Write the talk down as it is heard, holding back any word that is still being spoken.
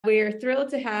We're thrilled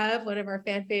to have one of our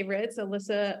fan favorites,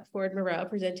 Alyssa Ford Morel,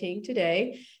 presenting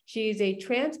today. She's a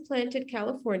transplanted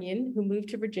Californian who moved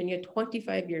to Virginia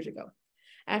 25 years ago.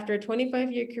 After a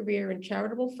 25-year career in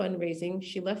charitable fundraising,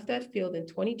 she left that field in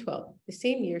 2012, the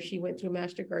same year she went through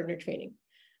Master Gardener training.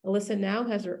 Alyssa now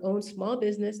has her own small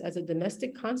business as a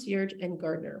domestic concierge and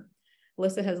gardener.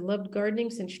 Alyssa has loved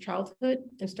gardening since childhood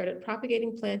and started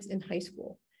propagating plants in high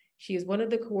school. She is one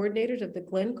of the coordinators of the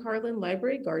Glen Carlin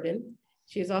Library Garden.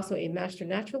 She is also a master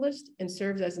naturalist and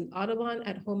serves as an Audubon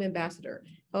at Home ambassador,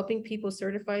 helping people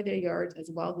certify their yards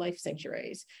as wildlife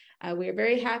sanctuaries. We are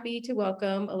very happy to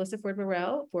welcome Alyssa Ford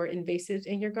Morel for Invasives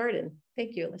in Your Garden.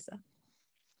 Thank you, Alyssa.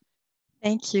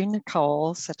 Thank you,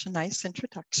 Nicole. Such a nice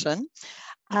introduction.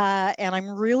 And I'm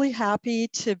really happy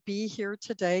to be here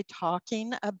today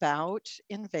talking about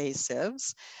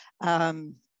invasives.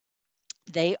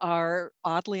 They are,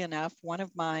 oddly enough, one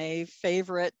of my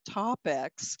favorite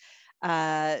topics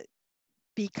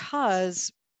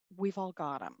because we've all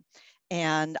got them.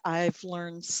 And I've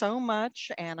learned so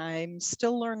much, and I'm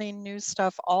still learning new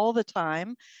stuff all the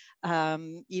time.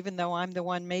 Even though I'm the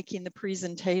one making the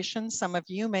presentation, some of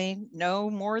you may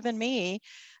know more than me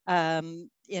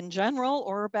in general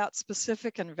or about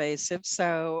specific invasives.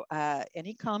 So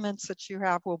any comments that you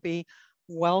have will be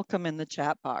welcome in the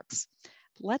chat box.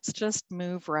 Let's just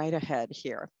move right ahead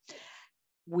here.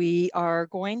 We are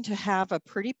going to have a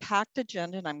pretty packed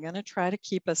agenda, and I'm going to try to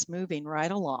keep us moving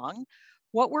right along.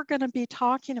 What we're going to be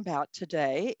talking about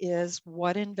today is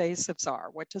what invasives are.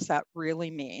 What does that really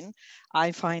mean?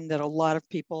 I find that a lot of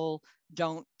people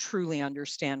don't truly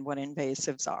understand what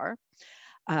invasives are.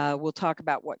 We'll talk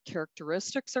about what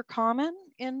characteristics are common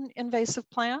in invasive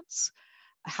plants,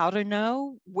 how to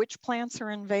know which plants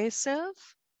are invasive,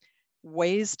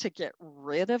 ways to get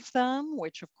rid of them,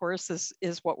 which of course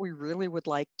is what we really would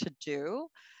like to do.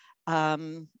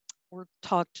 We'll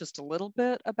talk just a little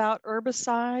bit about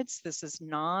herbicides. This is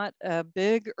not a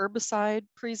big herbicide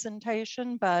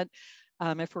presentation, but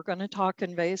if we're going to talk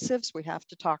invasives, we have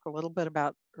to talk a little bit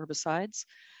about herbicides.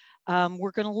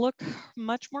 We're going to look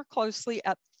much more closely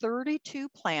at 32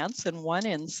 plants and one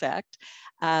insect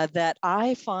that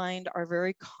I find are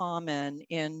very common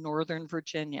in Northern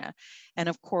Virginia. And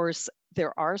of course,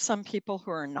 there are some people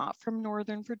who are not from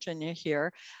Northern Virginia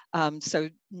here. So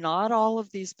not all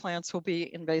of these plants will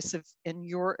be invasive in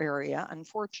your area.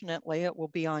 Unfortunately, it will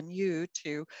be on you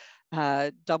to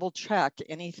double check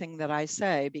anything that I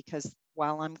say, because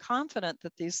while I'm confident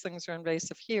that these things are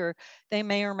invasive here, they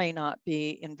may or may not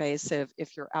be invasive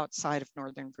if you're outside of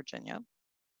Northern Virginia.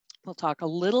 We'll talk a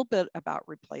little bit about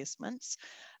replacements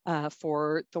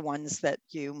for the ones that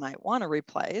you might want to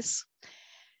replace.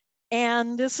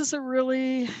 And this is a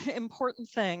really important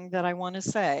thing that I want to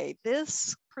say.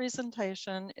 This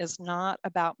presentation is not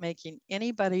about making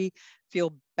anybody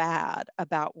feel bad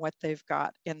about what they've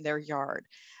got in their yard.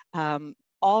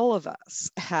 All of us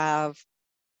have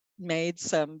made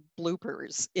some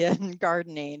bloopers in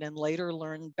gardening and later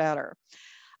learned better.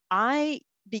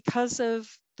 Because of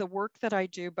the work that I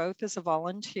do, both as a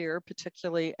volunteer,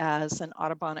 particularly as an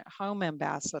Audubon at Home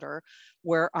ambassador,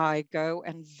 where I go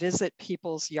and visit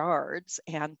people's yards,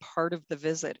 and part of the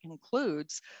visit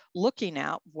includes looking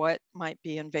at what might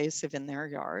be invasive in their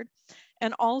yard,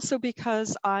 and also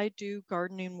because I do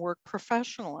gardening work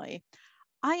professionally,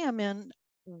 I am in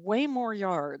way more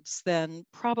yards than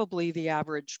probably the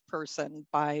average person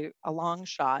by a long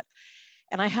shot.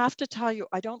 And I have to tell you,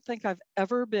 I don't think I've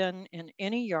ever been in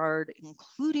any yard,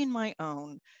 including my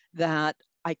own, that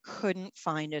I couldn't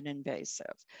find an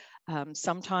invasive.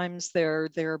 Sometimes they're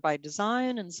there by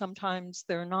design, and sometimes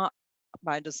they're not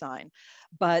by design,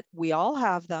 but we all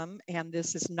have them. And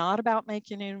this is not about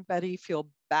making anybody feel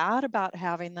bad about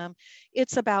having them.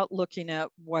 It's about looking at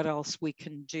what else we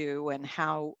can do and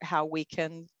how we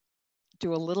can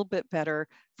do a little bit better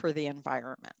for the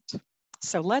environment.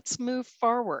 So let's move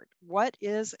forward. What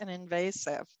is an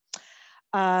invasive?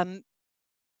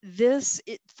 This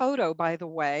photo, by the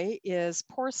way, is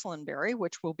porcelainberry,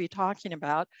 which we'll be talking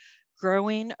about,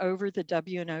 growing over the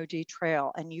W&OD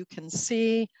trail. And you can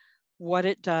see what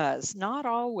it does. Not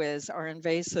always are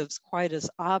invasives quite as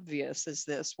obvious as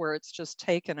this, where it's just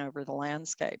taken over the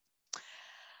landscape.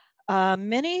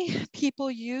 Many people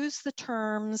use the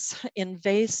terms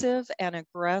invasive and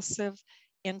aggressive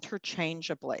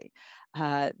interchangeably.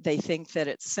 They think that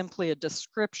it's simply a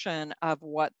description of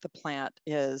what the plant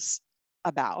is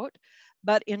about,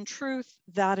 but in truth,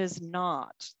 that is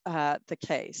not the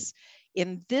case.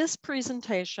 In this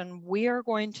presentation, we are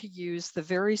going to use the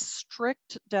very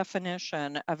strict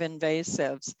definition of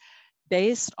invasives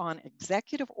based on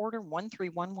Executive Order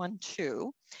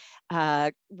 13112.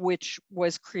 which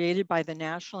was created by the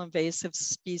National Invasive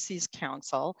Species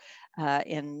Council.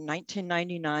 In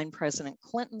 1999, President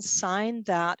Clinton signed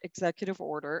that executive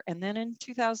order. And then in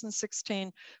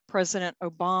 2016, President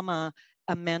Obama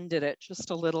amended it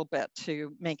just a little bit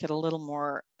to make it a little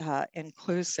more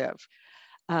inclusive.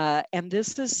 And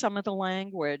this is some of the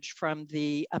language from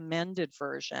the amended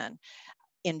version.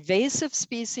 Invasive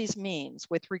species means,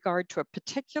 with regard to a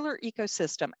particular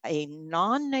ecosystem, a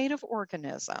non-native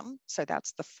organism, so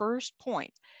that's the first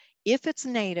point. If it's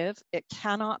native, it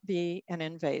cannot be an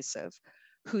invasive,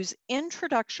 whose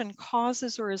introduction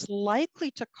causes or is likely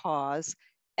to cause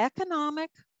economic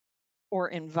or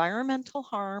environmental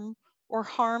harm or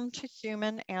harm to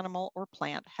human, animal, or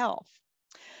plant health.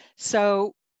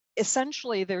 So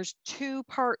essentially, there's two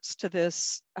parts to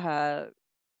this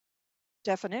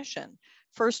definition.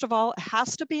 First of all, it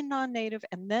has to be non-native,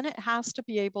 and then it has to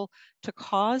be able to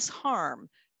cause harm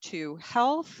to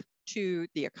health, to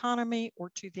the economy,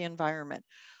 or to the environment.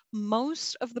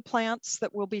 Most of the plants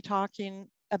that we'll be talking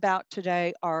about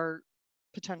today are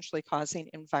potentially causing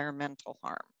environmental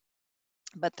harm.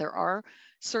 But there are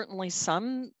certainly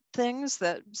some plants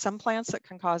that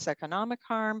can cause economic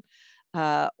harm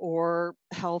or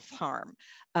health harm.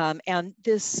 And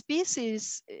this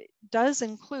species does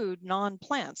include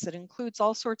non-plants. It includes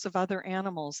all sorts of other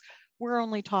animals. We're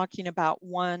only talking about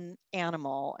one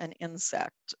animal, an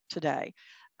insect today,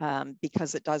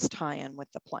 because it does tie in with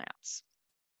the plants.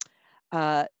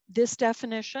 This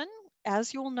definition,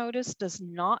 as you'll notice, does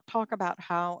not talk about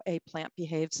how a plant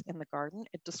behaves in the garden.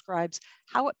 It describes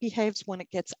how it behaves when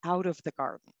it gets out of the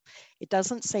garden. It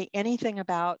doesn't say anything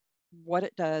about what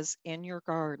it does in your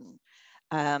garden.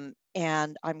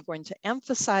 And I'm going to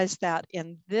emphasize that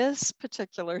in this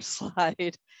particular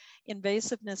slide,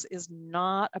 invasiveness is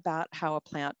not about how a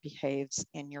plant behaves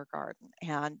in your garden.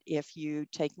 And if you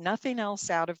take nothing else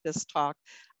out of this talk,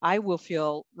 I will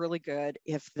feel really good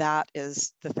if that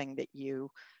is the thing that you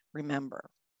remember.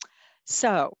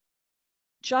 So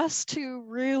just to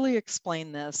really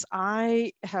explain this,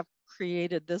 I have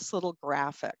created this little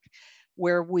graphic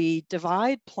where we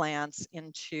divide plants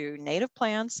into native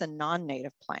plants and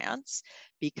non-native plants,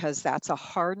 because that's a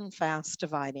hard and fast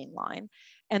dividing line.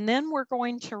 And then we're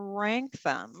going to rank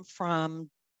them from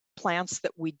plants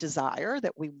that we desire,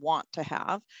 that we want to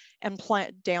have, and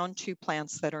down to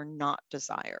plants that are not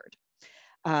desired.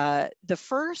 The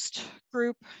first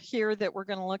group here that we're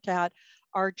going to look at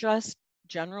are just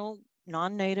general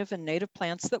non-native and native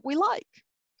plants that we like.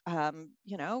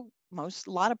 You know, a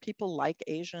lot of people like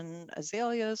Asian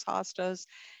azaleas, hostas.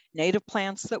 Native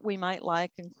plants that we might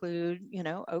like include, you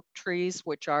know, oak trees,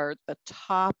 which are the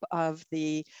top of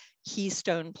the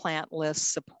keystone plant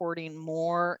list, supporting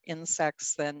more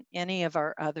insects than any of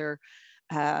our other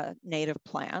native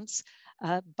plants.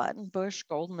 Buttonbush,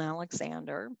 golden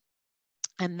Alexander.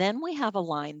 And then we have a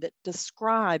line that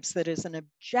describes, that is an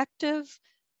objective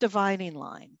dividing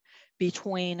line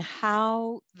between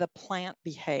how the plant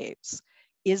behaves.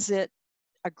 Is it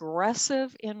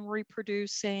aggressive in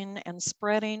reproducing and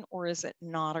spreading, or is it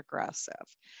not aggressive?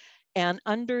 And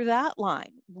under that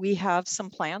line, we have some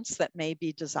plants that may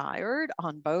be desired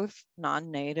on both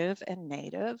non-native and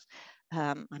native.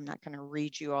 I'm not going to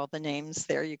read you all the names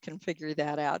there. You can figure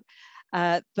that out.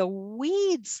 The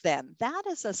weeds then, that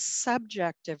is a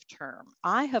subjective term.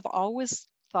 I have always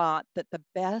thought that the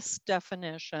best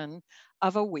definition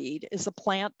of a weed is a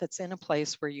plant that's in a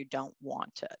place where you don't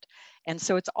want it. And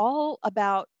so it's all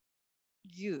about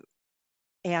you,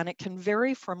 and it can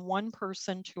vary from one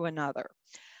person to another.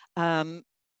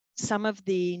 Some of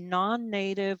the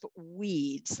non-native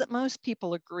weeds that most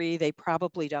people agree they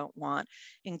probably don't want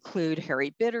include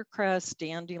hairy bittercress,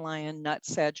 dandelion,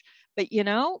 nutsedge. But you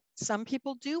know, some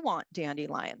people do want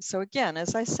dandelion. So again,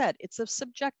 as I said, it's a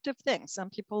subjective thing. Some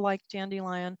people like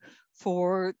dandelion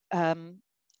for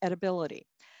edibility.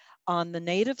 On the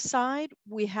native side,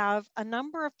 we have a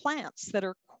number of plants that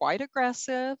are quite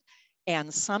aggressive,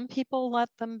 and some people let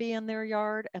them be in their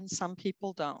yard and some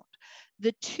people don't.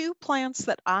 The two plants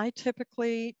that I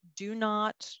typically do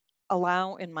not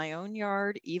allow in my own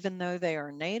yard, even though they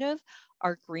are native,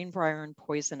 are greenbrier and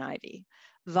poison ivy.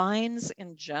 Vines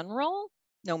in general,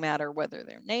 no matter whether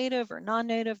they're native or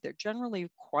non-native, they're generally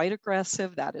quite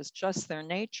aggressive. That is just their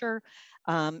nature.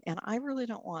 And I really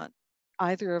don't want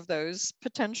either of those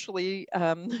potentially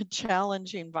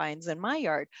challenging vines in my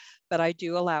yard, but I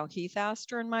do allow heath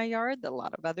aster in my yard that a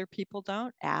lot of other people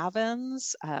don't,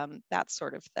 avens, that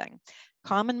sort of thing.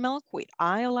 Common milkweed.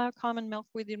 I allow common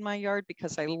milkweed in my yard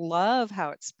because I love how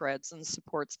it spreads and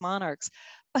supports monarchs,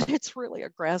 but it's really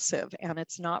aggressive and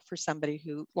it's not for somebody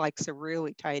who likes a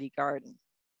really tidy garden.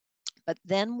 But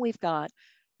then we've got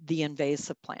the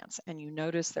invasive plants. And you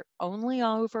notice they're only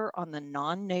over on the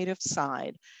non-native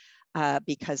side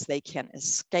because they can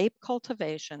escape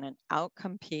cultivation and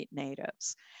outcompete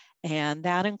natives. And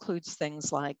that includes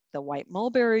things like the white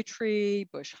mulberry tree,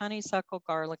 bush honeysuckle,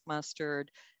 garlic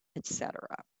mustard, etc.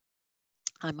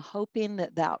 I'm hoping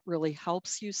that that really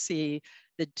helps you see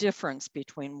the difference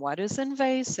between what is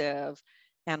invasive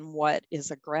and what is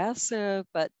aggressive,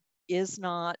 but does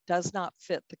not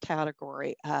fit the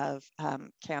category of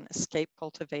can escape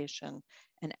cultivation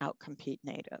and outcompete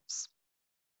natives.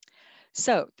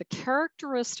 So the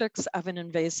characteristics of an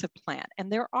invasive plant,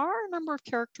 and there are a number of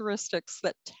characteristics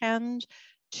that tend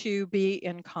to be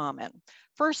in common.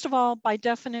 First of all, by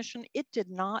definition, it did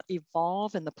not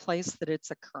evolve in the place that it's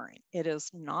occurring. It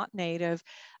is not native.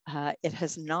 It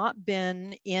has not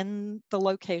been in the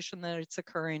location that it's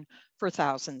occurring for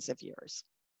thousands of years.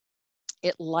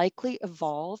 It likely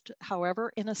evolved,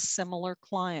 however, in a similar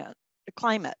climate.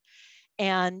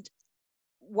 And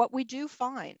what we do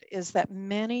find is that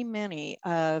many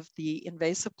of the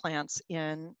invasive plants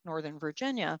in Northern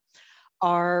Virginia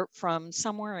are from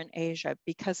somewhere in Asia,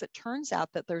 because it turns out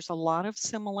that there's a lot of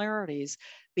similarities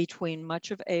between much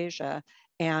of Asia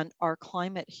and our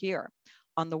climate here.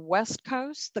 On the West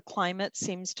Coast, the climate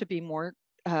seems to be more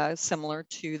similar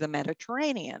to the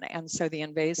Mediterranean. And so the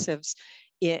invasives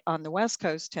on the West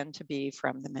Coast tend to be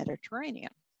from the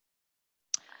Mediterranean.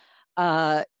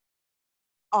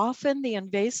 Often the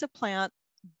invasive plant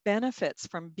benefits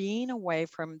from being away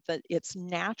from its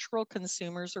natural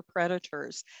consumers or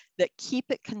predators that keep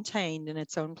it contained in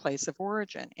its own place of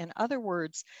origin. In other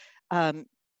words,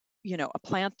 you know, a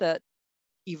plant that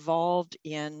evolved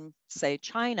in, say,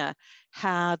 China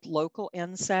had local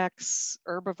insects,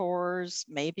 herbivores,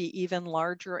 maybe even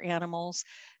larger animals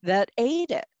that ate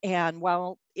it. And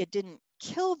while it didn't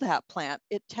kill that plant,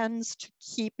 it tends to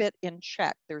keep it in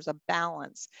check. There's a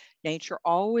balance. Nature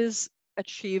always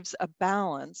achieves a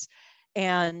balance.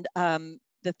 And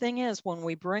the thing is, when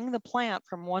we bring the plant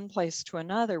from one place to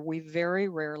another, we very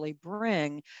rarely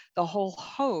bring the whole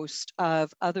host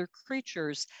of other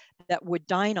creatures that would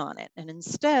dine on it. And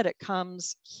instead, it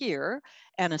comes here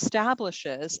and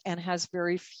establishes and has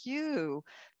very few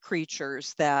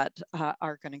creatures that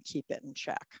are going to keep it in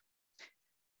check.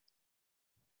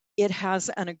 It has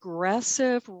an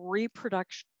aggressive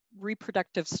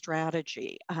reproductive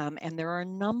strategy, and there are a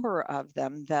number of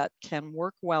them that can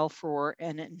work well for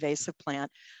an invasive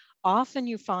plant. Often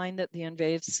you find that the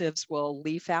invasives will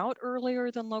leaf out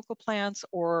earlier than local plants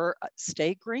or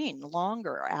stay green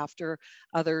longer after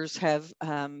others have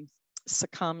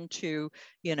succumbed to,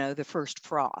 you know, the first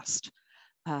frost.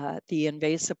 The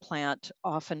invasive plant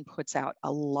often puts out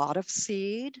a lot of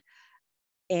seed,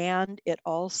 and it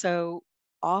also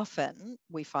often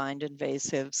we find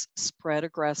invasives spread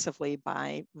aggressively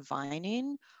by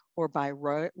vining or by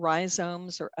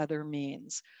rhizomes or other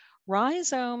means.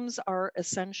 Rhizomes are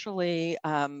essentially,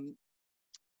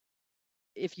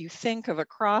 if you think of a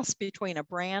cross between a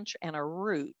branch and a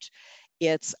root,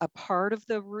 it's a part of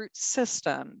the root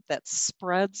system that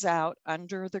spreads out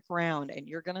under the ground. And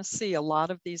you're going to see a lot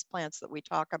of these plants that we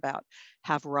talk about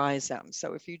have rhizomes.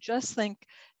 So if you just think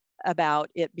about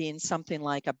it being something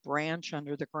like a branch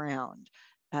under the ground,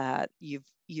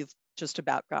 you've just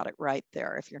about got it right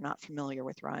there if you're not familiar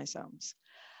with rhizomes.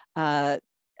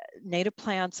 Native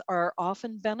plants are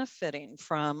often benefiting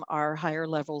from our higher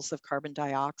levels of carbon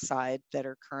dioxide that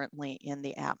are currently in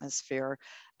the atmosphere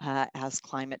as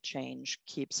climate change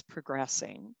keeps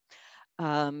progressing.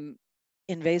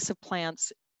 Invasive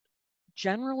plants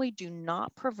generally do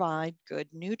not provide good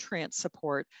nutrient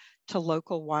support to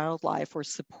local wildlife or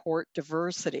support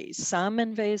diversity. Some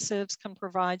invasives can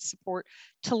provide support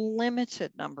to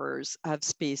limited numbers of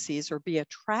species or be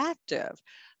attractive,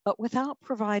 but without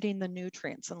providing the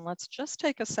nutrients. And let's just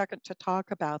take a second to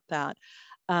talk about that.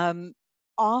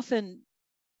 Often,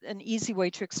 an easy way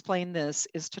to explain this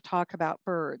is to talk about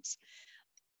birds.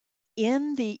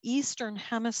 In the Eastern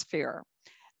Hemisphere,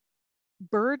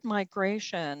 bird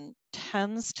migration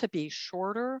tends to be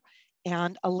shorter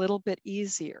and a little bit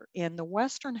easier. In the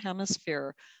Western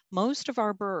Hemisphere, most of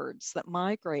our birds that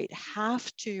migrate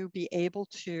have to be able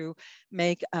to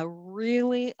make a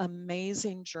really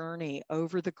amazing journey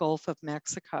over the Gulf of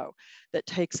Mexico that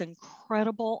takes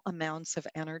incredible amounts of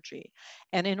energy.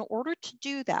 And in order to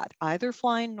do that, either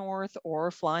flying north or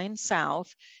flying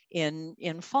south in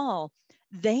fall,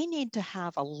 they need to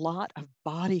have a lot of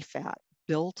body fat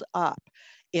built up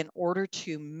in order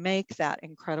to make that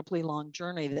incredibly long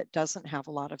journey that doesn't have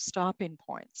a lot of stopping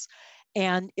points.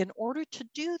 And in order to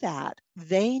do that,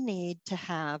 they need to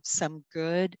have some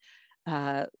good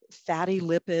fatty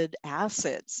lipid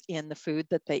acids in the food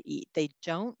that they eat. They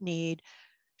don't need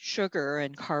sugar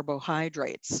and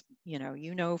carbohydrates.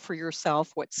 You know for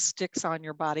yourself what sticks on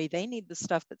your body. They need the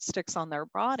stuff that sticks on their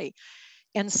body.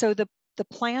 And so the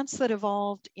plants that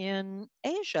evolved in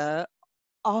Asia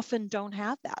often don't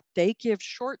have that. They give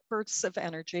short bursts of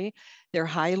energy. They're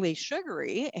highly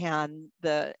sugary, and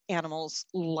the animals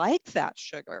like that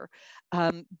sugar,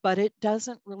 but it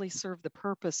doesn't really serve the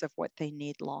purpose of what they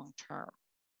need long term.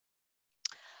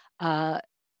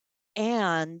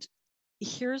 And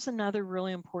here's another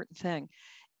really important thing.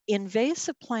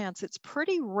 Invasive plants, it's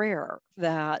pretty rare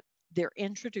that they're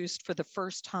introduced for the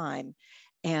first time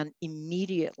and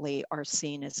immediately are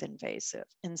seen as invasive.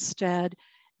 Instead,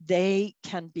 they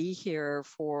can be here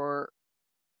for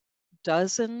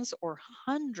dozens or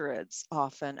hundreds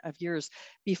often of years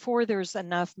before there's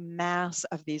enough mass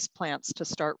of these plants to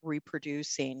start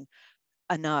reproducing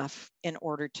enough in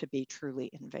order to be truly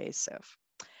invasive.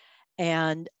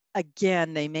 And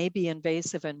again, they may be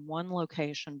invasive in one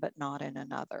location, but not in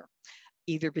another,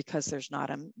 either because there's not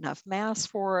enough mass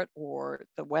for it or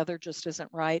the weather just isn't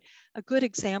right. A good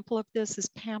example of this is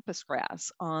pampas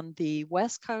grass. On the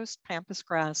West Coast, pampas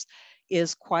grass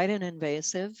is quite an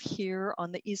invasive. Here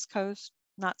on the East Coast,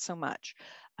 not so much.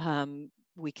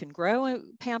 We can grow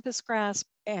pampas grass,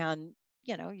 and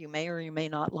you may or you may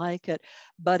not like it,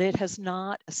 but it has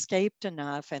not escaped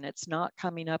enough, and it's not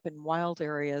coming up in wild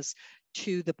areas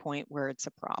to the point where it's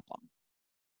a problem.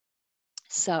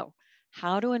 So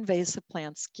how do invasive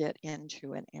plants get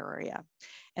into an area?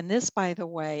 And this, by the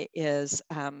way, is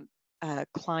a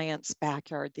client's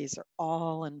backyard. These are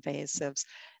all invasives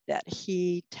that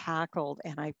he tackled.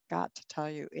 And I've got to tell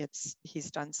you,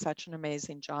 he's done such an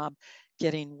amazing job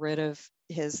getting rid of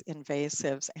his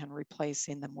invasives and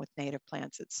replacing them with native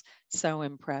plants. It's so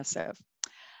impressive.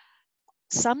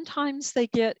 Sometimes they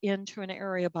get into an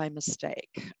area by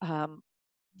mistake.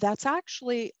 That's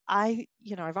actually, I've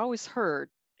always heard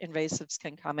invasives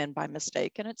can come in by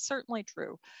mistake, and it's certainly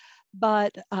true.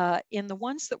 But in the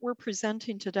ones that we're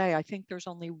presenting today, I think there's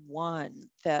only one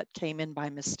that came in by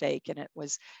mistake, and it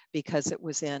was because it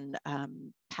was in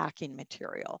packing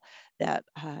material that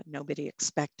nobody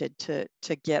expected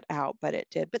to get out, but it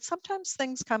did. But sometimes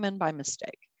things come in by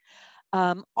mistake.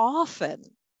 Often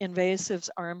invasives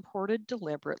are imported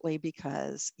deliberately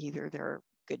because either they're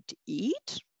good to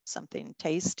eat, something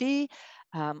tasty,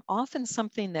 often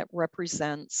something that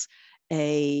represents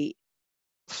a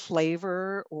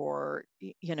flavor or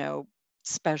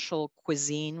special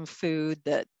cuisine food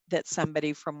that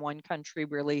somebody from one country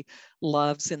really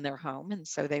loves in their home, and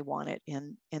so they want it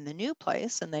in the new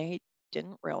place, and they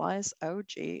didn't realize, oh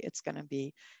gee, it's going to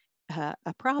be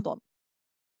a problem.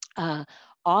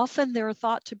 Often they're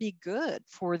thought to be good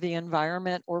for the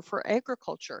environment or for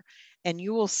agriculture. And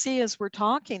you will see as we're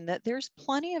talking that there's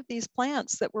plenty of these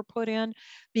plants that were put in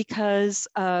because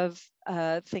of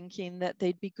thinking that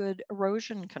they'd be good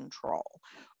erosion control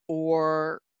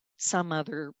or some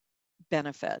other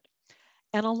benefit.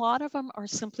 And a lot of them are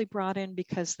simply brought in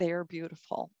because they are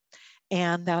beautiful.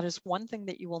 And that is one thing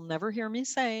that you will never hear me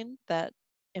saying, that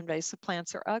invasive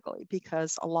plants are ugly,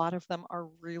 because a lot of them are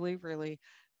really, really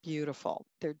beautiful.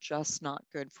 They're just not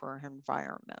good for our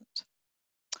environment.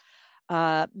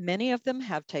 Many of them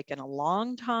have taken a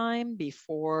long time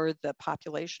before the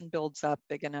population builds up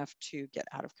big enough to get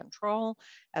out of control,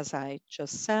 as I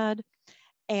just said.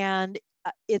 And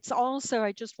it's also,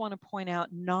 I just want to point out,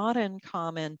 not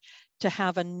uncommon to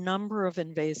have a number of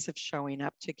invasives showing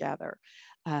up together.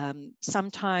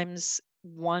 Sometimes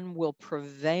one will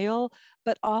prevail,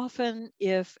 but often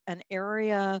if an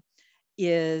area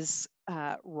is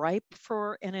ripe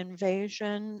for an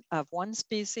invasion of one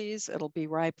species, it'll be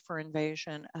ripe for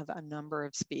invasion of a number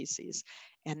of species.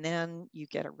 And then you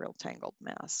get a real tangled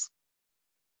mess.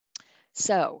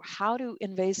 So how do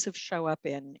invasives show up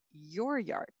in your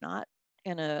yard? Not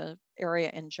in an area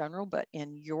in general, but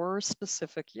in your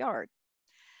specific yard.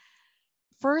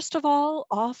 First of all,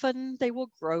 often they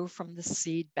will grow from the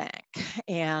seed bank.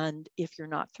 And if you're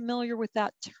not familiar with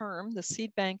that term, the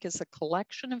seed bank is a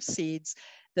collection of seeds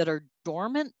that are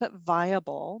dormant but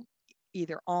viable,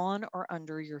 either on or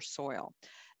under your soil.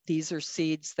 These are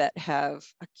seeds that have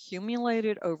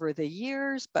accumulated over the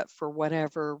years, but for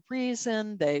whatever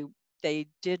reason, they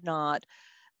did not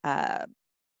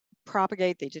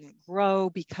propagate, they didn't grow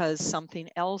because something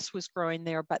else was growing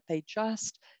there, but they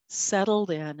just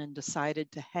settled in and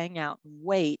decided to hang out and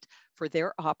wait for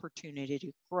their opportunity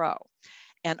to grow.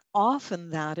 And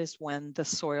often that is when the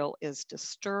soil is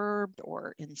disturbed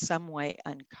or in some way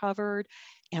uncovered,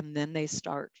 and then they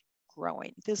start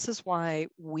growing. This is why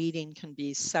weeding can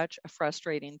be such a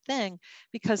frustrating thing,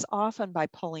 because often by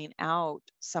pulling out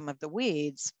some of the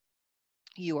weeds,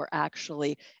 you are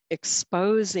actually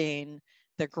exposing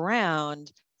the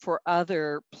ground for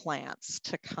other plants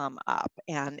to come up,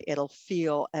 and it'll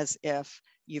feel as if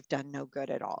you've done no good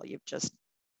at all. You've just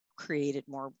created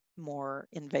more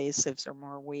invasives or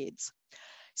more weeds.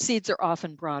 Seeds are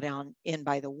often brought in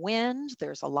by the wind.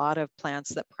 There's a lot of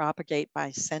plants that propagate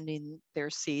by sending their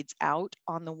seeds out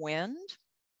on the wind.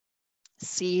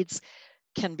 Seeds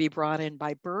can be brought in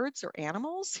by birds or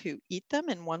animals who eat them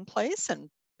in one place and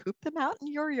poop them out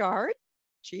in your yard.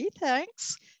 Gee,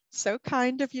 thanks. So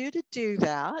kind of you to do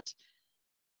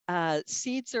that.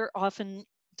 Seeds are often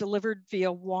delivered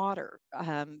via water,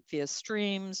 via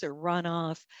streams or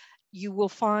runoff. You will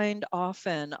find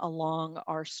often along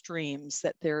our streams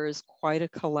that there is quite a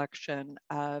collection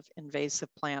of invasive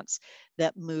plants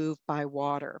that move by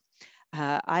water.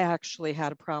 I actually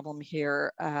had a problem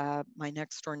here. My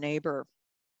next door neighbor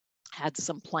had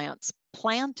some plants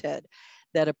planted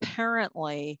that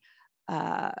apparently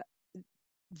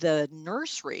the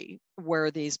nursery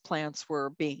where these plants were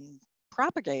being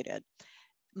propagated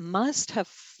must have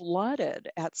flooded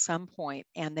at some point,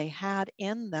 and they had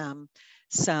in them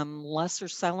some lesser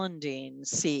celandine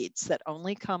seeds that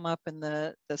only come up in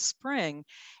the spring.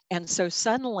 And so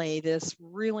suddenly this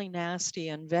really nasty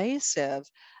invasive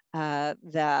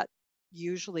that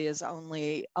usually is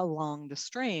only along the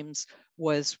streams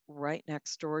was right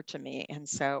next door to me. And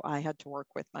so I had to work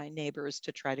with my neighbors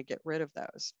to try to get rid of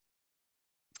those.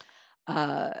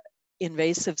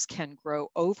 Invasives can grow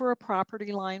over a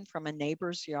property line from a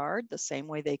neighbor's yard, the same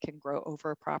way they can grow over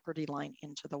a property line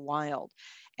into the wild.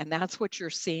 And that's what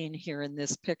you're seeing here in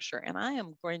this picture. And I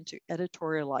am going to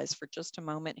editorialize for just a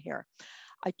moment here.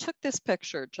 I took this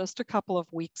picture just a couple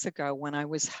of weeks ago when I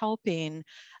was helping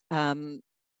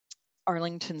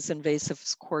Arlington's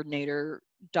invasives coordinator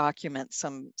document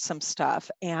some stuff.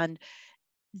 And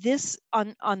this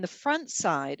on the front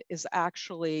side is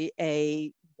actually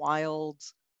a wild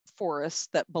forest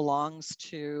that belongs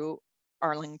to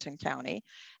Arlington County.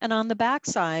 And on the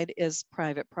backside is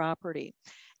private property.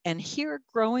 And here,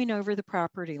 growing over the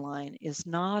property line is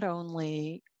not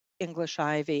only English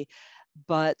ivy,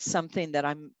 but something that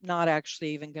I'm not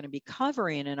actually even going to be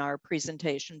covering in our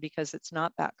presentation because it's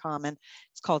not that common.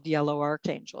 It's called yellow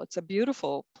archangel. It's a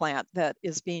beautiful plant that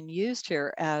is being used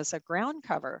here as a ground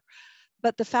cover.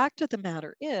 But the fact of the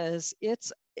matter is,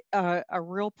 it's a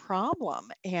real problem.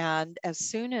 And as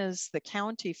soon as the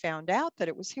county found out that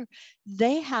it was here,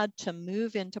 they had to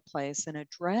move into place and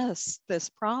address this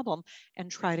problem and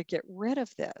try to get rid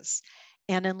of this.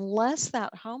 And unless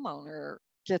that homeowner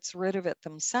gets rid of it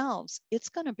themselves, it's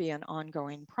going to be an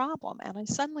ongoing problem. And I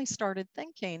suddenly started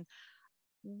thinking,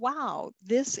 wow,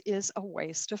 this is a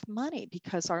waste of money,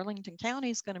 because Arlington County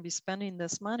is going to be spending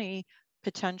this money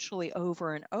potentially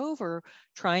over and over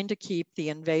trying to keep the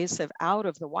invasive out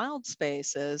of the wild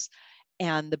spaces.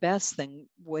 And the best thing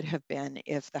would have been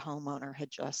if the homeowner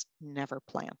had just never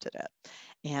planted it.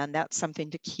 And that's something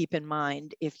to keep in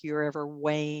mind if you're ever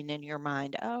weighing in your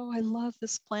mind, oh, I love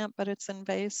this plant, but it's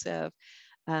invasive.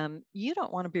 You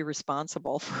don't want to be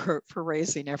responsible for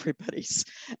raising everybody's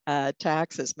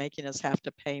taxes, making us have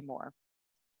to pay more.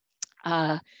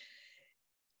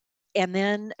 And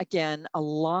then again, a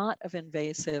lot of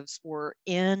invasives were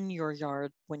in your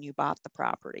yard when you bought the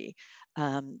property.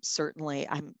 Certainly,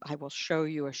 I will show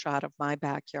you a shot of my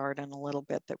backyard in a little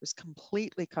bit that was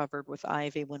completely covered with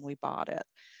ivy when we bought it.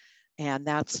 And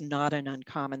that's not an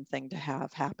uncommon thing to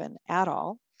have happen at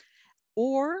all.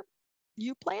 Or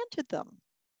you planted them.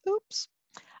 Oops.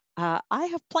 I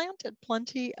have planted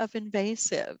plenty of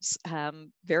invasives.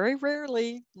 Very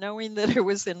rarely, knowing that it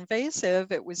was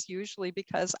invasive, it was usually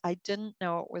because I didn't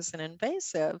know it was an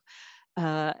invasive.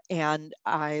 And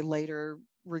I later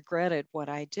regretted what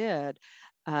I did.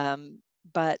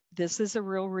 But this is a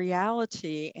real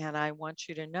reality, and I want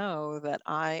you to know that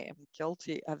I am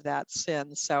guilty of that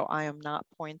sin, so I am not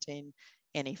pointing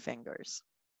any fingers.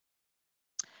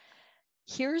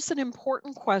 Here's an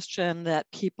important question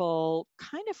that people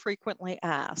kind of frequently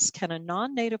ask. Can a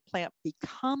non-native plant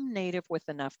become native with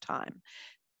enough time?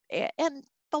 And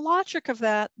the logic of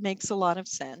that makes a lot of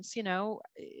sense. You know,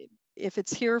 if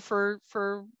it's here for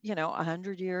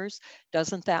 100 years,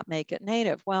 doesn't that make it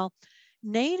native? Well,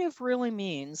 native really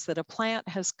means that a plant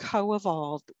has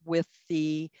co-evolved with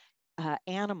the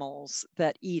animals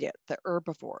that eat it, the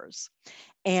herbivores.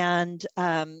 And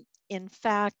in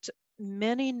fact,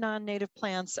 many non-native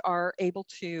plants are able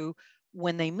to,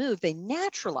 when they move, they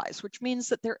naturalize, which means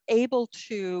that they're able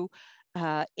to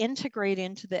integrate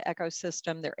into the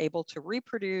ecosystem. They're able to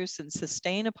reproduce and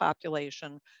sustain a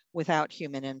population without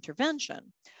human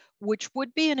intervention, which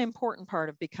would be an important part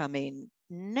of becoming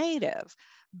native,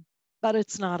 but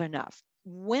it's not enough.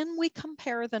 When we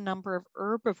compare the number of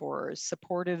herbivores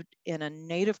supported in a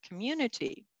native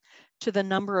community to the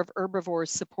number of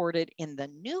herbivores supported in the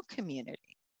new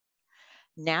community,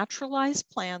 naturalized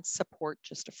plants support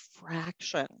just a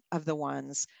fraction of the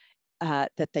ones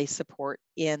that they support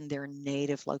in their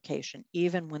native location,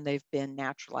 even when they've been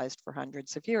naturalized for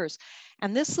hundreds of years.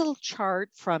 And this little chart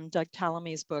from Doug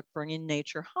Tallamy's book, Bringing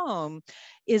Nature Home,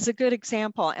 is a good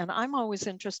example. And I'm always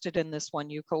interested in this one,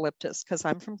 eucalyptus, because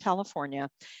I'm from California,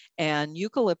 and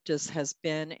eucalyptus has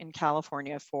been in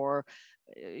California for,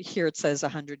 here it says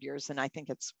 100 years, and I think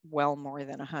it's well more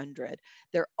than 100.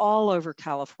 They're all over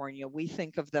California. We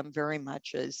think of them very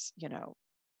much as, you know,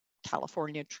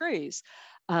 California trees.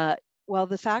 Well,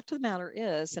 the fact of the matter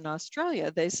is, in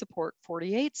Australia, they support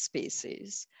 48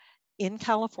 species. In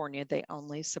California, they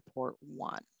only support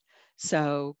one.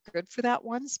 So good for that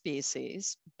one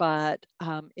species, but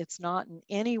it's not in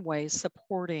any way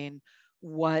supporting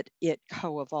what it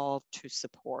co-evolved to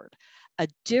support. A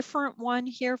different one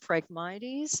here,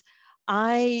 Phragmites.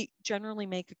 I generally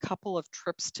make a couple of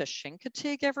trips to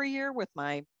Chincoteague every year with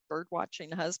my bird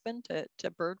watching husband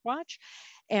to bird watch.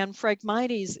 And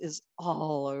Phragmites is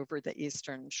all over the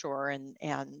eastern shore and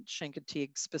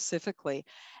Chincoteague specifically.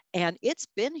 And it's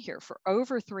been here for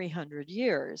over 300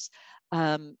 years.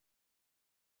 In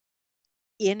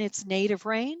its native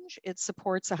range, it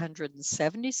supports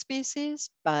 170 species,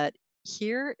 but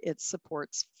here it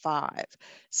supports 5.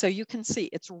 So you can see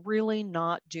it's really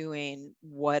not doing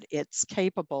what it's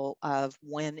capable of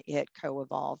when it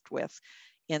co-evolved with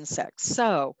insects.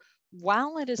 So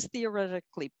while it is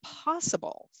theoretically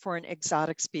possible for an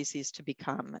exotic species to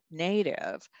become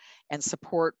native and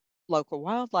support local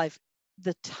wildlife,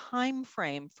 the time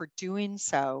frame for doing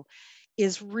so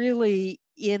is really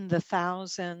in the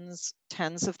thousands,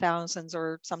 tens of thousands,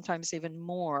 or sometimes even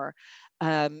more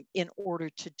in order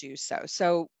to do so.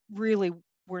 So really,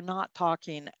 we're not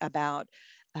talking about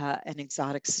an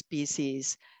exotic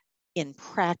species in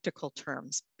practical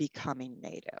terms becoming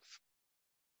native.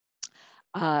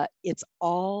 It's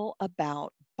all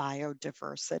about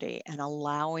biodiversity and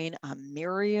allowing a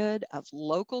myriad of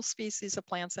local species of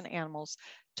plants and animals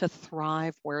to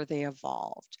thrive where they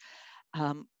evolved.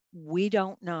 We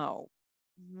don't know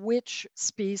which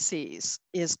species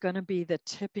is going to be the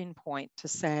tipping point to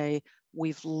say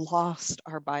we've lost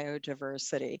our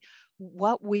biodiversity.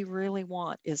 What we really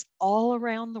want is all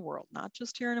around the world, not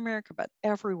just here in America, but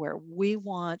everywhere. We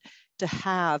want to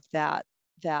have that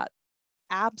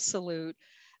absolute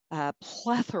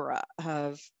plethora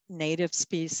of native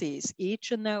species,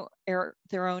 each in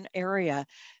their own area,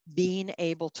 being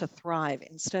able to thrive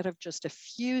instead of just a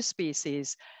few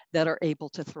species that are able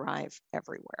to thrive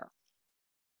everywhere.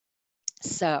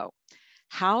 So,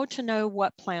 how to know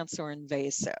what plants are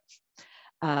invasive?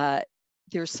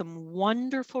 There's some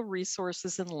wonderful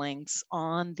resources and links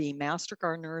on the Master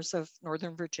Gardeners of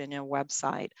Northern Virginia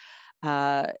website.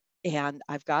 And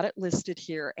I've got it listed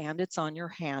here and it's on your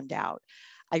handout.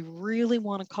 I really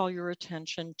want to call your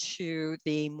attention to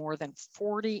the more than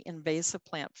 40 invasive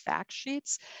plant fact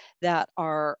sheets that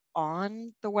are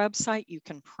on the website. You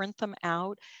can print them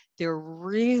out. They're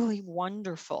really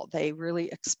wonderful. They really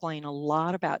explain a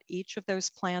lot about each of those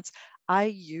plants. I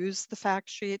use the fact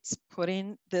sheets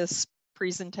putting this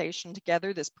presentation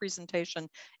together. This presentation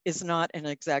is not an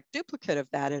exact duplicate of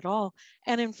that at all.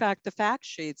 And in fact, the fact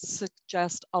sheets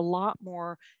suggest a lot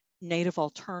more native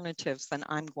alternatives than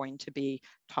I'm going to be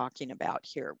talking about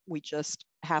here. We just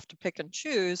have to pick and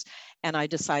choose. And I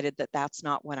decided that that's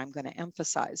not what I'm going to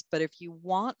emphasize. But if you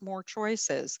want more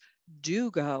choices,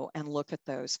 do go and look at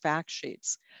those fact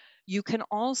sheets. You can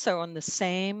also on the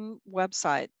same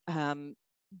website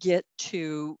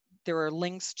there are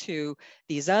links to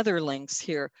these other links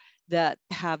here that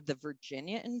have the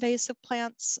Virginia invasive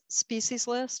plants species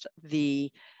list,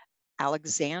 the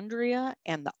Alexandria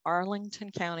and the Arlington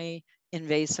County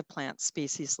invasive plant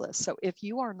species list. So if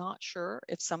you are not sure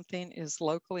if something is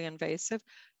locally invasive,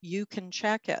 you can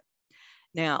check it.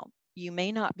 Now, you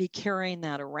may not be carrying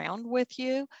that around with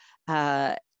you.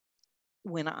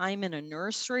 When I'm in a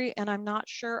nursery and I'm not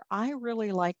sure, I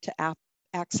really like to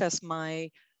access my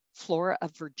Flora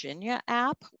of Virginia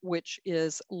app, which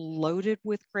is loaded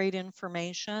with great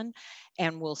information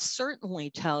and will certainly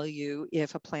tell you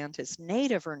if a plant is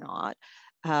native or not.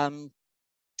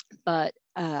 But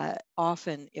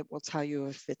often it will tell you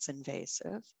if it's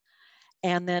invasive.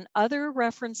 And then other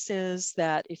references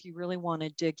that if you really want to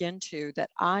dig into that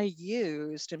I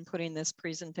used in putting this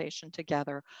presentation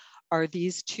together are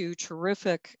these two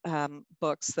terrific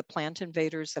books, The Plant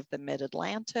Invaders of the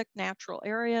Mid-Atlantic Natural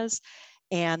Areas,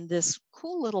 and this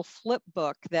cool little flip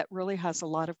book that really has a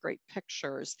lot of great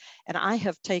pictures. And I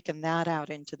have taken that out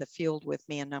into the field with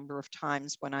me a number of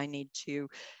times when I need to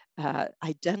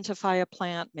identify a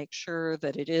plant, make sure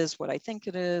that it is what I think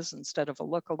it is instead of a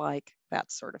look-alike,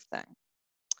 that sort of thing.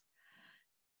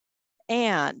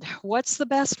 And what's the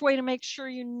best way to make sure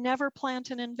you never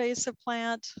plant an invasive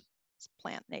plant? It's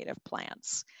plant native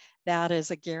plants. That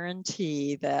is a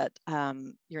guarantee that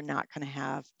you're not going to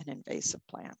have an invasive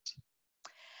plant.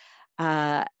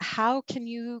 How can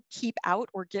you keep out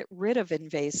or get rid of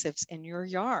invasives in your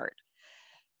yard?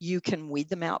 You can weed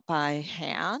them out by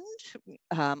hand.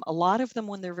 A lot of them,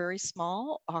 when they're very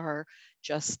small, are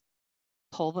just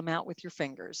pull them out with your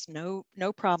fingers. No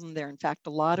problem there. In fact, a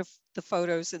lot of the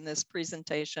photos in this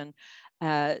presentation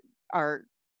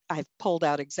I've pulled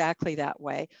out exactly that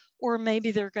way. Or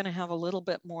maybe they're going to have a little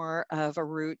bit more of a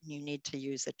root and you need to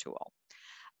use a tool.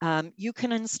 You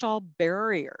can install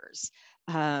barriers.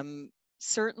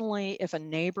 Certainly, if a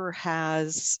neighbor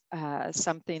has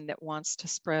something that wants to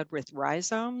spread with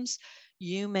rhizomes,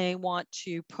 you may want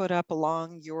to put up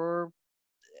along your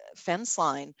fence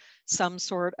line some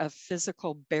sort of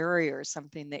physical barrier,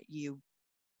 something that you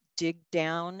dig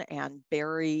down and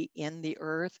bury in the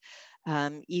earth.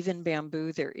 Even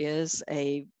bamboo, there is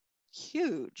a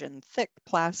huge and thick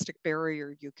plastic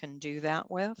barrier you can do that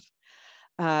with.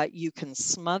 You can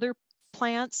smother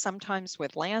plants, sometimes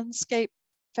with landscape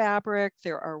fabric.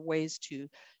 There are ways to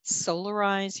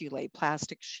solarize. You lay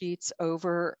plastic sheets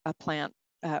over a plant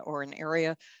or an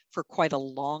area for quite a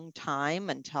long time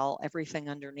until everything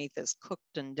underneath is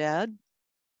cooked and dead.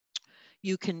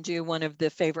 You can do one of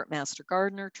the favorite master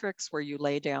gardener tricks where you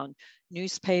lay down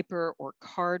newspaper or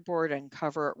cardboard and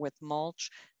cover it with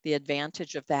mulch. The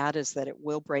advantage of that is that it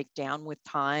will break down with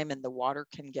time and the water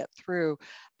can get through.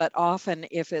 But often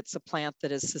if it's a plant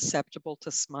that is susceptible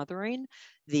to smothering,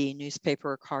 the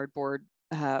newspaper or cardboard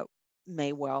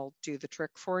may well do the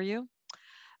trick for you.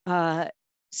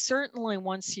 Certainly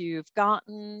once you've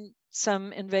gotten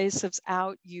some invasives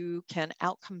out, you can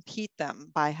outcompete them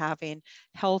by having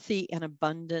healthy and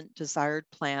abundant desired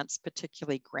plants,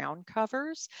 particularly ground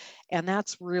covers. And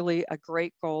that's really a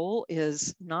great goal,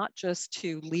 is not just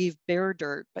to leave bare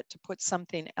dirt, but to put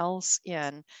something else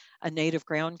in a native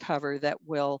ground cover that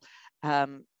will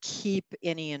keep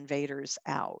any invaders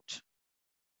out.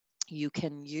 You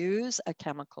can use a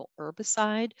chemical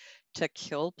herbicide to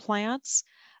kill plants.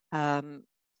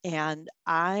 And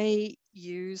I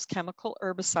use chemical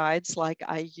herbicides like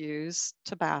I use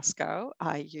Tabasco.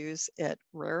 I use it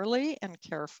rarely and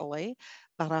carefully,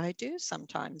 but I do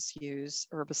sometimes use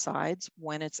herbicides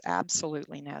when it's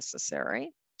absolutely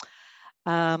necessary.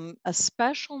 A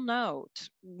special note,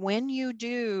 when you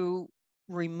do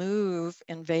remove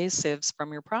invasives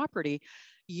from your property,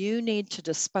 you need to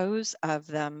dispose of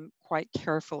them quite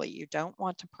carefully. You don't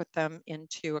want to put them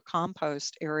into a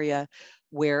compost area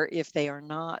where if they are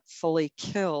not fully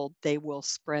killed, they will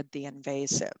spread the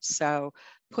invasives. So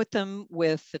put them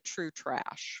with the true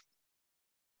trash.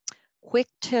 Quick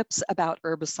tips about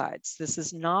herbicides. This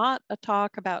is not a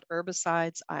talk about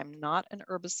herbicides. I'm not an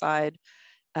herbicide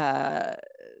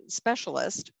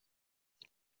specialist,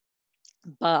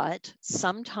 but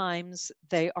sometimes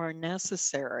they are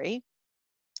necessary.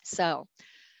 So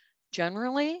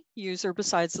generally use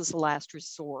herbicides as a last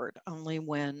resort, only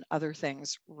when other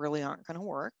things really aren't going to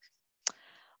work.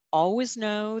 Always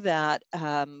know that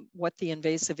what the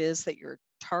invasive is that you're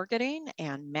targeting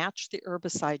and match the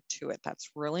herbicide to it.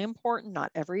 That's really important.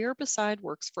 Not every herbicide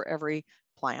works for every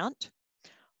plant.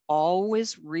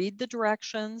 Always read the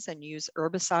directions and use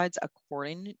herbicides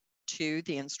according to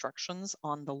the instructions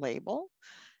on the label.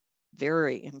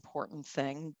 Very important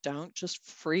thing. Don't just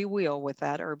freewheel with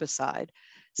that herbicide.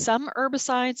 Some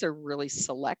herbicides are really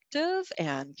selective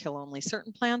and kill only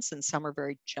certain plants, and some are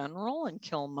very general and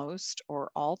kill most or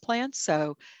all plants.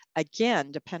 So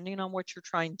again, depending on what you're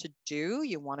trying to do,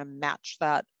 you want to match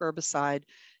that herbicide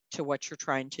to what you're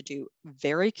trying to do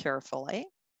very carefully.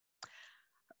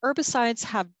 Herbicides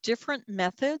have different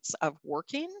methods of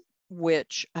working,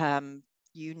 which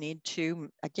you need to,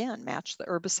 again, match the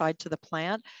herbicide to the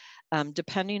plant.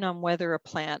 Depending on whether a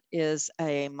plant is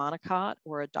a monocot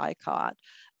or a dicot,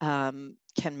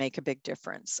 can make a big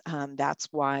difference. That's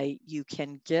why you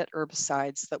can get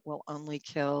herbicides that will only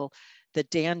kill the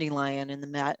dandelion in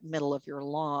the middle of your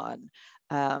lawn,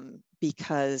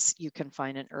 because you can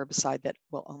find an herbicide that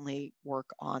will only work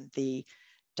on the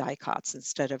dicots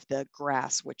instead of the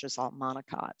grass, which is all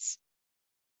monocots.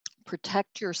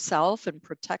 Protect yourself and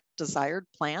protect desired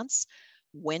plants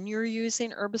when you're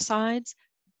using herbicides.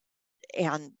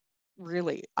 And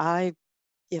really,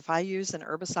 if I use an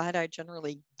herbicide, I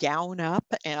generally gown up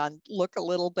and look a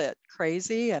little bit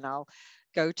crazy, and I'll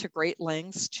go to great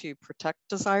lengths to protect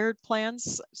desired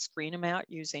plants, screen them out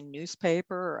using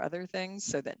newspaper or other things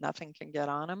so that nothing can get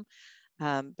on them.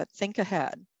 But think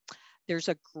ahead. There's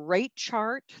a great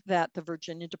chart that the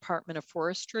Virginia Department of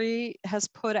Forestry has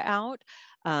put out,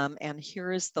 and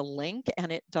here is the link,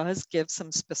 and it does give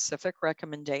some specific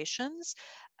recommendations.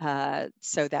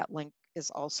 So that link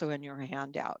is also in your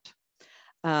handout.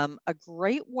 A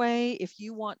great way, if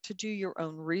you want to do your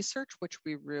own research, which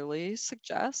we really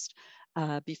suggest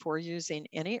before using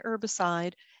any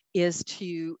herbicide, is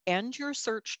to end your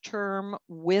search term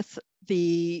with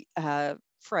the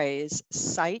phrase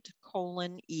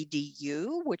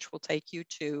site:/edu, which will take you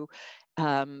to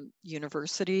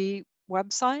university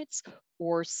websites,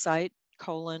 or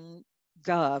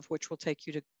site:/gov, which will take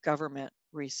you to government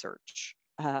research.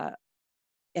 And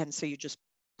so you just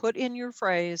put in your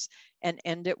phrase and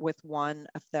end it with one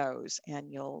of those,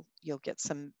 and you'll get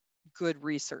some good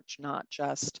research, not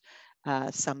just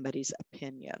somebody's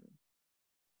opinion.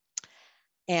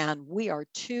 And we are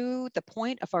to the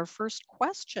point of our first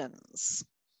questions.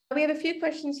 We have a few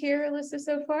questions here, Alyssa,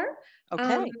 so far.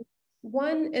 Okay.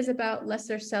 One is about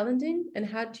lesser celandine, and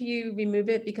how do you remove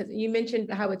it? Because you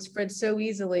mentioned how it spreads so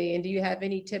easily, and do you have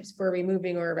any tips for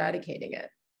removing or eradicating it?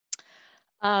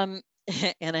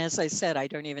 And as I said, I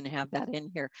don't even have that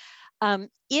in here.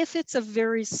 If it's a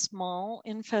very small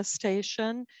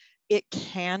infestation, it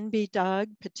can be dug,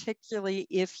 particularly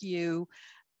if you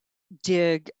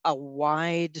dig a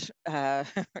wide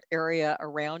area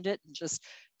around it and just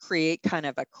create kind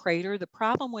of a crater. The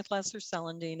problem with lesser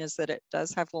celandine is that it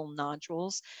does have little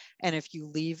nodules, and if you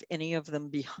leave any of them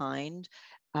behind,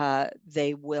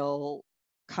 they will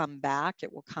come back.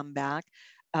 It will come back.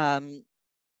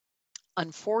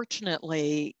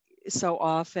 Unfortunately, so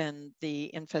often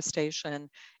the infestation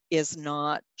is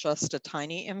not just a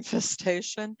tiny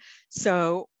infestation.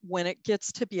 So when it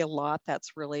gets to be a lot,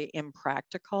 that's really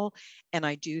impractical. And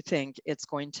I do think it's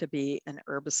going to be an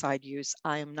herbicide use.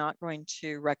 I am not going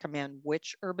to recommend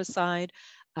which herbicide.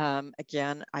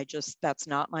 Again, that's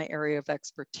not my area of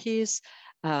expertise.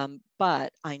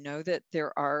 But I know that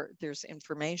there's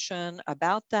information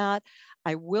about that.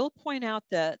 I will point out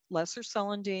that lesser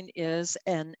celandine is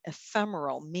an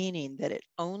ephemeral, meaning that it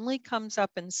only comes up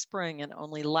in spring and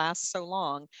only lasts so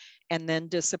long and then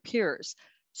disappears.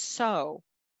 So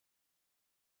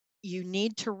you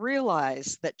need to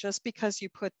realize that just because you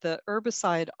put the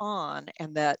herbicide on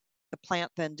and that the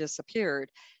plant then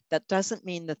disappeared, that doesn't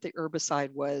mean that the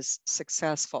herbicide was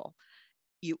successful.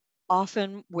 You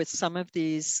often, with some of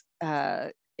these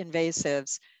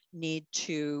invasives, need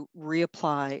to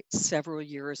reapply several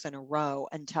years in a row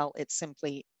until it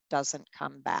simply doesn't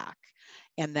come back.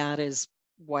 And that is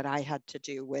what I had to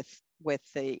do with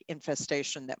the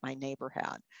infestation that my neighbor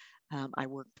had. I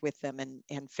worked with them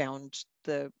and found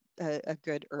a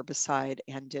good herbicide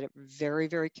and did it very,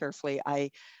 very carefully.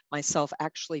 I myself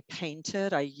actually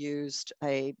painted. I used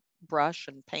a brush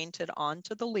and painted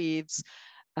onto the leaves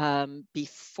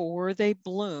before they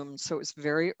bloomed. So it was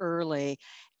very early,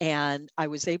 and I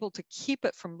was able to keep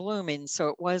it from blooming. So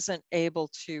it wasn't able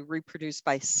to reproduce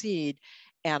by seed.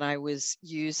 And I was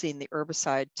using the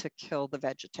herbicide to kill the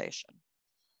vegetation.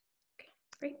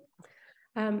 Great.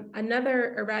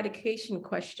 Another eradication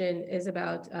question is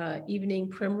about evening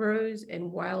primrose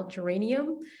and wild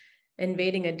geranium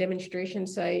invading a demonstration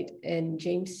site in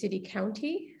James City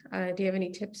County. Do you have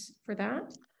any tips for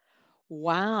that?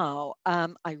 Wow,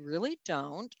 I really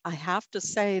don't. I have to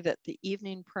say that the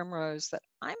evening primrose that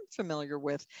I'm familiar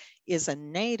with is a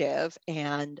native,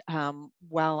 and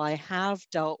while I have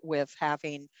dealt with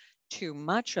having too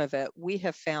much of it, we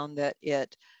have found that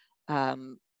it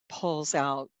pulls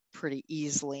out pretty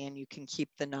easily, and you can keep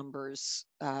the numbers,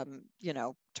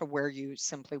 to where you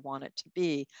simply want it to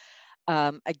be.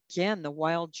 Again, the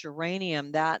wild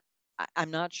geranium, that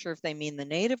I'm not sure if they mean the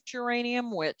native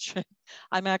geranium, which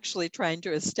I'm actually trying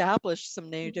to establish some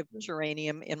native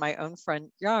geranium in my own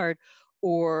front yard,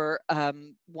 or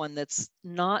one that's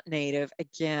not native.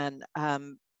 Again,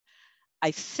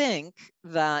 I think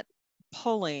that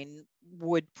pulling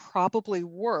would probably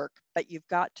work, but you've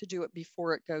got to do it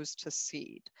before it goes to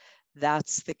seed.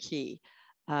 That's the key.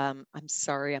 I'm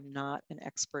sorry, I'm not an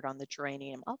expert on the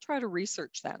geranium. I'll try to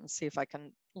research that and see if I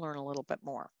can learn a little bit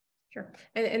more. Sure.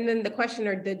 And then the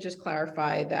questioner did just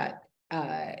clarify that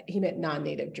he meant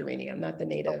non-native geranium, not the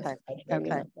native.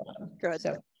 Okay. Good.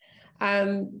 So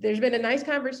There's been a nice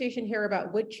conversation here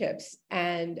about wood chips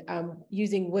and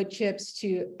using wood chips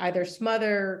to either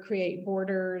smother, create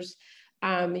borders.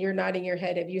 You're nodding your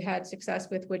head. Have you had success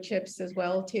with wood chips as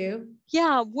well too?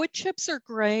 Yeah, wood chips are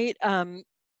great.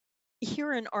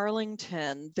 Here in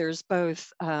Arlington, there's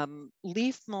both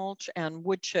leaf mulch and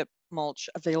wood chip mulch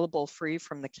available free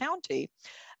from the county.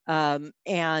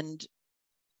 And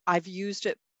I've used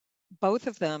it, both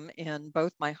of them, in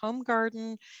both my home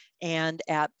garden and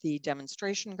at the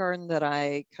demonstration garden that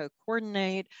I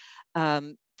co-coordinate.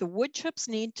 The wood chips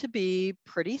need to be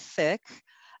pretty thick.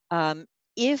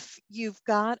 If you've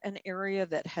got an area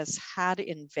that has had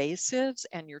invasives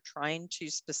and you're trying to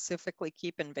specifically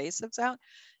keep invasives out,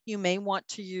 you may want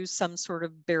to use some sort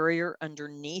of barrier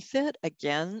underneath it.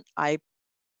 Again, I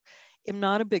am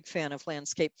not a big fan of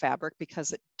landscape fabric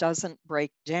because it doesn't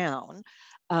break down.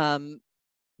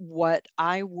 What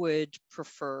I would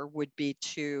prefer would be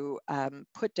to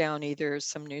put down either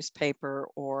some newspaper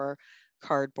or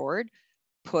cardboard,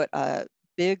 put a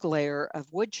big layer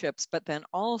of wood chips, but then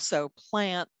also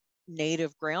plant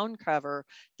native ground cover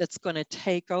that's going to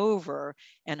take over.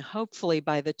 And hopefully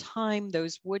by the time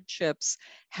those wood chips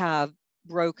have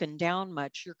broken down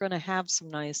much, you're going to have some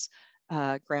nice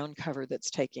ground cover that's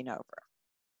taking over.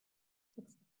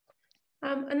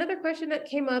 Another question that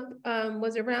came up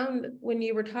was around when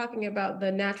you were talking about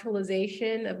the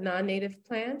naturalization of non-native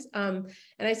plants. And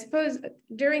I suppose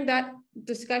during that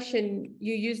discussion,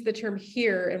 you used the term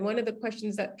here. And one of the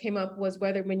questions that came up was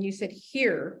whether when you said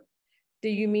here, do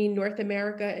you mean North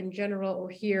America in general or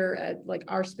here at like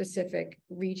our specific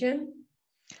region?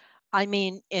 I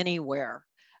mean anywhere.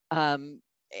 And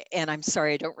I'm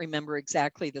sorry, I don't remember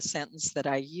exactly the sentence that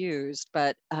I used,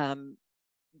 but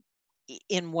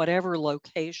in whatever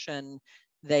location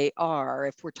they are,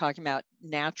 if we're talking about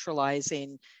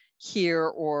naturalizing here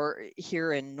or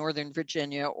here in Northern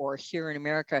Virginia or here in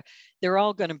America, they're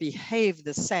all going to behave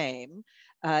the same.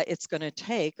 It's going to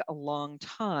take a long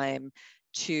time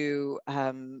to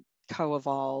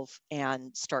co-evolve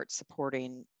and start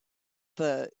supporting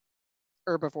the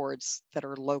herbivores that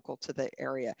are local to the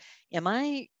area. Am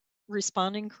I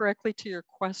responding correctly to your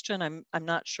question? I'm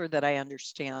not sure that I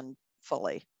understand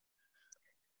fully.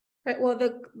 Right. Well,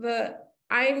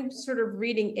 I'm sort of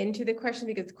reading into the question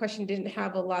because the question didn't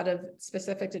have a lot of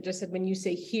specifics. It just said, when you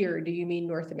say here, do you mean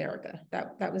North America?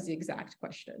 That was the exact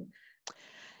question.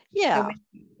 Yeah.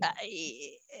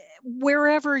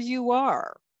 Wherever you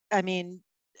are. I mean,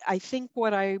 I think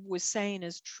what I was saying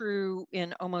is true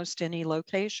in almost any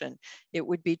location. It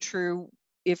would be true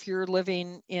if you're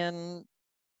living in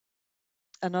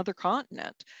another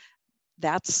continent.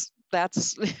 That's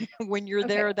when you're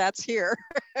there, that's here.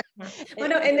 Well,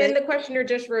 no, and then the questioner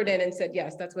just wrote in and said,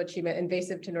 yes, that's what she meant,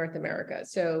 invasive to North America.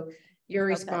 So your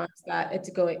response that it's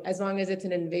going, as long as it's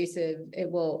an invasive, it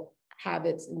will have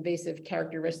its invasive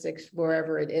characteristics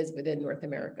wherever it is within North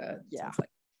America. Yeah. Like.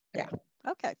 Yeah.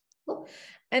 Okay. Cool.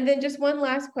 And then just one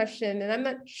last question, and I'm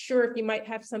not sure if you might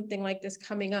have something like this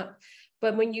coming up,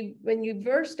 but when you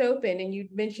burst open and you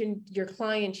mentioned your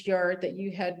client's yard that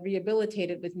you had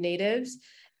rehabilitated with natives,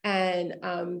 and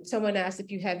someone asked if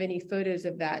you have any photos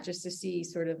of that just to see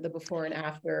sort of the before and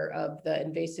after of the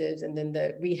invasives and then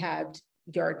the rehabbed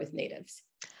yard with natives.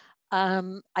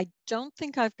 I don't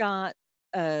think I've got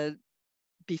a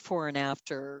before and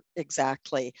after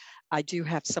exactly. I do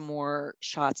have some more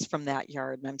shots from that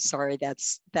yard, and I'm sorry,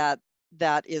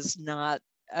 that is not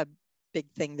a big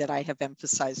thing that I have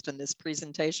emphasized in this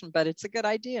presentation, but it's a good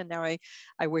idea. Now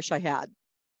I wish I had.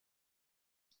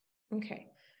 Okay,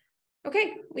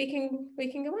 we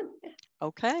can go on. Yeah.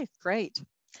 Okay, great.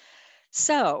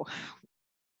 So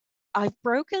I've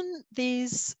broken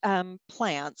these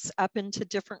plants up into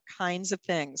different kinds of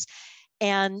things,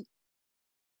 and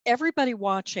everybody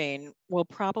watching will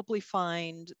probably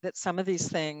find that some of these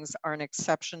things are an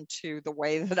exception to the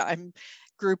way that I'm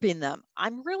grouping them.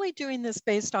 I'm really doing this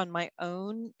based on my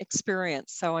own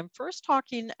experience. So I'm first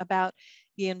talking about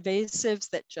the invasives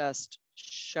that just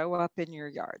show up in your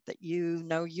yard that you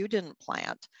know you didn't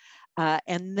plant.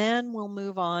 And then we'll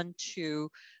move on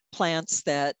to plants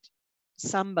that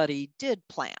somebody did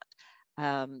plant.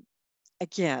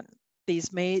 Again,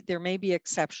 there may be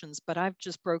exceptions, but I've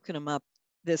just broken them up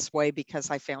this way because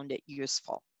I found it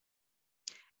useful.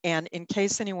 And in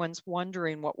case anyone's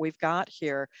wondering what we've got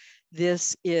here,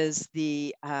 this is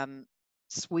the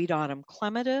sweet autumn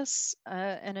clematis,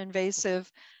 an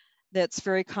invasive that's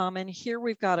very common. Here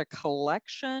we've got a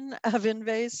collection of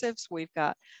invasives. We've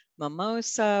got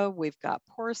mimosa, we've got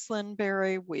porcelain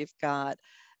berry, we've got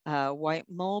white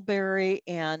mulberry,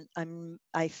 and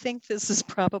I think this is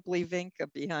probably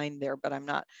vinca behind there, but I'm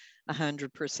not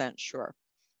 100% sure.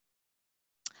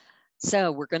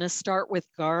 So we're going to start with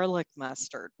garlic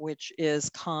mustard, which is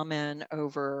common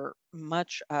over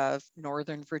much of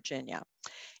Northern Virginia.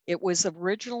 It was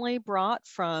originally brought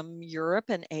from Europe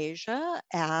and Asia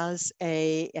as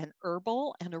an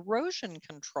herbal and erosion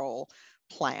control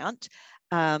plant.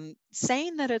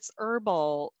 Saying that it's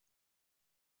herbal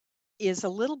is a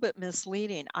little bit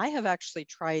misleading. I have actually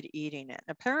tried eating it.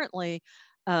 Apparently,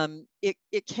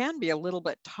 it can be a little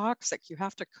bit toxic. You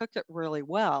have to cook it really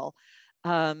well.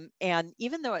 And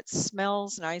even though it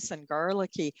smells nice and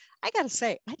garlicky, I got to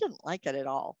say, I didn't like it at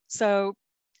all. So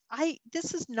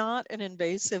this is not an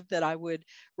invasive that I would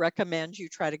recommend you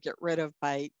try to get rid of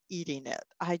by eating it.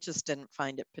 I just didn't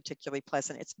find it particularly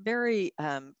pleasant. It's very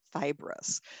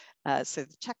fibrous, so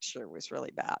the texture was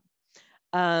really bad.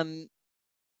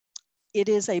 It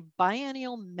is a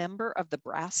biennial member of the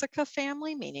Brassica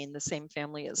family, meaning the same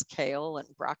family as kale and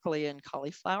broccoli and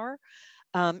cauliflower.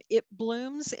 It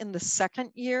blooms in the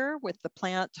second year with the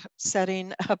plant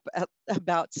setting up at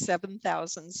about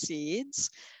 7,000 seeds,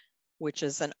 which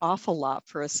is an awful lot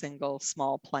for a single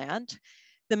small plant.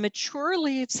 The mature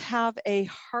leaves have a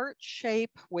heart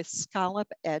shape with scallop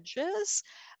edges.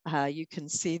 You can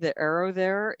see the arrow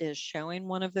there is showing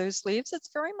one of those leaves. It's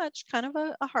very much kind of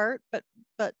a heart, but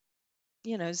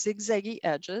you know, zigzaggy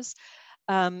edges.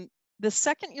 The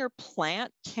second year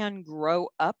plant can grow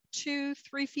up to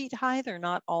 3 feet high. They're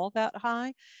not all that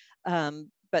high,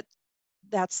 but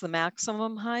that's the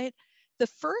maximum height. The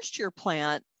first year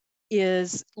plant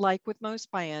is, like with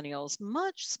most biennials,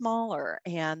 much smaller.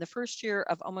 And the first year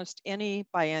of almost any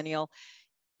biennial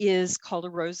is called a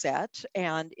rosette,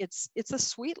 and it's a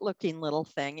sweet looking little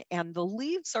thing. And the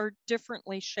leaves are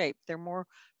differently shaped. They're more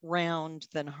round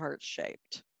than heart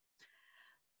shaped.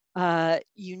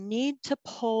 You need to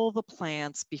pull the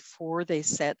plants before they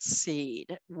set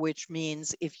seed, which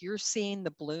means if you're seeing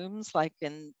the blooms like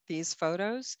in these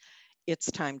photos,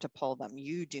 it's time to pull them.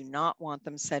 You do not want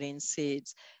them setting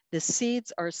seeds. The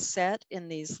seeds are set in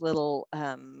these little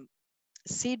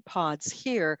seed pods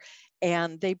here,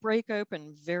 and they break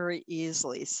open very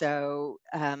easily. So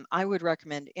I would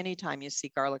recommend anytime you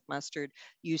see garlic mustard,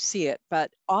 you see it,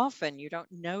 but often you don't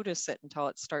notice it until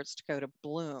it starts to go to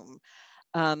bloom.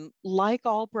 Like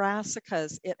all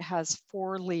brassicas, it has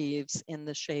 4 leaves in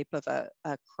the shape of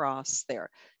a cross there.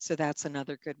 So that's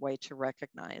another good way to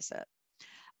recognize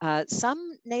it.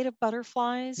 Some native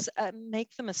butterflies make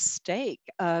the mistake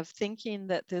of thinking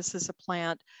that this is a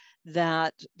plant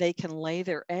that they can lay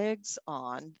their eggs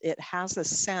on. It has a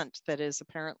scent that is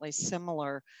apparently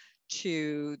similar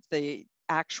to the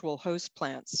actual host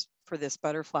plants for this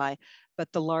butterfly,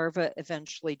 but the larvae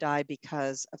eventually die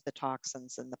because of the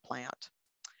toxins in the plant.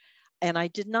 And I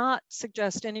did not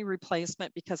suggest any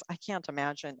replacement because I can't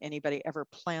imagine anybody ever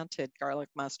planted garlic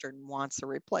mustard and wants a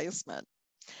replacement.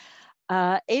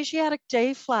 Asiatic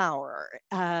dayflower.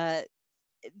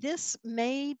 This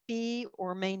may be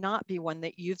or may not be one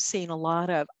that you've seen a lot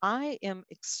of. I am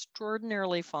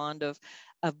extraordinarily fond of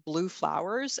blue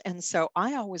flowers, and so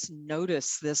I always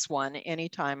notice this one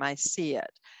anytime I see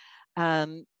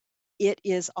it. It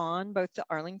is on both the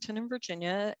Arlington and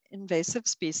Virginia invasive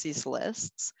species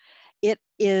lists. It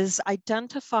is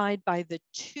identified by the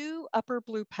 2 upper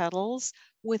blue petals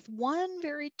with 1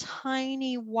 very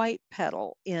tiny white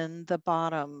petal in the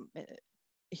bottom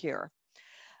here.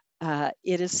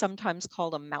 It is sometimes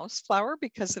called a mouse flower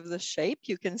because of the shape.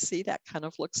 You can see that kind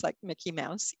of looks like Mickey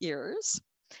Mouse ears.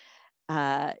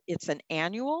 It's an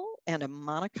annual and a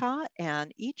monocot,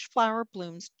 and each flower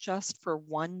blooms just for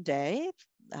 1 day.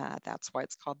 That's why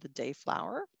it's called the day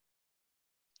flower.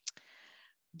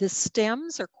 The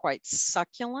stems are quite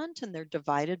succulent, and they're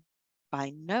divided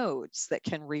by nodes that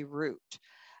can reroot.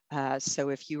 So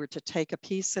if you were to take a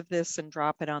piece of this and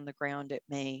drop it on the ground, it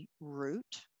may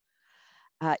root.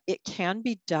 It can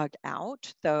be dug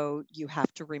out, though you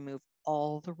have to remove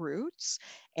all the roots,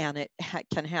 and it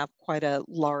can have quite a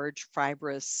large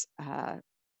fibrous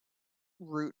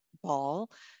root ball.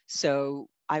 So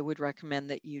I would recommend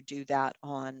that you do that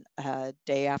on a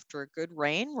day after a good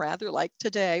rain, rather like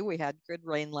today. We had good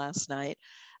rain last night,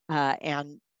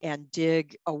 and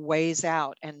dig a ways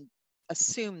out and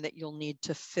assume that you'll need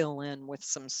to fill in with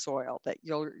some soil, that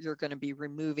you're going to be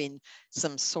removing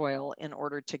some soil in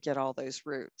order to get all those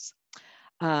roots.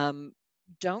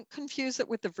 Don't confuse it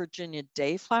with the Virginia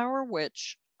dayflower,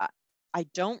 which I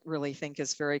don't really think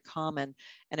is very common.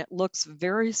 And it looks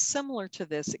very similar to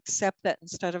this, except that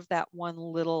instead of that 1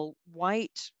 little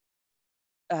white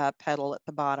petal at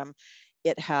the bottom,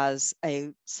 it has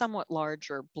a somewhat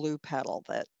larger blue petal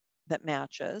that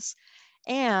matches.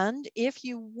 And if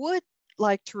you would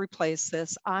like to replace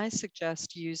this, I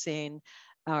suggest using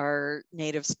our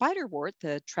native spiderwort,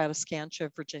 the Tradescantia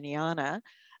virginiana,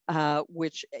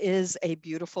 which is a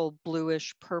beautiful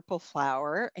bluish purple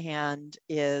flower and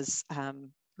is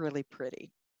really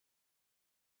pretty.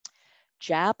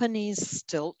 Japanese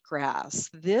stilt grass.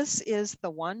 This is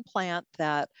the one plant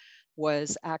that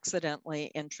was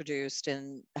accidentally introduced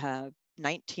in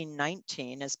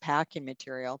 1919 as packing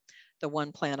material. The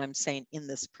one plant I'm saying in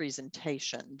this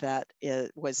presentation that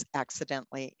it was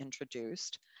accidentally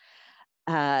introduced.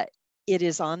 It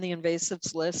is on the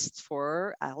invasives list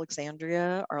for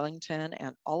Alexandria, Arlington,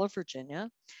 and all of Virginia.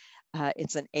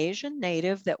 It's an Asian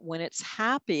native that when it's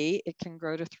happy, it can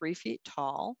grow to 3 feet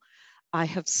tall. I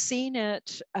have seen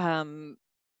it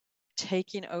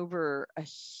taking over a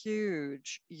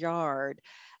huge yard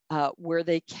where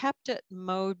they kept it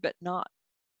mowed, but not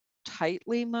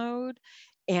tightly mowed.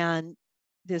 And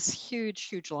this huge,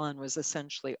 huge lawn was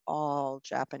essentially all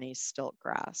Japanese stilt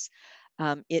grass.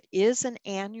 It is an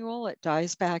annual. It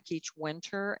dies back each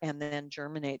winter and then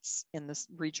regerminates in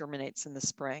the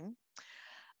spring.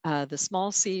 The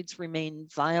small seeds remain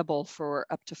viable for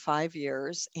up to 5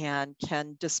 years and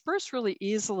can disperse really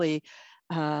easily.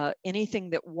 Anything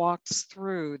that walks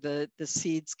through, the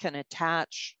seeds can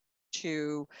attach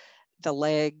to the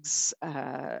legs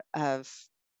of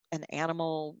an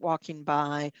animal walking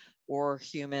by or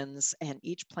humans, and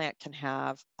each plant can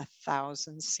have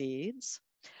 1,000 seeds.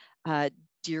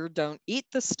 Deer don't eat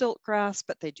the stilt grass,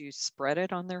 but they do spread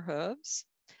it on their hooves.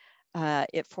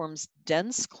 It forms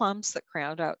dense clumps that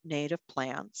crowd out native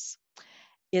plants.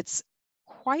 It's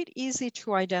quite easy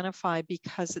to identify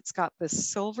because it's got this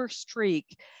silver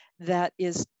streak that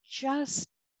is just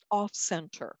off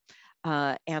center,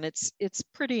 and it's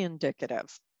pretty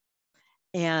indicative.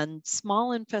 And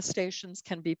small infestations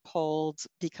can be pulled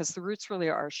because the roots really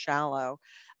are shallow.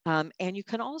 And you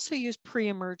can also use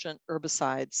pre-emergent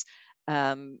herbicides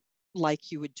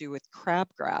like you would do with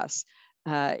crabgrass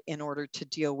in order to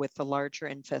deal with the larger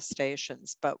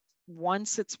infestations. But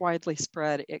once it's widely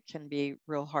spread, it can be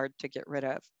real hard to get rid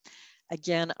of.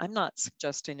 Again, I'm not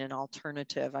suggesting an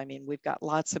alternative. I mean, we've got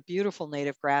lots of beautiful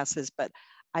native grasses, but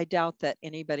I doubt that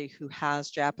anybody who has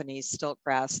Japanese stilt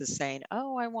grass is saying,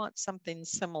 oh, I want something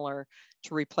similar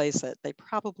to replace it. They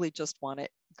probably just want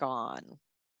it gone.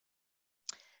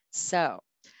 So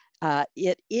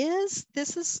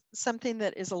this is something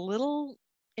that is a little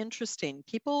interesting.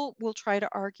 People will try to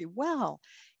argue, well,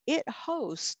 it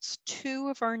hosts 2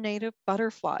 of our native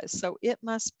butterflies, so it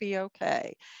must be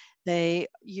okay. They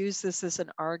use this as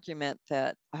an argument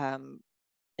that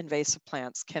invasive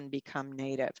plants can become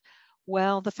native.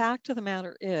 Well, the fact of the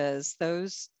matter is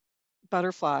those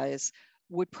butterflies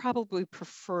would probably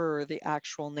prefer the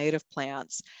actual native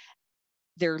plants.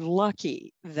 They're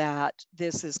lucky that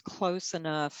this is close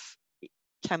enough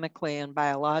chemically and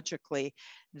biologically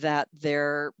that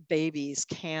their babies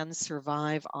can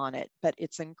survive on it, but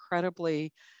it's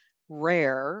incredibly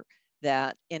rare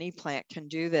that any plant can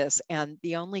do this. And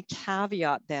the only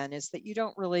caveat then is that you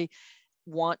don't really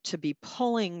want to be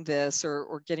pulling this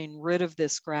or getting rid of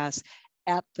this grass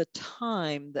at the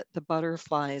time that the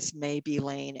butterflies may be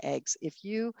laying eggs. If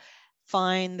you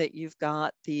find that you've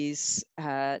got these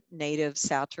native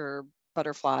satyr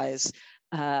butterflies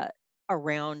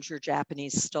around your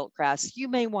Japanese stilt grass, you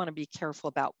may want to be careful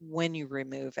about when you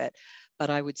remove it, but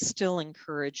I would still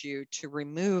encourage you to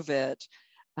remove it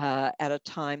at a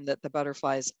time that the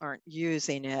butterflies aren't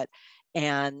using it.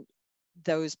 And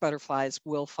those butterflies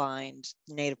will find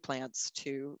native plants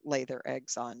to lay their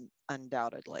eggs on,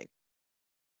 undoubtedly.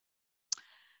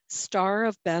 Star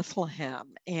of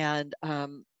Bethlehem. And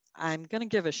I'm going to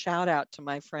give a shout out to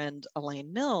my friend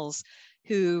Elaine Mills,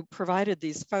 who provided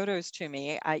these photos to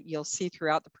me. You'll see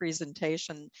throughout the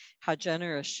presentation how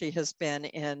generous she has been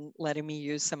in letting me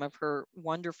use some of her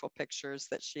wonderful pictures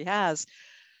that she has.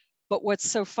 But what's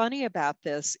so funny about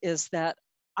this is that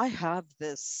I have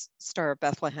this Star of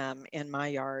Bethlehem in my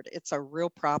yard. It's a real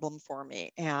problem for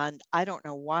me. And I don't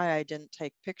know why I didn't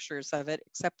take pictures of it,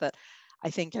 except that I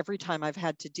think every time I've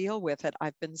had to deal with it,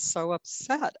 I've been so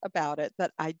upset about it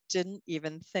that I didn't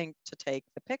even think to take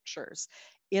the pictures.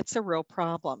 It's a real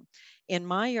problem. In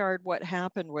my yard, what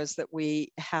happened was that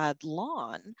we had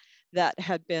lawn that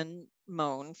had been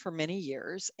mown for many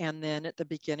years. And then at the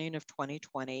beginning of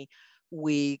 2020,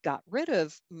 we got rid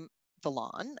of the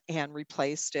lawn and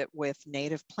replaced it with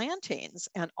native plantings.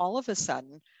 And all of a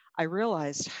sudden, I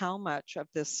realized how much of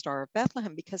this Star of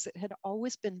Bethlehem, because it had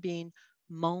always been being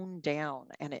mown down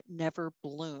and it never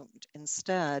bloomed.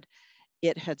 Instead,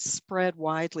 it had spread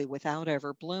widely without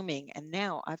ever blooming. And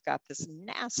now I've got this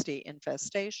nasty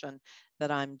infestation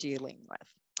that I'm dealing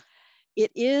with.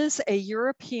 It is a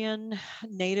European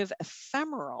native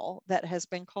ephemeral that has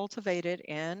been cultivated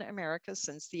in America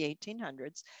since the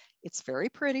 1800s. It's very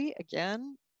pretty.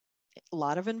 Again, a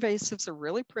lot of invasives are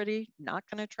really pretty. Not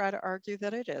going to try to argue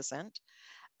that it isn't.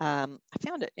 I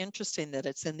found it interesting that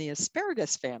it's in the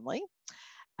asparagus family.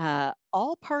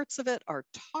 All parts of it are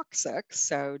toxic,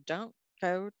 so don't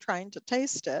go trying to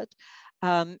taste it.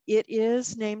 It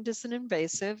is named as an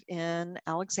invasive in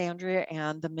Alexandria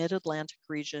and the Mid-Atlantic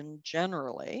region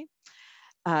generally.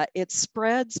 It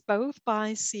spreads both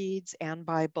by seeds and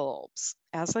by bulbs.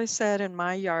 As I said, in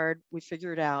my yard, we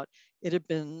figured out it had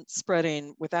been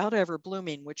spreading without ever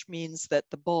blooming, which means that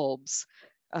the bulbs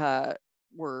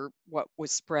were what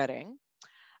was spreading.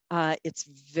 It's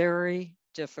very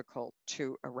difficult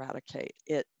to eradicate.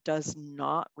 It does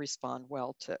not respond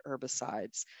well to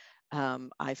herbicides.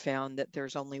 I found that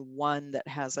there's only one that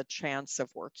has a chance of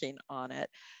working on it,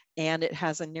 and it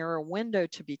has a narrow window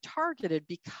to be targeted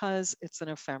because it's an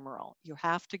ephemeral. You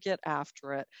have to get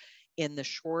after it in the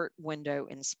short window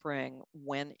in spring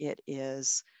when it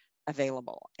is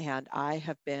available. And I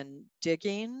have been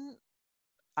digging.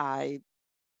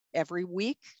 Every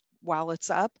week while it's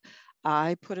up,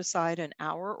 I put aside an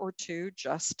hour or two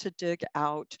just to dig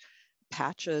out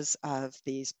patches of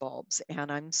these bulbs. And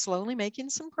I'm slowly making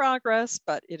some progress,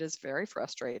 but it is very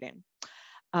frustrating.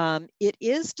 It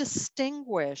is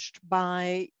distinguished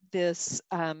by this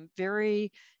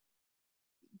very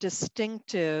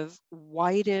distinctive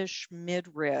whitish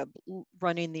midrib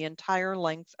running the entire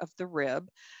length of the rib.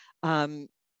 The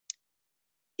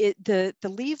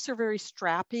leaves are very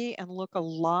strappy and look a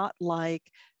lot like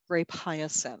grape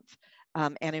hyacinth.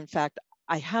 And in fact,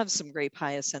 I have some grape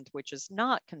hyacinth, which is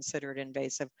not considered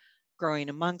invasive, growing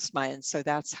amongst mine. So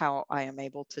that's how I am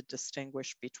able to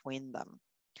distinguish between them.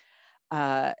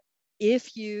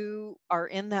 If you are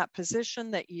in that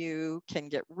position that you can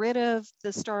get rid of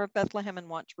the Star of Bethlehem and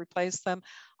want to replace them,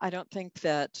 I don't think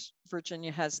that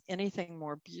Virginia has anything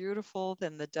more beautiful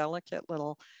than the delicate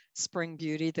little spring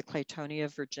beauty, the Claytonia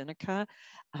virginica.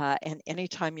 And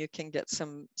anytime you can get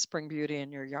some spring beauty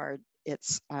in your yard,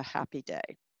 it's a happy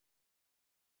day.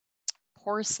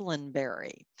 Porcelain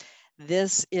berry.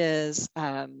 This is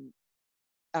a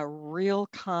real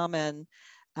common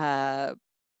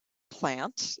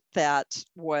plant that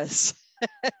was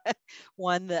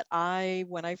one that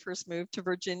when I first moved to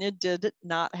Virginia, did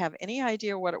not have any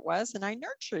idea what it was. And I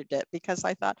nurtured it because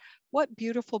I thought, what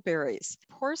beautiful berries.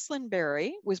 Porcelain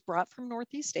berry was brought from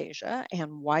Northeast Asia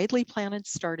and widely planted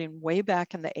starting way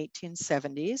back in the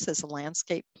 1870s as a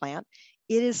landscape plant.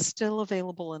 It is still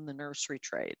available in the nursery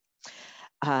trade.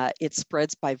 It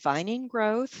spreads by vining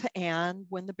growth and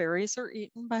when the berries are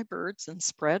eaten by birds and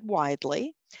spread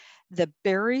widely. The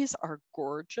berries are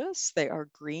gorgeous. They are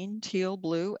green, teal,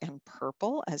 blue, and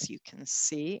purple, as you can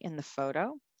see in the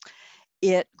photo.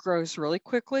 It grows really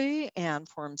quickly and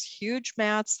forms huge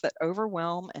mats that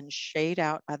overwhelm and shade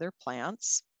out other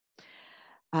plants.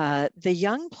 The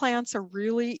young plants are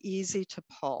really easy to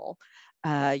pull.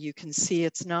 You can see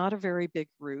it's not a very big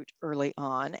root early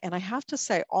on. And I have to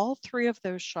say, all three of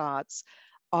those shots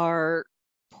are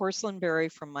porcelain berry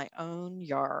from my own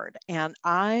yard. And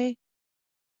I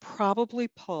probably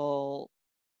pull,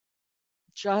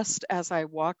 just as I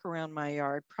walk around my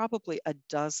yard, probably a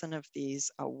dozen of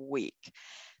these a week.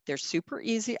 They're super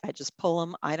easy. I just pull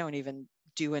them. I don't even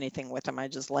do anything with them. I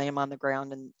just lay them on the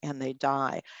ground and they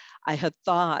die. I had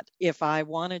thought if I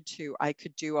wanted to, I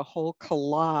could do a whole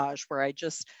collage where I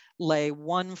just lay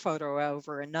one photo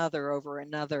over another, over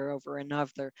another, over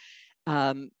another.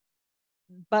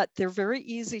 But they're very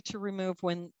easy to remove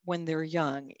when they're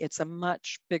young. It's a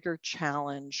much bigger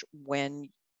challenge when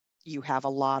you have a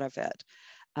lot of it.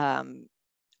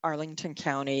 Arlington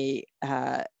County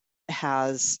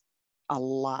has a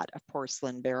lot of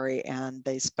porcelain berry and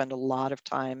they spend a lot of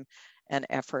time and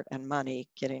effort and money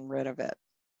getting rid of it.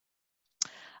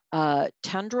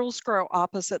 Tendrils grow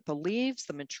opposite the leaves.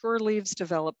 The mature leaves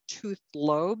develop toothed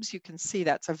lobes. You can see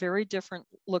that's a very different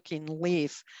looking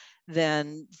leaf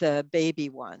than the baby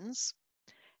ones.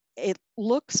 It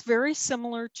looks very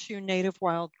similar to native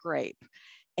wild grape.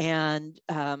 And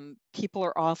people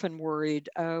are often worried,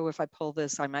 oh, if I pull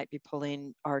this, I might be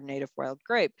pulling our native wild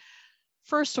grape.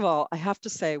 First of all, I have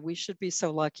to say we should be so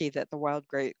lucky that the wild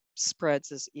grape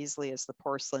spreads as easily as the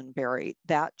porcelain berry.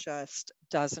 That just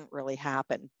doesn't really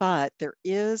happen. But there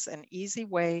is an easy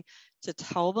way to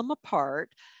tell them apart.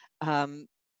 And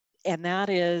that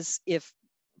is, if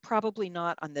probably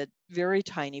not on the very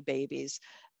tiny babies,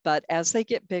 but as they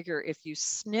get bigger, if you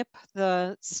snip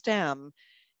the stem,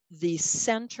 the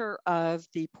center of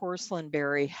the porcelain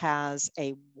berry has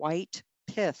a white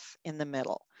pith in the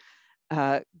middle.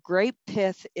 Grape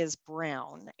pith is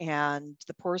brown and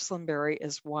the porcelain berry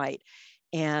is white.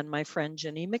 And my friend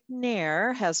Jenny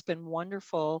McNair has been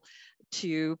wonderful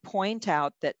to point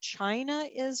out that China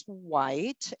is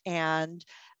white and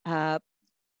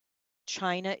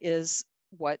China is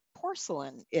what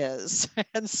porcelain is.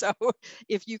 And so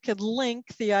if you can link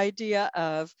the idea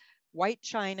of white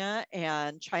China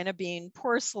and China being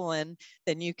porcelain,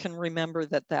 then you can remember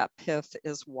that that pith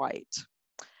is white.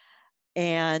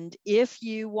 And if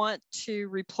you want to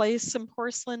replace some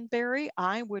porcelain berry,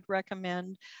 I would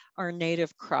recommend our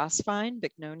native crossvine,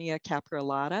 Bignonia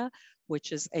caprillata,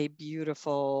 which is a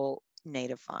beautiful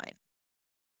native vine.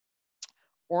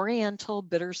 Oriental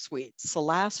bittersweet,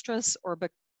 Celastris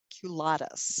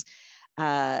orbiculatus.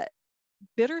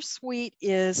 Bittersweet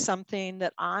is something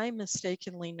that I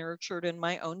mistakenly nurtured in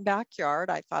my own backyard.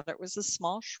 I thought it was a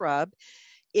small shrub.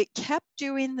 It kept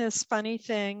doing this funny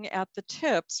thing at the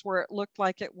tips where it looked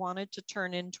like it wanted to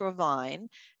turn into a vine,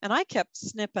 and I kept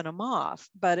snipping them off.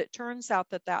 But it turns out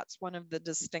that that's one of the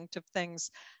distinctive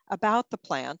things about the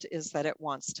plant, is that it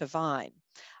wants to vine.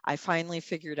 I finally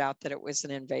figured out that it was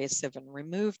an invasive and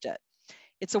removed it.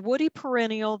 It's a woody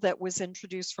perennial that was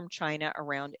introduced from China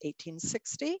around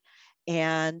 1860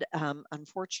 and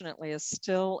unfortunately is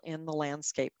still in the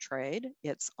landscape trade.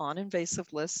 It's on invasive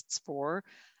lists for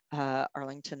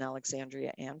Arlington,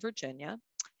 Alexandria, and Virginia.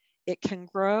 It can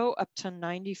grow up to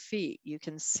 90 feet. You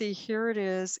can see here it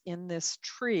is in this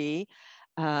tree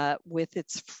with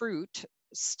its fruit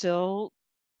still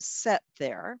set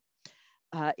there.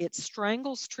 It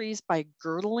strangles trees by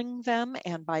girdling them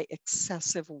and by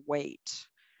excessive weight.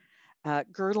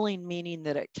 Girdling meaning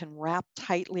that it can wrap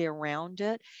tightly around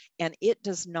it and it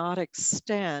does not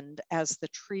extend as the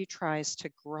tree tries to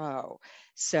grow.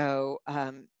 So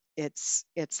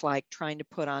it's like trying to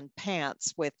put on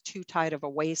pants with too tight of a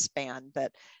waistband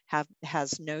that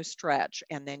has no stretch,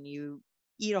 and then you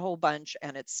eat a whole bunch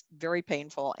and it's very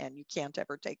painful and you can't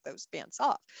ever take those pants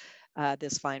off.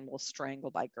 This vine will strangle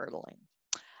by girdling.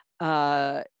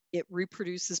 It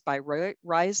reproduces by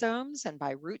rhizomes and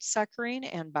by root suckering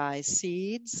and by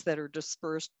seeds that are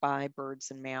dispersed by birds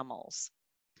and mammals.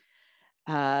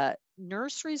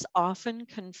 Nurseries often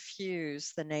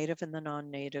confuse the native and the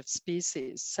non-native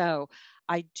species. So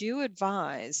I do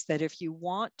advise that if you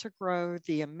want to grow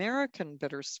the American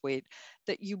bittersweet,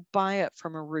 that you buy it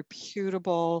from a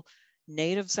reputable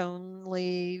natives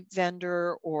only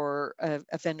vendor or a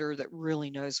vendor that really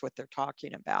knows what they're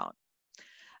talking about.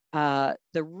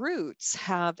 The roots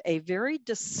have a very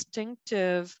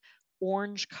distinctive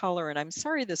orange color, and I'm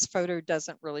sorry this photo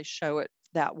doesn't really show it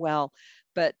that well,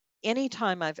 but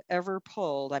anytime I've ever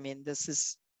pulled, I mean, this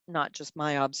is not just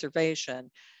my observation,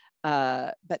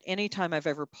 but anytime I've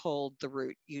ever pulled the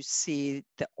root, you see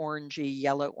the orangey,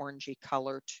 yellow orangey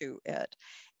color to it,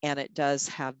 and it does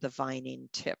have the vining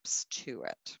tips to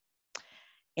it.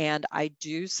 And I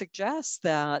do suggest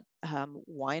that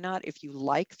why not, if you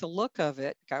like the look of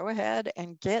it, go ahead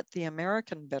and get the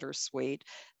American bittersweet,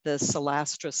 the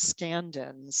Celastris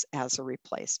scandens, as a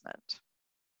replacement.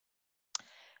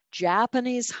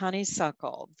 Japanese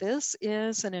honeysuckle. This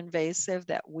is an invasive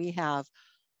that we have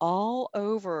all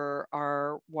over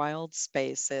our wild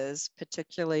spaces,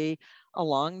 particularly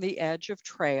along the edge of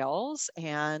trails,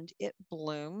 and it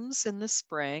blooms in the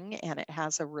spring and it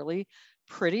has a really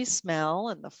pretty smell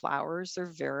and the flowers are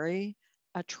very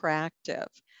attractive.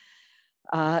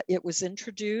 It was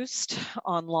introduced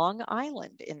on Long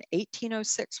Island in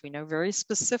 1806, we know very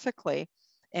specifically,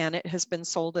 and it has been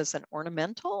sold as an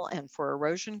ornamental and for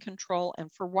erosion control and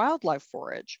for wildlife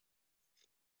forage.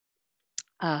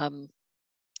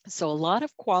 So a lot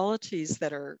of qualities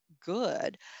that are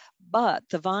good, but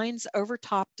the vines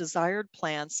overtop desired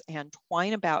plants and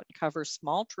twine about and cover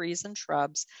small trees and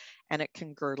shrubs, and it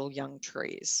can girdle young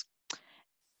trees.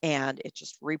 And it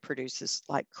just reproduces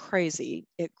like crazy.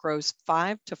 It grows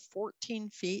 5 to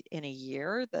 14 feet in a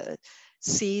year. The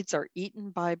seeds are eaten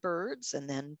by birds and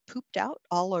then pooped out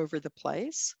all over the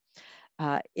place.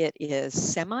 It is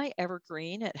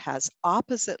semi-evergreen. It has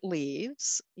opposite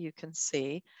leaves, you can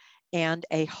see, and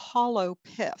a hollow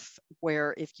pith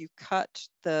where if you cut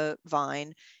the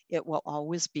vine, it will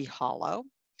always be hollow.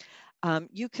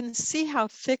 You can see how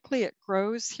thickly it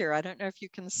grows here. I don't know if you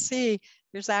can see,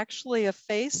 there's actually a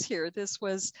face here. This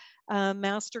was a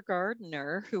master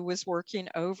gardener who was working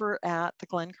over at the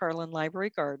Glen Carlin Library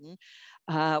Garden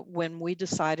when we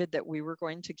decided that we were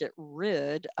going to get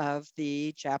rid of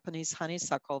the Japanese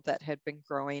honeysuckle that had been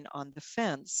growing on the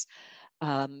fence.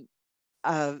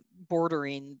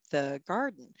 bordering the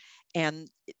garden. And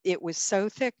it was so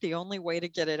thick, the only way to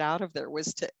get it out of there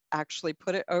was to actually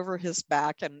put it over his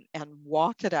back and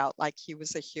walk it out like he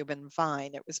was a human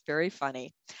vine. It was very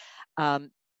funny.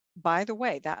 By the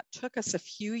way, that took us a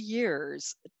few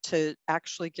years to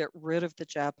actually get rid of the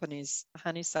Japanese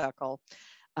honeysuckle.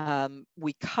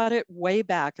 We cut it way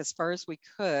back as far as we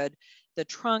could. The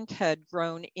trunk had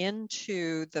grown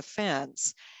into the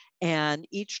fence, and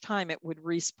each time it would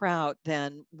resprout,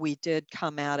 then we did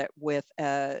come at it with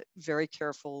a very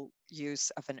careful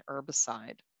use of an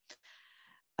herbicide.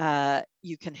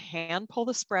 You can hand pull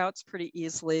the sprouts pretty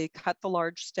easily, cut the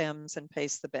large stems, and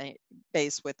paste the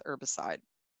base with herbicide.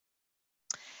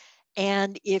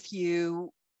 And if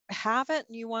you have it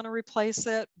and you want to replace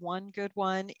it, one good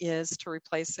one is to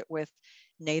replace it with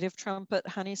native trumpet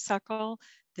honeysuckle.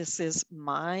 This is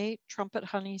my trumpet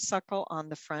honeysuckle on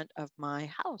the front of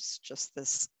my house just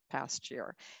this past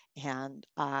year, and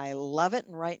I love it.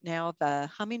 And right now the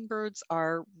hummingbirds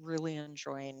are really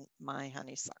enjoying my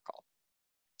honeysuckle.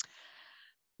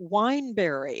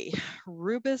 Wineberry,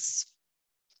 Rubus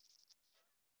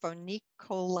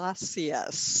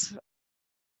foniculaceus.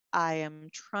 I am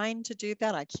trying to do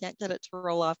that. I can't get it to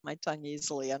roll off my tongue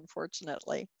easily,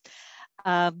 unfortunately.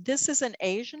 This is an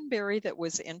Asian berry that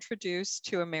was introduced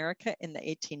to America in the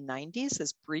 1890s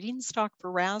as breeding stock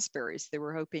for raspberries. They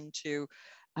were hoping to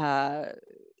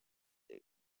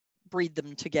breed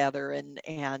them together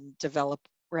and develop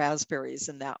raspberries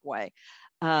in that way.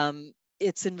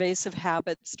 Its invasive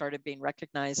habits started being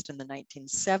recognized in the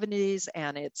 1970s,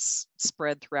 and it's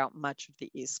spread throughout much of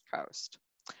the East Coast.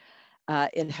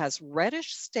 It has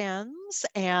reddish stems,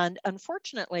 and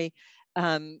unfortunately,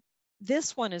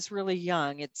 this one is really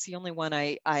young. It's the only one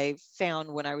I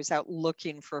found when I was out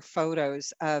looking for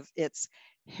photos of its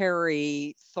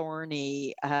hairy,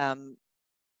 thorny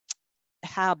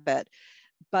habit,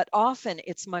 but often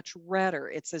it's much redder.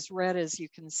 It's as red as you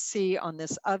can see on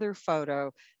this other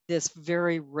photo, this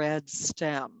very red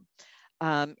stem.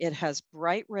 It has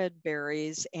bright red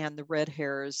berries, and the red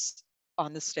hairs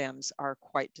on the stems are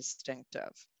quite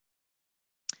distinctive.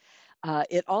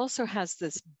 It also has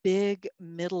this big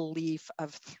middle leaf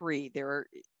of 3.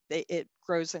 It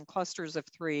grows in clusters of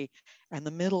 3, and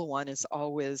the middle one is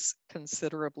always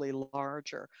considerably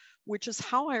larger, which is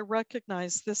how I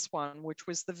recognized this one, which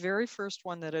was the very first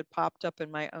one that had popped up in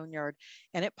my own yard,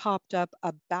 and it popped up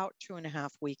about 2.5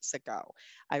 weeks ago.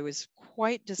 I was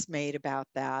quite dismayed about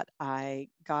that. I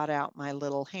got out my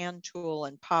little hand tool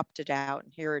and popped it out,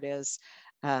 and here it is,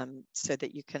 so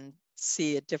that you can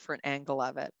see a different angle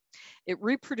of it. It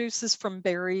reproduces from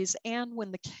berries and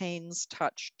when the canes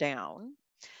touch down.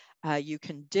 You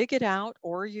can dig it out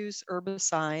or use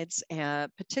herbicides,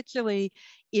 particularly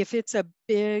if it's a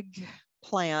big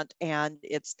plant and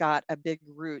it's got a big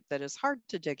root that is hard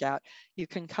to dig out. You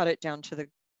can cut it down to the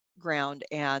ground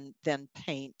and then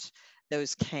paint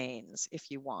those canes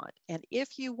if you want. And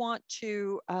if you want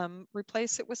to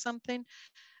replace it with something,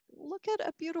 look at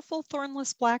a beautiful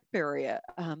thornless blackberry.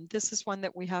 This is one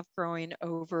that we have growing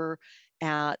over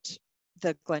at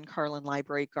the Glen Carlin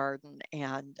Library Garden,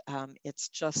 and it's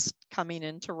just coming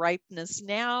into ripeness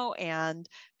now, and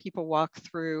people walk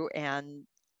through and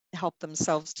help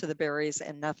themselves to the berries,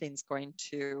 and nothing's going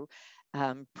to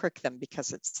prick them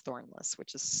because it's thornless,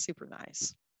 which is super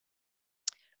nice.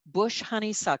 Bush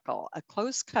honeysuckle, a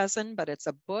close cousin, but it's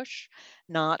a bush,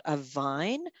 not a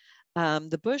vine.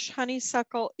 The bush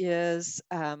honeysuckle is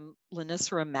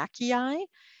Lonicera mackii,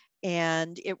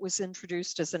 and it was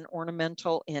introduced as an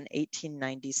ornamental in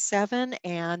 1897.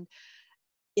 And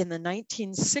in the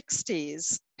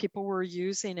 1960s, people were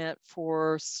using it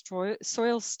for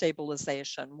soil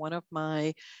stabilization. One of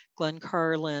my Glen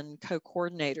Carlin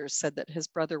co-coordinators said that his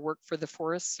brother worked for the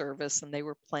Forest Service, and they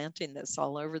were planting this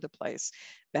all over the place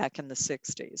back in the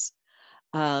 60s.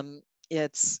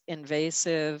 It's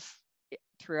invasive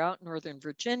throughout Northern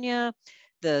Virginia.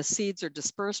 The seeds are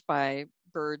dispersed by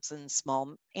birds and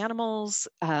small animals.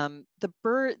 The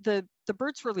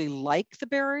birds really like the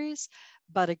berries,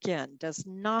 but again, does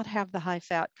not have the high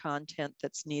fat content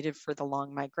that's needed for the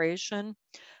long migration.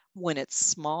 When it's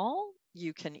small,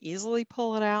 you can easily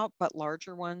pull it out, but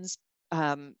larger ones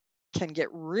can get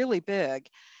really big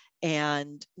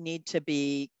and need to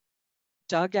be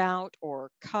dug out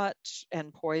or cut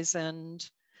and poisoned.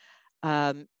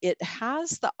 It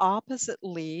has the opposite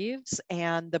leaves,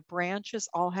 and the branches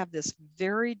all have this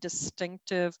very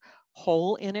distinctive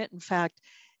hole in it. In fact,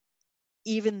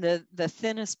 even the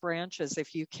thinnest branches,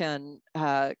 if you can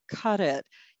cut it,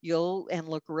 and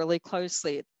look really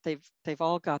closely, they've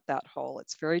all got that hole.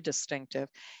 It's very distinctive.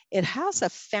 It has a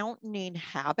fountaining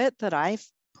habit that I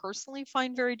personally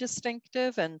find very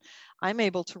distinctive, and I'm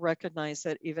able to recognize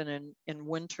it even in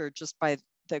winter just by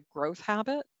the growth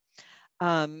habit.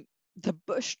 The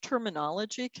bush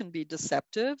terminology can be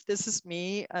deceptive. This is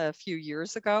me a few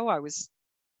years ago. I was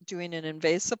doing an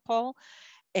invasive poll,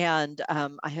 and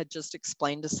I had just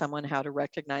explained to someone how to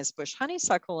recognize bush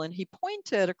honeysuckle, and he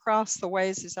pointed across the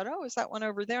ways. He said, "Oh, is that one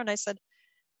over there?" And I said,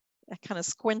 I kind of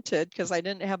squinted because I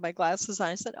didn't have my glasses on.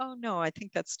 I said, "Oh no, I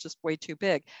think that's just way too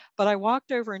big." But I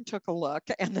walked over and took a look,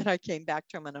 and then I came back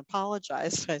to him and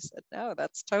apologized. I said, "No,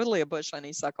 that's totally a bush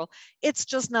honeysuckle. It's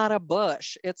just not a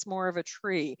bush. It's more of a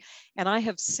tree." And I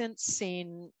have since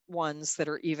seen ones that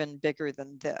are even bigger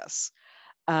than this.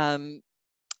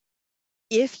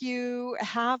 If you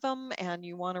have them and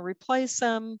you want to replace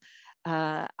them,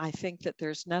 I think that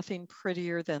there's nothing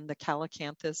prettier than the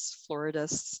Calycanthus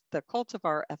floridus. The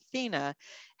cultivar Athena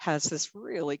has this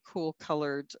really cool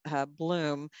colored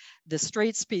bloom. The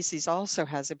straight species also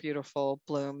has a beautiful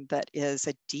bloom that is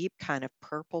a deep kind of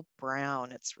purple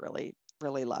brown. It's really,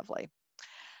 really lovely.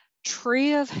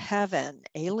 Tree of Heaven,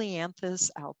 Ailanthus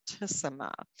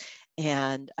altissima.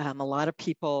 And a lot of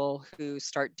people who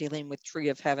start dealing with Tree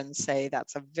of Heaven say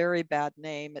that's a very bad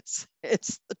name.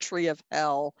 It's the Tree of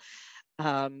Hell.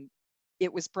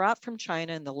 It was brought from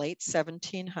China in the late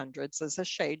 1700s as a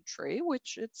shade tree,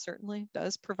 which it certainly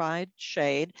does provide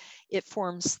shade. It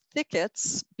forms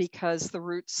thickets because the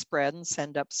roots spread and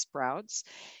send up sprouts.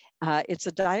 It's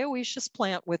a dioecious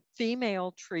plant with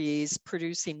female trees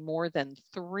producing more than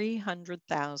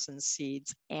 300,000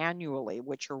 seeds annually,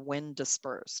 which are wind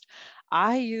dispersed.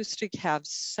 I used to have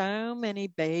so many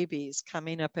babies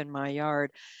coming up in my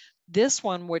yard. This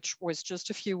one, which was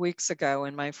just a few weeks ago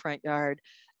in my front yard,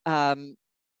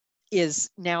 is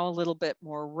now a little bit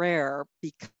more rare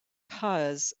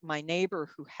because my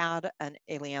neighbor who had an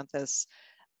Ailanthus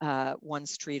one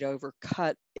street over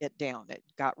cut it down. It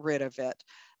got rid of it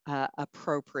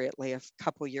appropriately a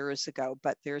couple years ago,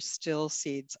 but there's still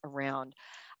seeds around.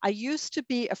 I used to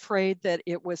be afraid that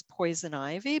it was poison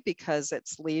ivy because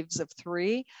it's leaves of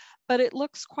 3, but it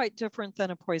looks quite different than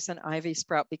a poison ivy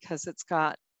sprout because it's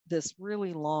got this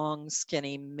really long,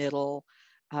 skinny middle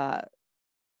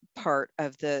part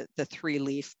of the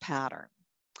 3-leaf pattern.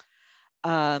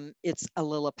 It's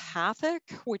allelopathic,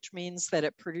 which means that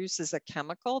it produces a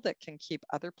chemical that can keep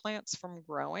other plants from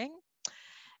growing.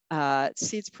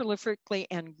 Seeds prolifically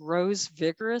and grows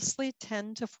vigorously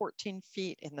 10 to 14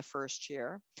 feet in the first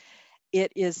year.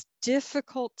 It is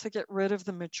difficult to get rid of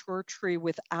the mature tree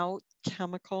without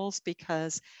chemicals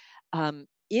because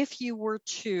if you were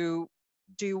to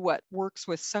do what works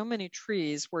with so many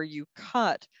trees where you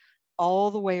cut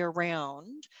all the way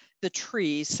around the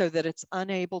tree so that it's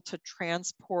unable to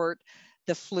transport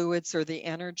the fluids or the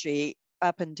energy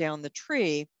up and down the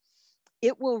tree,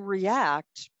 it will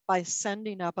react by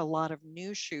sending up a lot of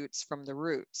new shoots from the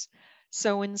roots.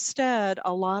 So instead,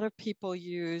 a lot of people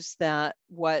use that,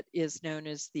 what is known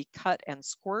as the cut and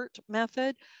squirt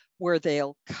method, where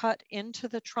they'll cut into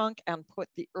the trunk and put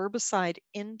the herbicide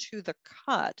into the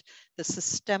cut, the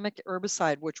systemic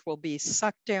herbicide, which will be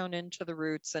sucked down into the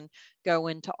roots and go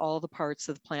into all the parts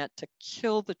of the plant to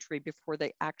kill the tree before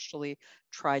they actually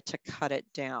try to cut it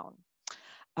down.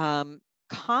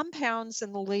 Compounds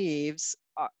in the leaves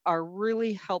are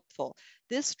really helpful.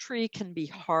 This tree can be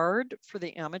hard for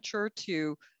the amateur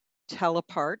to tell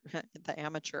apart, the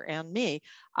amateur and me.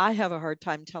 I have a hard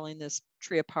time telling this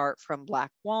tree apart from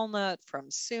black walnut,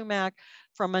 from sumac,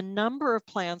 from a number of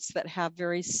plants that have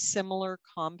very similar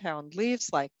compound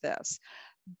leaves like this.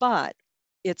 But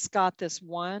it's got this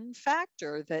one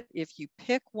factor that if you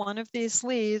pick one of these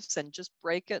leaves and just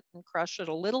break it and crush it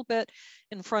a little bit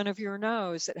in front of your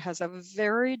nose, it has a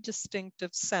very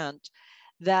distinctive scent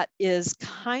that is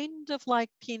kind of like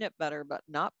peanut butter, but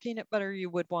not peanut butter you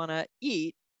would want to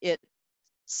eat. It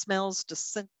smells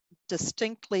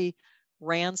distinctly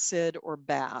rancid or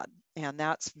bad, and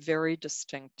that's very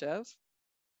distinctive.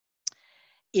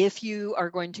 If you are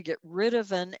going to get rid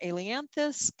of an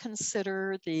Ailanthus,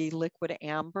 consider the liquid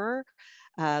amber,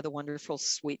 the wonderful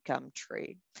sweet gum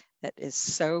tree that is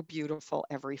so beautiful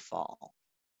every fall.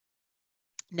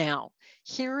 Now,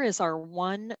 here is our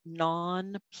one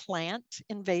non-plant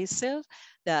invasive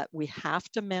that we have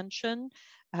to mention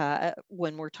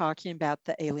when we're talking about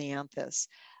the Ailanthus.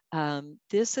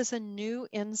 This is a new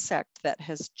insect that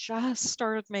has just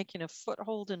started making a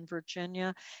foothold in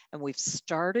Virginia, and we've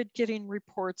started getting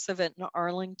reports of it in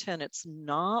Arlington. It's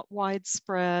not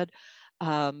widespread,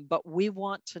 but we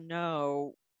want to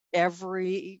know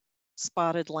every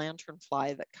spotted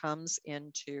lanternfly that comes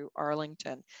into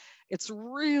Arlington. It's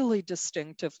really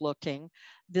distinctive looking.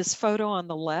 This photo on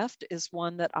the left is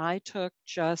one that I took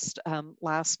just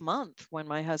last month when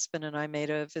my husband and I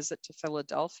made a visit to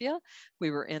Philadelphia.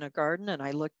 We were in a garden and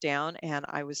I looked down and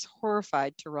I was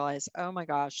horrified to realize, oh my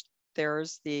gosh,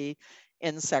 there's the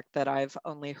insect that I've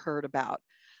only heard about.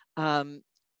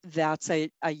 That's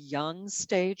a young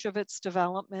stage of its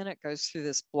development. It goes through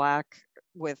this black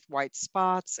with white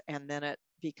spots, and then it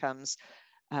becomes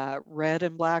red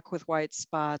and black with white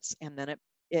spots, and then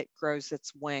it grows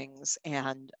its wings.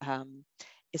 And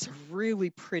it's a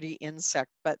really pretty insect,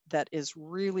 but that is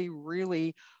really,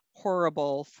 really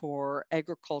horrible for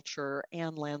agriculture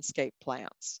and landscape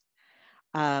plants.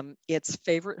 Its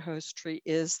favorite host tree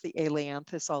is the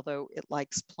ailanthus, although it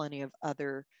likes plenty of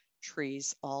other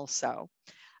trees also.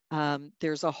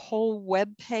 There's a whole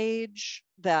web page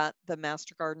that the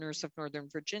Master Gardeners of Northern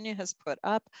Virginia has put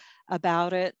up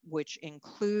about it, which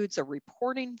includes a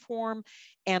reporting form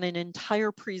and an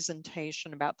entire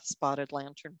presentation about the spotted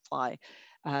lanternfly.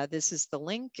 This is the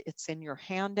link. It's in your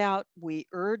handout. We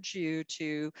urge you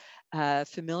to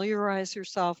familiarize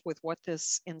yourself with what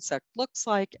this insect looks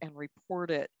like and report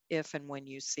it if and when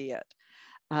you see it.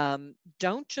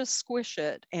 Don't just squish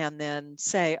it and then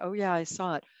say, oh yeah, I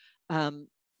saw it.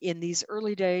 In these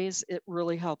early days, it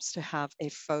really helps to have a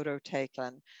photo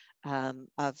taken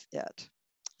of it.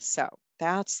 So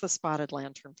that's the spotted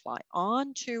lanternfly.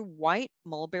 On to white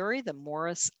mulberry, the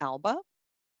Morus alba.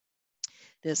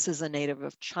 This is a native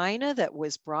of China that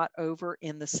was brought over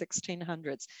in the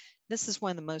 1600s. This is one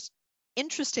of the most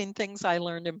interesting things I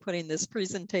learned in putting this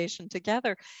presentation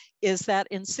together is that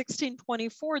in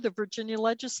 1624, the Virginia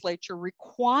legislature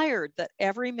required that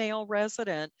every male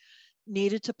resident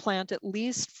needed to plant at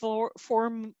least four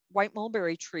white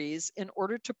mulberry trees in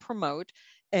order to promote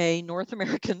a North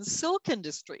American silk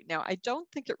industry. Now, I don't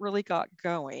think it really got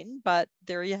going, but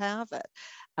there you have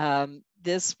it.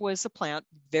 This was a plant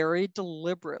very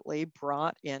deliberately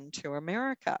brought into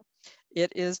America.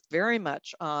 It is very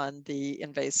much on the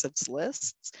invasives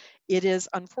lists. It is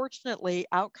unfortunately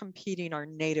outcompeting our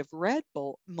native red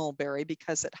mulberry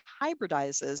because it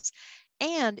hybridizes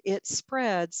and it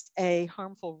spreads a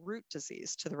harmful root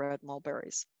disease to the red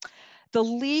mulberries. The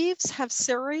leaves have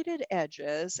serrated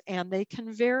edges and they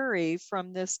can vary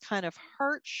from this kind of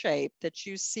heart shape that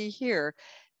you see here.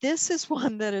 This is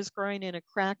one that is growing in a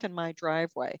crack in my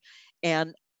driveway.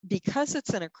 And because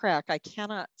it's in a crack, I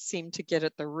cannot seem to get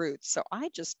at the roots. So I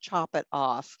just chop it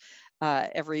off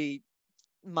every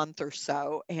month or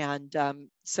so. And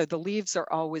so the leaves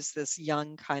are always this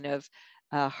young kind of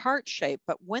heart shape,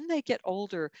 but when they get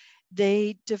older,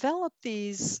 they develop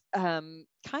these kind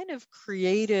of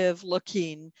creative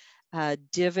looking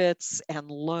divots and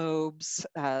lobes,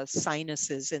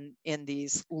 sinuses in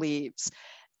these leaves.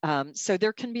 So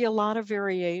there can be a lot of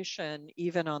variation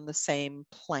even on the same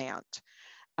plant.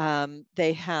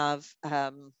 They have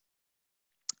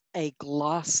a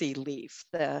glossy leaf.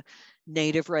 The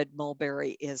native red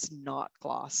mulberry is not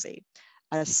glossy.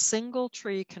 A single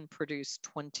tree can produce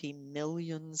 20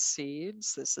 million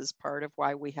seeds. This is part of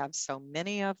why we have so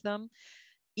many of them.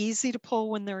 Easy to pull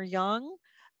when they're young,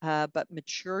 but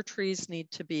mature trees need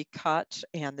to be cut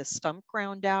and the stump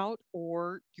ground out,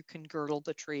 or you can girdle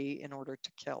the tree in order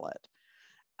to kill it.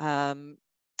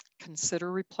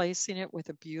 Consider replacing it with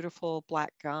a beautiful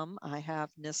black gum. I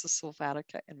have Nyssa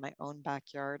sylvatica in my own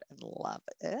backyard and love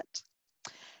it.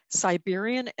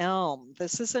 Siberian elm.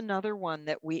 This is another one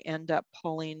that we end up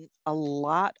pulling a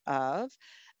lot of.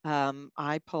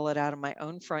 I pull it out of my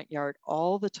own front yard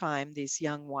all the time, these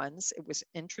young ones. It was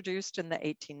introduced in the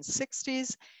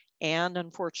 1860s and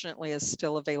unfortunately is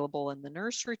still available in the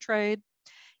nursery trade.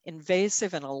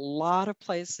 Invasive in a lot of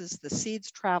places. The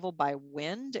seeds travel by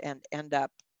wind and end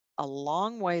up a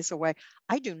long ways away.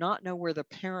 I do not know where the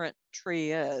parent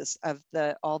tree is of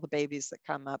all the babies that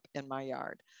come up in my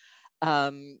yard.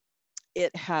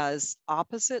 It has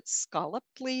opposite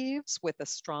scalloped leaves with a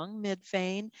strong mid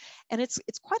vein, and it's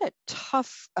quite a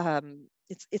tough.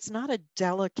 It's not a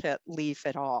delicate leaf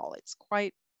at all. It's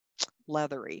quite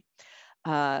leathery.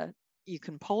 You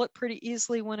can pull it pretty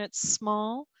easily when it's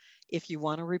small. If you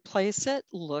want to replace it,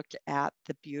 look at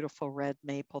the beautiful red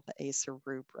maple, the Acer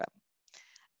rubrum.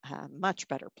 Much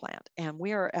better plant. And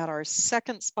we are at our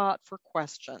second spot for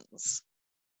questions.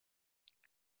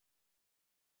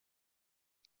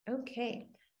 Okay,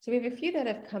 so we have a few that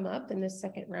have come up in this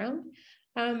second round.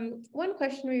 One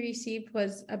question we received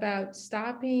was about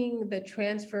stopping the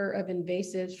transfer of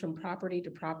invasives from property to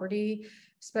property,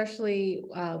 especially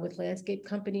with landscape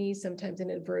companies, sometimes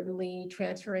inadvertently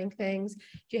transferring things.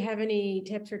 Do you have any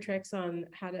tips or tricks on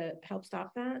how to help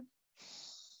stop that?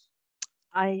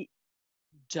 I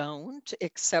don't,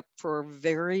 except for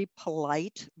very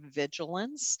polite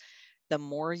vigilance. The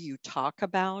more you talk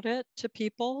about it to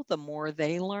people, the more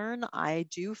they learn. I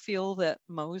do feel that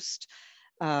most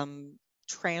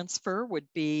transfer would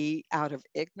be out of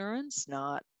ignorance,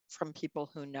 not from people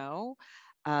who know.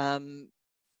 Um,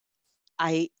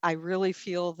 I really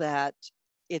feel that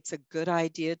it's a good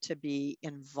idea to be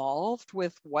involved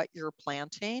with what you're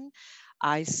planting.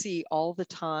 I see all the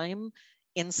time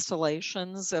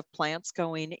installations of plants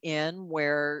going in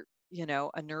where, you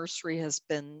know, a nursery has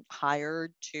been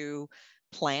hired to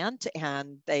plant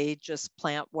and they just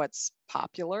plant what's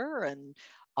popular, and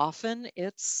often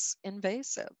it's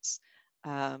invasives.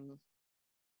 Um,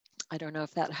 I don't know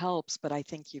if that helps, but I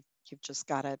think you've just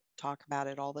got to talk about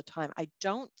it all the time. I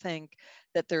don't think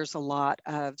that there's a lot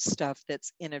of stuff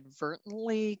that's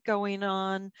inadvertently going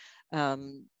on.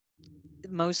 Um,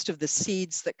 Most of the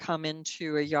seeds that come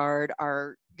into a yard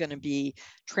are going to be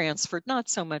transferred, not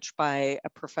so much by a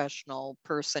professional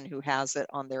person who has it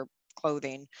on their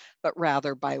clothing, but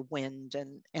rather by wind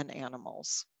and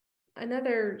animals.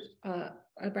 Another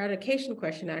eradication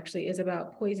question actually is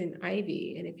about poison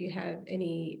ivy, and if you have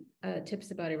any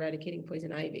tips about eradicating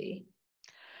poison ivy.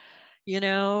 You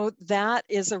know, that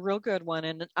is a real good one,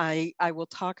 and I will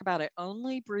talk about it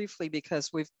only briefly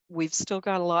because we've still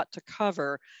got a lot to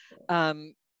cover.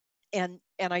 Um, and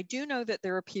I do know that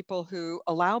there are people who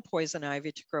allow poison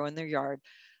ivy to grow in their yard.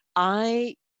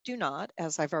 I do not,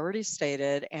 as I've already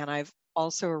stated, and I've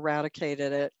also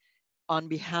eradicated it on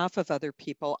behalf of other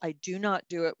people. I do not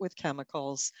do it with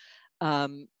chemicals.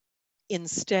 Um,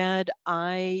 Instead,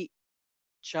 I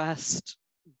just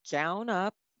gown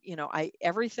up. You know,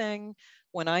 everything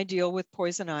when I deal with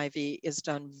poison ivy is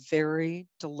done very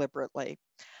deliberately.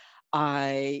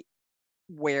 I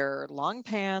wear long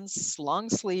pants, long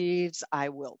sleeves. I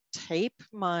will tape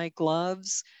my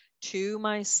gloves to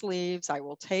my sleeves. I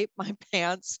will tape my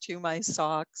pants to my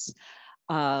socks.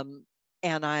 Um,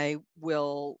 and I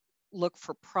will look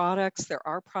for products. There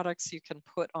are products you can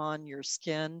put on your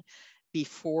skin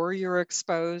before you're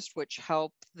exposed, which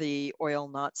help the oil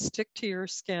not stick to your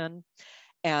skin.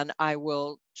 And I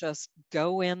will just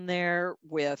go in there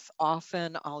with,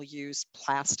 often I'll use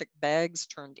plastic bags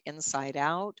turned inside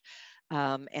out,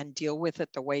 and deal with it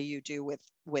the way you do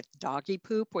with doggy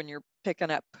poop. When you're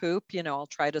picking up poop, you know, I'll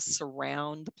try to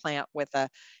surround the plant with a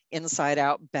inside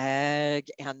out bag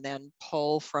and then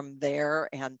pull from there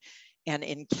and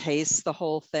encase the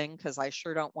whole thing, because I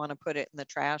sure don't want to put it in the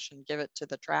trash and give it to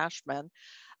the trash men.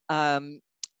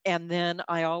 And then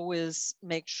I always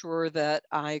make sure that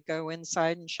I go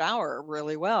inside and shower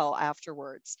really well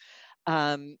afterwards.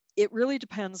 It really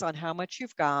depends on how much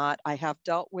you've got. I have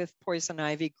dealt with poison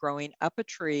ivy growing up a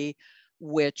tree,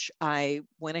 which I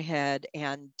went ahead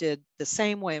and did the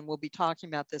same way. And we'll be talking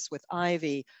about this with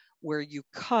ivy, where you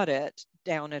cut it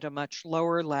down at a much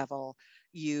lower level.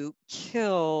 You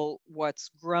kill what's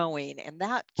growing, and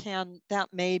that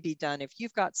may be done. If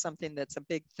you've got something that's a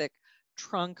big, thick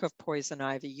trunk of poison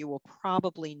ivy, you will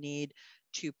probably need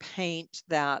to paint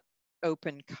that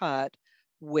open cut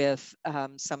with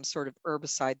some sort of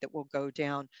herbicide that will go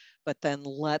down, but then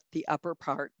let the upper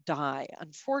part die.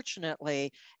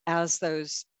 Unfortunately, as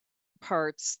those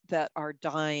parts that are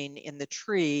dying in the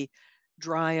tree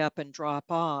dry up and drop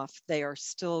off, they are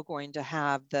still going to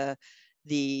have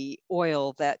the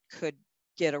oil that could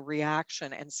get a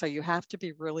reaction. And so you have to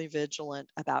be really vigilant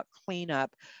about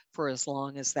cleanup for as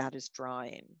long as that is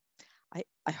drying.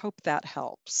 I hope that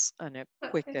helps in a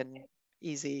quick and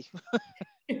easy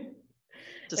I know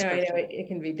description. it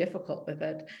can be difficult with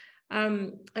it.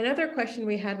 Another question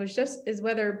we had was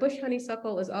whether bush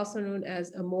honeysuckle is also known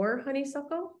as Amur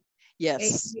honeysuckle.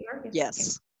 Yes. A-M-U-R?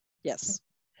 Yes. Okay. Yes.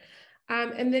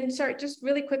 And then, sorry, just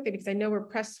really quickly, because I know we're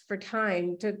pressed for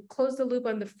time, to close the loop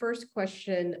on the first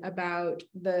question about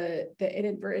the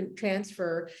inadvertent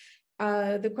transfer.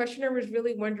 The questioner was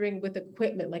really wondering with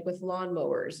equipment, like with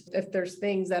lawnmowers, if there's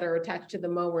things that are attached to the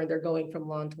mower and they're going from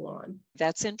lawn to lawn.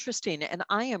 That's interesting. And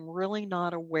I am really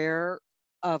not aware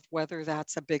of whether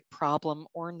that's a big problem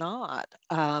or not.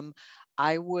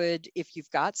 I would, if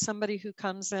you've got somebody who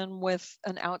comes in with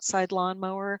an outside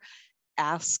lawnmower,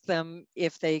 ask them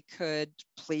if they could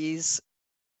please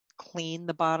clean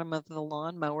the bottom of the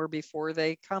lawnmower before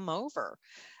they come over.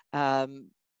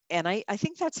 And I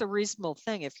think that's a reasonable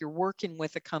thing. If you're working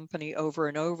with a company over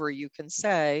and over, you can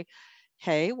say,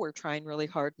 hey, we're trying really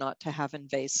hard not to have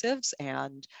invasives,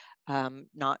 and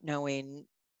not knowing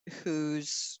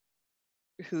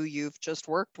who you've just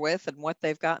worked with and what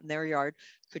they've got in their yard,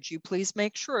 could you please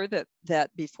make sure that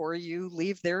before you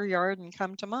leave their yard and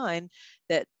come to mine,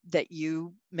 that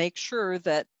you make sure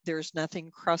that there's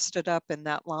nothing crusted up in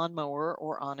that lawnmower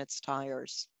or on its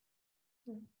tires.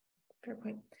 Fair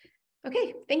point.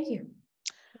 Okay, thank you.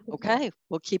 Okay,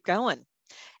 we'll keep going.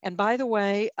 And by the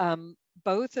way,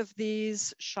 both of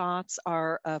these shots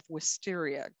are of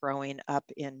wisteria growing up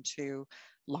into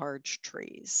large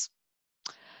trees.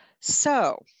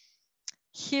 So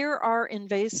here are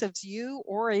invasives you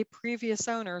or a previous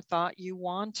owner thought you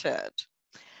wanted.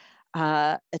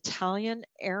 Italian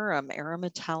arum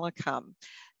italicum.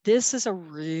 This is a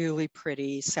really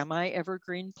pretty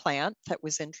semi-evergreen plant that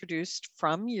was introduced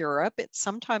from Europe. It's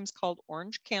sometimes called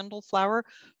orange candleflower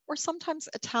or sometimes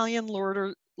Italian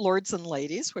lords and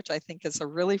ladies, which I think is a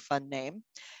really fun name.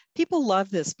 People love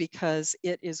this because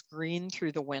it is green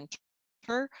through the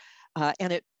winter.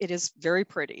 And it is very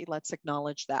pretty, let's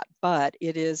acknowledge that, but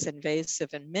it is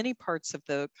invasive in many parts of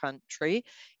the country.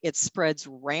 It spreads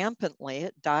rampantly.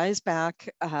 It dies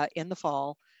back in the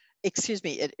fall. Excuse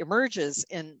me, it emerges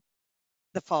in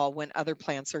the fall when other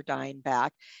plants are dying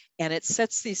back, and it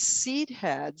sets these seed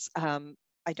heads.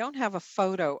 I don't have a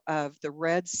photo of the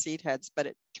red seed heads, but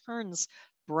it turns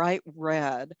bright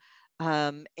red,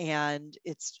 and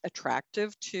it's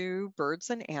attractive to birds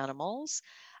and animals.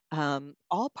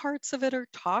 All parts of it are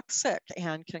toxic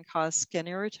and can cause skin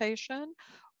irritation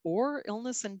or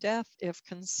illness and death if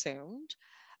consumed.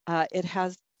 It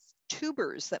has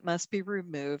tubers that must be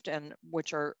removed and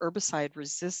which are herbicide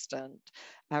resistant.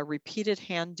 Repeated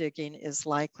hand digging is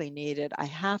likely needed. I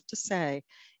have to say,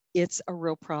 it's a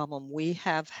real problem. We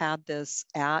have had this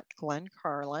at Glen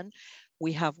Carlin.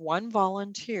 We have one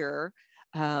volunteer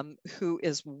who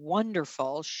is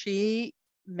wonderful. She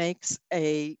makes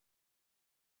a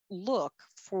look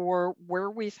for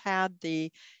where we've had the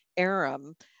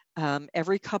arum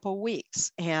every couple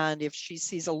weeks. And if she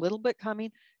sees a little bit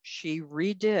coming, she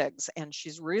redigs, and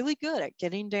she's really good at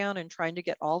getting down and trying to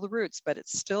get all the roots, but it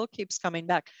still keeps coming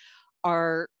back.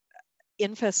 Our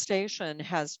infestation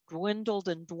has dwindled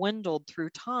and dwindled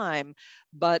through time,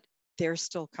 but they're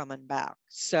still coming back.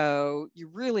 So you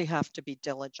really have to be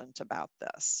diligent about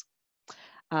this.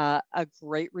 A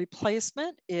great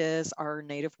replacement is our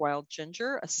native wild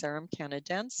ginger, Asarum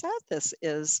canadense. This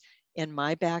is in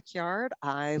my backyard.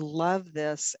 I love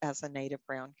this as a native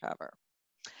ground cover.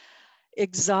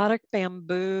 Exotic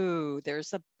bamboo.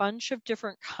 There's a bunch of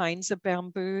different kinds of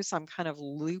bamboos. I'm kind of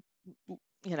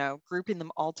grouping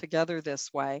them all together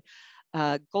this way.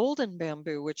 Golden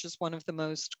bamboo, which is one of the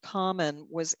most common,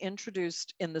 was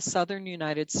introduced in the southern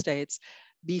United States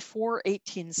before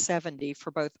 1870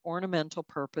 for both ornamental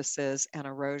purposes and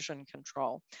erosion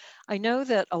control. I know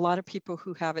that a lot of people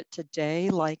who have it today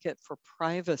like it for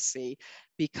privacy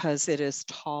because it is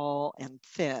tall and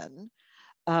thin.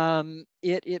 But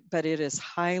it is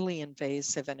highly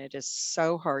invasive and it is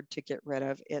so hard to get rid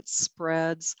of. It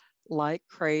spreads like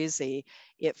crazy.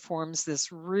 It forms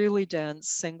this really dense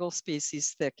single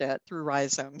species thicket through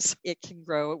rhizomes. It can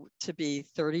grow to be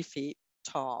 30 feet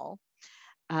tall.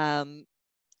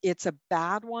 It's a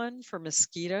bad one for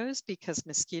mosquitoes because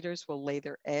mosquitoes will lay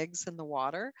their eggs in the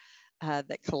water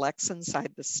that collects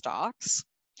inside the stalks.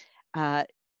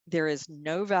 There is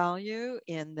no value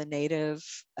in the native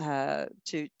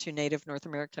to native North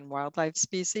American wildlife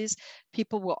species.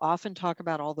 People will often talk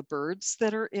about all the birds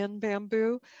that are in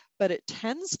bamboo, but it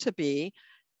tends to be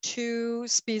two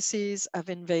species of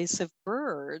invasive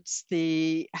birds,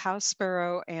 the house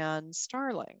sparrow and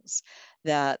starlings,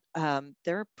 that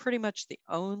they're pretty much the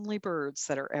only birds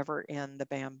that are ever in the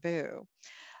bamboo.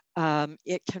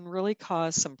 It can really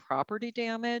cause some property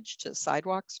damage to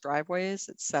sidewalks, driveways,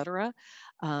 etc.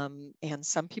 And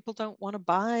some people don't want to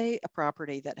buy a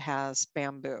property that has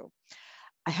bamboo.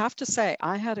 I have to say,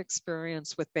 I had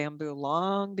experience with bamboo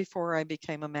long before I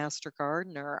became a master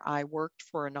gardener. I worked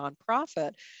for a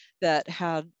nonprofit that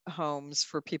had homes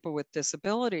for people with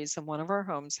disabilities, and one of our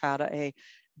homes had a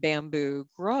bamboo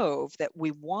grove that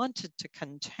we wanted to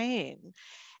contain.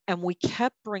 And we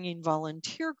kept bringing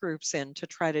volunteer groups in to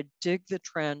try to dig the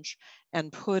trench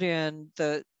and put in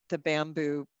the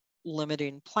bamboo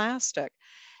limiting plastic.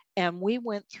 And we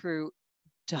went through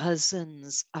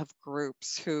dozens of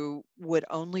groups who would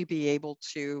only be able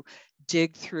to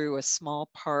dig through a small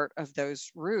part of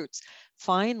those roots.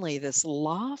 Finally, this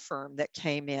law firm that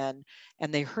came in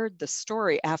and they heard the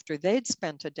story after they'd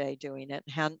spent a day doing it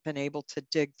and hadn't been able to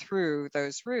dig through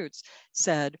those roots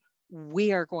said,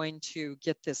 "We are going to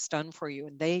get this done for you."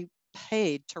 And they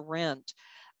paid to rent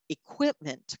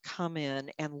equipment to come in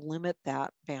and limit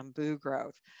that bamboo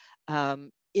growth.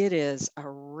 it is a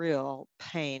real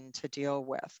pain to deal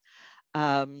with.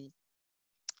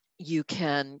 You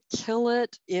can kill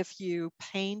it if you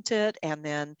paint it and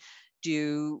then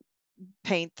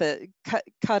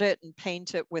cut it and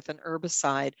paint it with an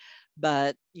herbicide,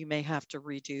 but you may have to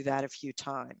redo that a few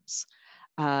times.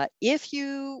 If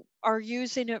you are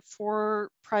using it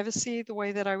for privacy, the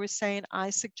way that I was saying,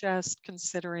 I suggest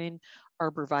considering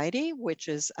arborvitae, which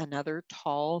is another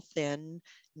tall, thin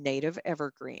native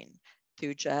evergreen,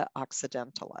 Thuja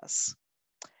occidentalis.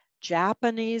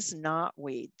 Japanese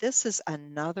knotweed. This is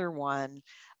another one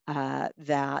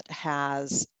that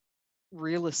has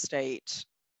real estate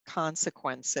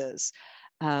consequences,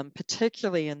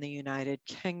 particularly in the United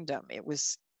Kingdom. It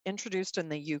was introduced in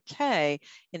the UK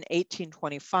in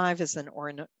 1825 as an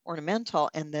ornamental,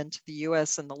 and then to the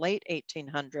US in the late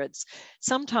 1800s,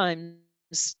 sometimes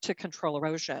to control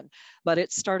erosion, but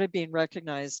it started being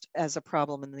recognized as a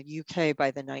problem in the UK by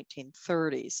the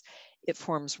 1930s. It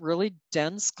forms really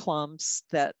dense clumps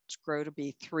that grow to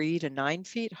be 3 to 9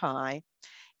 feet high.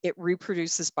 It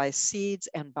reproduces by seeds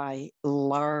and by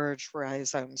large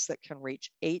rhizomes that can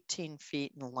reach 18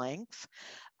 feet in length.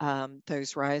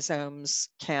 Those rhizomes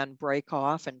can break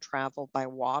off and travel by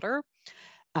water.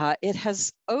 It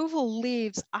has oval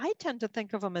leaves. I tend to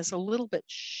think of them as a little bit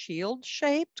shield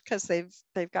shaped because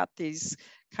they've got these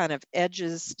kind of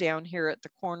edges down here at the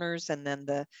corners, and then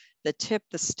the tip.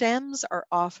 The stems are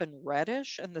often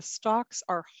reddish and the stalks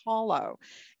are hollow.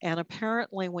 And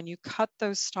apparently when you cut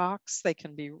those stalks, they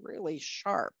can be really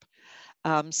sharp.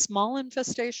 Small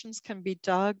infestations can be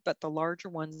dug, but the larger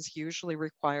ones usually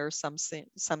require some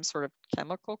sort of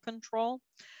chemical control.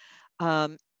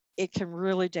 It can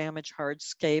really damage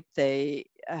hardscape. They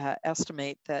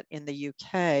estimate that in the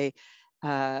UK,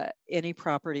 any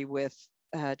property with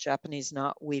Japanese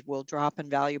knotweed will drop in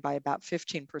value by about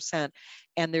 15%.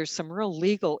 And there's some real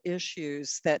legal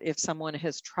issues that if someone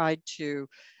has tried to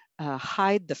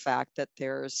hide the fact that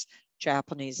there's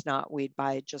Japanese knotweed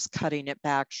by just cutting it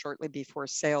back shortly before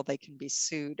sale, they can be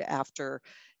sued after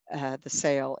the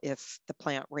sale if the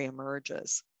plant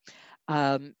reemerges.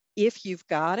 If you've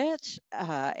got it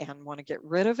and want to get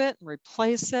rid of it and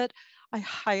replace it, I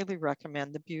highly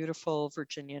recommend the beautiful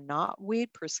Virginia knotweed,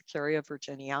 Persicaria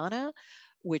virginiana,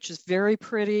 which is very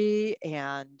pretty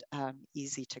and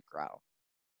easy to grow.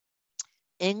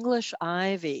 English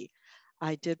ivy.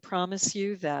 I did promise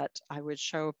you that I would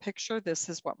show a picture. This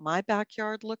is what my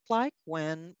backyard looked like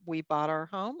when we bought our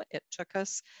home. It took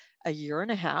us a year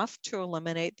and a half to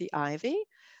eliminate the ivy,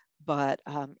 but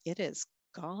it is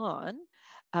gone.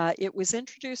 It was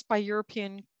introduced by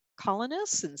European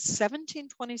colonists in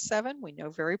 1727. We know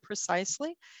very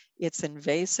precisely. It's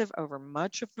invasive over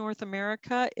much of North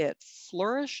America. It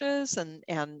flourishes and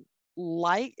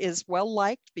is well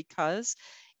liked because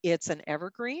it's an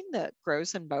evergreen that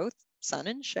grows in both sun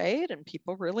and shade, and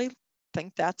people really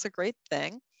think that's a great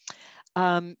thing.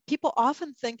 People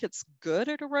often think it's good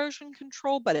at erosion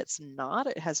control, but it's not.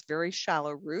 It has very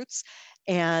shallow roots,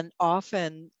 and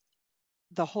often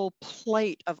the whole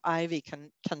plate of ivy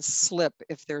can slip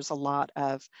if there's a lot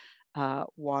of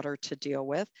water to deal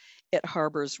with. It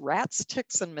harbors rats,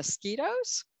 ticks, and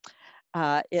mosquitoes.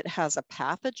 It has a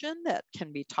pathogen that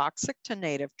can be toxic to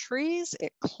native trees.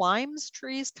 It climbs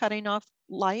trees, cutting off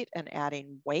light and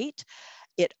adding weight.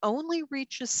 It only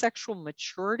reaches sexual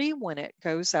maturity when it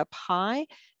goes up high.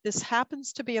 This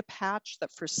happens to be a patch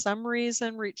that for some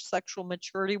reason reached sexual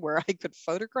maturity where I could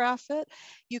photograph it.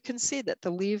 You can see that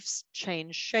the leaves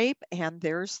change shape, and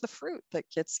there's the fruit that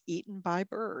gets eaten by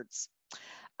birds.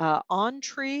 On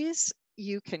trees,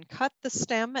 you can cut the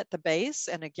stem at the base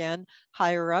and again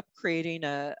higher up, creating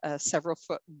a several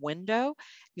foot window.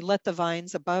 You let the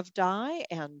vines above die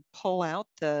and pull out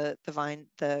the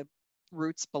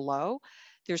roots below.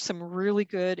 There's some really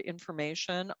good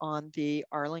information on the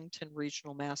Arlington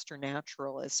Regional Master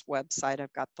Naturalist website.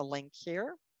 I've got the link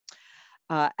here.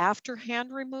 After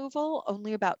hand removal,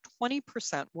 only about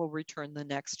 20% will return the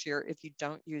next year if you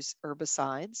don't use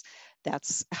herbicides.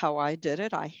 That's how I did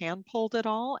it. I hand pulled it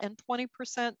all, and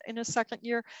 20% in a second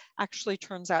year actually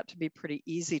turns out to be pretty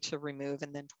easy to remove,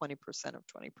 and then 20% of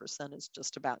 20% is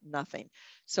just about nothing.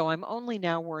 So I'm only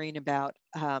now worrying about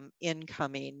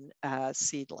incoming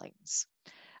seedlings.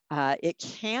 It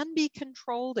can be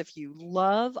controlled if you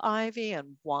love ivy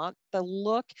and want the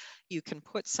look. You can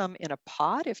put some in a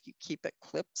pot if you keep it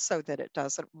clipped so that it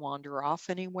doesn't wander off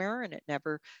anywhere and it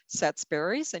never sets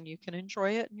berries, and you can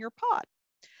enjoy it in your pot.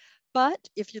 But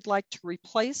if you'd like to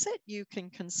replace it, you can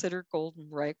consider golden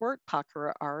ragwort,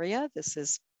 Pacara aria. This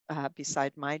is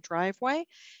beside my driveway.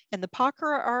 And the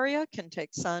Pakara aria can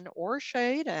take sun or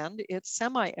shade, and it's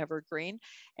semi-evergreen.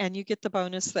 And you get the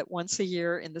bonus that once a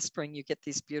year in the spring, you get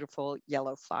these beautiful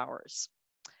yellow flowers.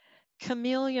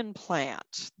 Chameleon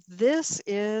plant. This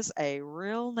is a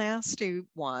real nasty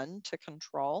one to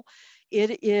control.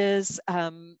 It is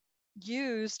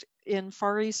used in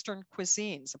Far Eastern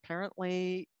cuisines.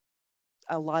 Apparently,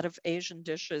 a lot of Asian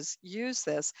dishes use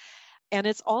this. And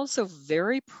it's also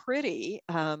very pretty.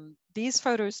 These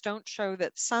photos don't show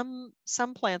that some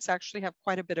plants actually have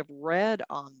quite a bit of red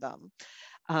on them.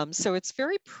 So it's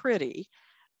very pretty.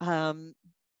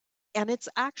 And it's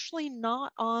actually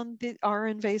not on our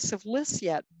invasive list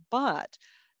yet, but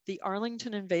the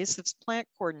Arlington Invasives plant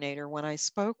coordinator, when I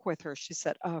spoke with her, she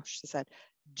said,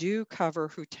 do cover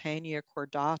Hutania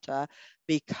cordata,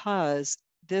 because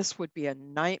this would be a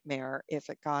nightmare if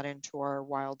it got into our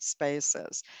wild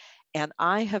spaces. And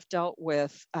I have dealt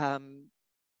with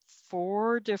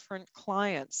 4 different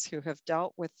clients who have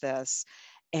dealt with this,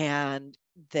 and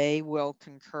they will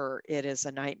concur it is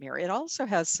a nightmare. It also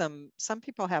has some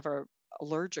people have a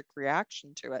allergic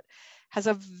reaction to it. Has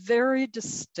a very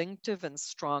distinctive and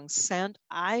strong scent.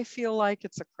 I feel like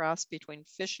it's a cross between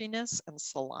fishiness and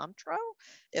cilantro,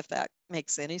 if that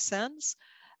makes any sense.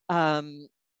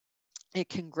 It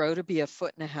can grow to be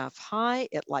 1.5 feet high.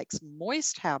 It likes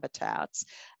moist habitats,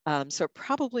 so it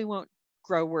probably won't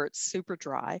grow where it's super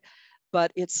dry,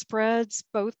 but it spreads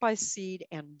both by seed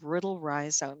and brittle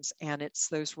rhizomes, and it's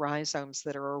those rhizomes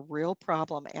that are a real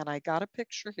problem. And I got a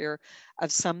picture here of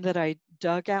some that I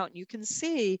dug out, and you can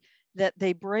see that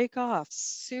they break off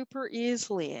super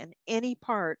easily, and any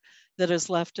part that is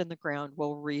left in the ground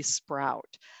will resprout.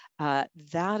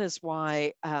 That is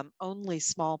why only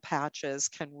small patches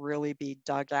can really be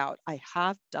dug out. I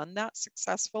have done that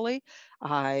successfully.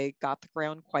 I got the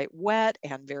ground quite wet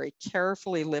and very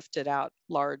carefully lifted out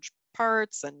large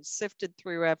parts and sifted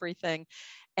through everything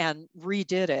and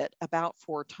redid it about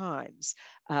 4 times.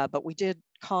 But we did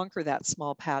conquer that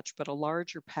small patch, but a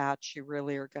larger patch, you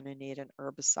really are going to need an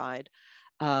herbicide.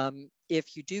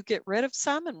 If you do get rid of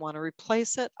some and want to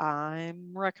replace it,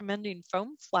 I'm recommending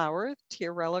foam flower,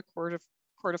 Tiarella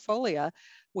cordifolia,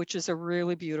 which is a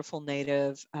really beautiful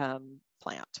native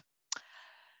plant.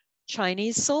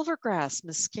 Chinese silvergrass,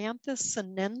 Miscanthus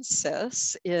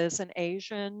sinensis, is an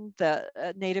Asian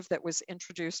native that was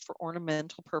introduced for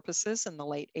ornamental purposes in the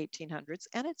late 1800s,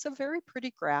 and it's a very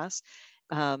pretty grass,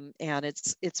 and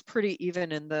it's pretty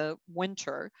even in the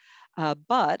winter.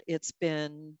 But it's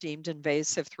been deemed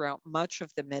invasive throughout much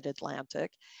of the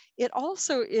mid-Atlantic. It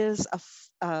also is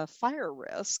a fire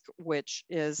risk, which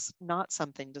is not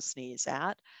something to sneeze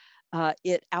at.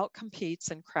 It outcompetes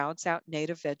and crowds out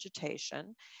native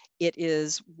vegetation. It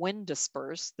is wind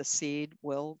dispersed. The seed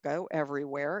will go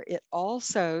everywhere. It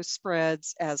also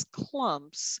spreads as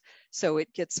clumps, so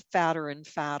it gets fatter and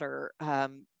fatter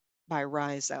by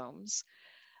rhizomes.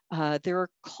 There are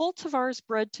cultivars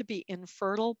bred to be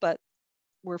infertile, but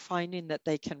we're finding that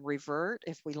they can revert.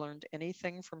 If we learned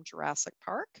anything from Jurassic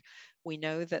Park, we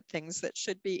know that things that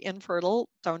should be infertile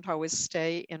don't always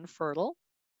stay infertile.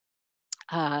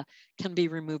 Can be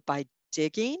removed by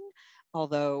digging,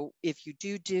 although if you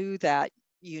do that,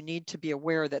 you need to be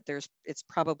aware that it's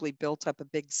probably built up a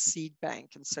big seed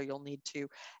bank, and so you'll need to,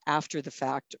 after the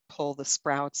fact, pull the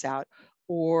sprouts out,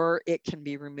 or it can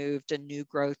be removed and new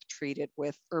growth treated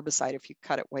with herbicide if you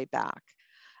cut it way back.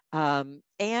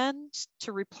 And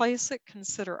to replace it,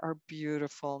 consider our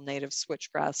beautiful native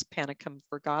switchgrass, Panicum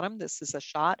virgatum. This is a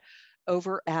shot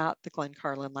over at the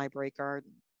Glencarlin Library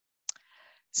Garden.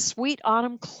 Sweet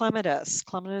autumn clematis,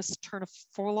 Clematis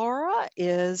terniflora,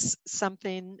 is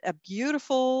a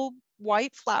beautiful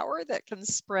white flower that can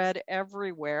spread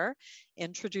everywhere.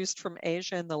 Introduced from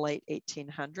Asia in the late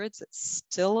 1800s. It's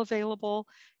still available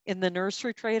in the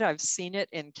nursery trade. I've seen it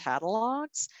in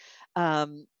catalogs,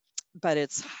 but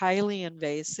it's highly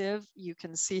invasive. You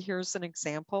can see here's an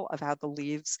example of how the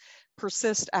leaves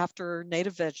persist after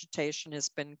native vegetation has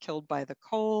been killed by the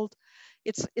cold.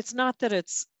 It's not that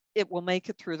it will make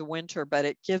it through the winter, but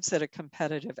it gives it a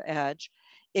competitive edge.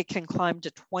 It can climb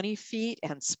to 20 feet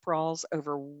and sprawls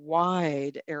over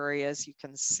wide areas. You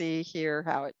can see here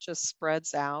how it just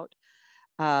spreads out.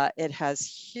 It has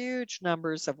huge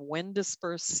numbers of wind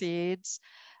dispersed seeds.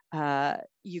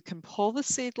 You can pull the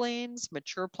seedlings.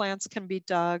 Mature plants can be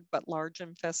dug, but large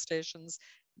infestations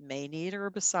may need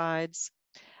herbicides.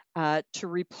 To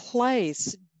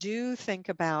replace, do think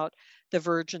about the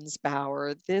Virgin's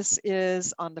Bower. This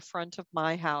is on the front of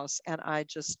my house, and I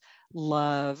just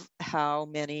love how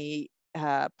many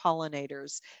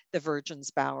pollinators the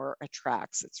Virgin's Bower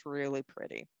attracts. It's really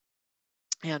pretty.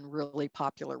 and really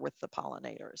popular with the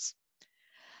pollinators.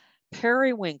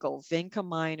 Periwinkle, Vinca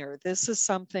minor. This is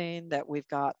something that we've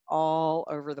got all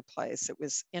over the place. It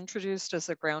was introduced as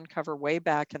a ground cover way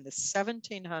back in the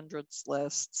 1700s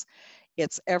lists.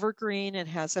 It's evergreen and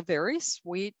has a very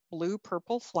sweet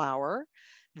blue-purple flower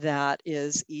that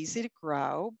is easy to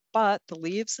grow, but the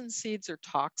leaves and seeds are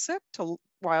toxic to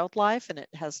wildlife and it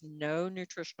has no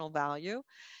nutritional value.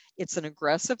 It's an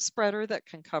aggressive spreader that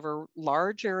can cover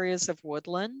large areas of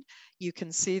woodland. You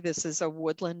can see this is a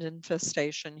woodland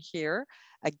infestation here.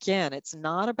 Again, it's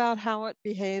not about how it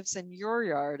behaves in your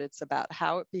yard. It's about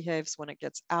how it behaves when it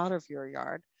gets out of your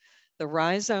yard. The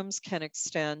rhizomes can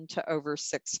extend to over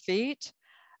 6 feet.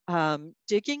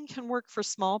 Digging can work for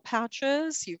small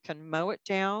patches. You can mow it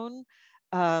down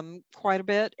quite a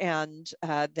bit and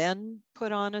then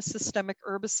put on a systemic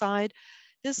herbicide.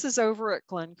 This is over at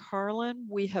Glencarlin.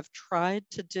 We have tried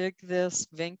to dig this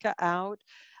vinca out.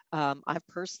 I've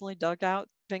personally dug out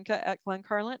vinca at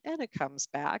Glencarlin and it comes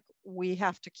back. We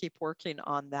have to keep working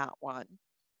on that one.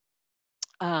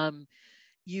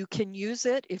 You can use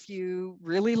it if you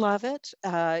really love it.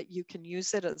 You can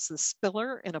use it as a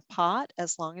spiller in a pot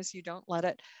as long as you don't let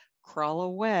it crawl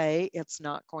away. It's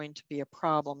not going to be a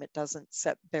problem. It doesn't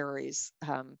set berries.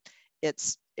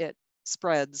 It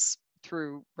spreads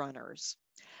through runners.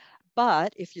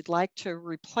 But if you'd like to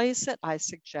replace it, I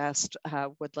suggest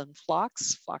woodland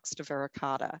phlox, Phlox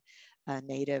divaricata, a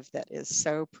native that is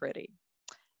so pretty.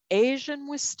 Asian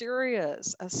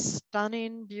wisterias, a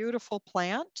stunning, beautiful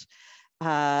plant.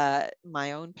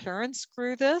 My own parents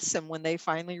grew this, and when they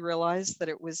finally realized that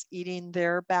it was eating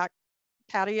their back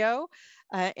patio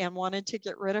and wanted to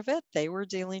get rid of it, they were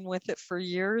dealing with it for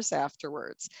years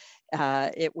afterwards.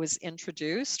 It was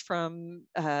introduced from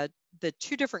the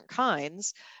 2 different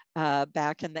kinds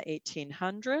back in the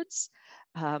 1800s,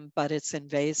 but it's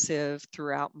invasive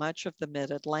throughout much of the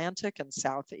mid-Atlantic and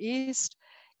southeast.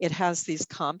 It has these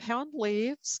compound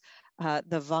leaves.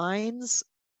 The vines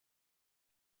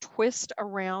twist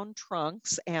around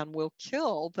trunks and will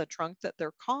kill the trunk that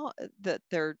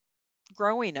they're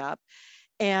growing up.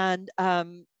 And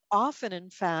often, in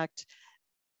fact,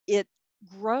 it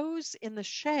grows in the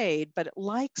shade, but it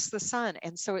likes the sun.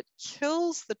 And so it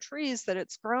kills the trees that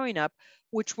it's growing up,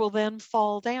 which will then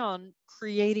fall down,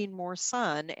 creating more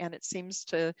sun. And it seems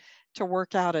to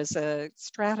work out as a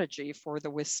strategy for the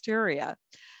wisteria.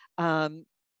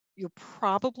 You'll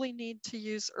probably need to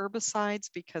use herbicides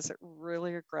because it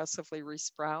really aggressively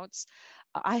resprouts.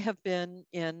 I have been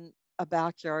in a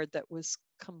backyard that was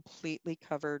completely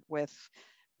covered with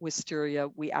wisteria.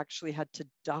 We actually had to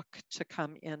duck to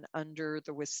come in under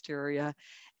the wisteria,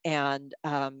 and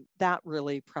that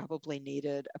really probably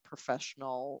needed a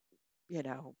professional,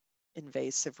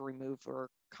 invasive remover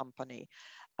company.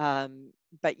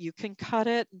 But you can cut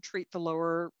it and treat the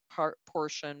lower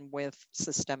portion with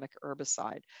systemic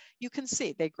herbicide. You can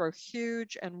see they grow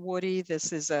huge and woody.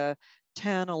 This is a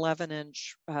 10,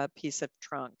 11-inch piece of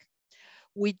trunk.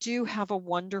 We do have a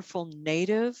wonderful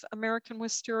native American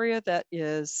wisteria that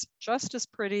is just as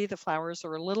pretty. The flowers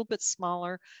are a little bit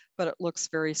smaller, but it looks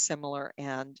very similar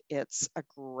and it's a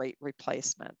great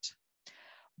replacement.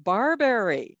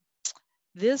 Barberry.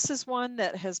 This is one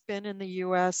that has been in the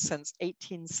US since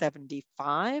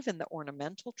 1875 in the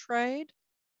ornamental trade,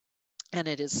 and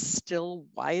it is still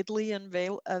widely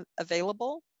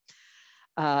available.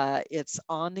 It's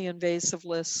on the invasive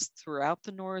list throughout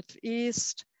the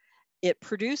Northeast. It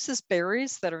produces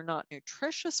berries that are not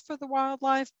nutritious for the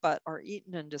wildlife, but are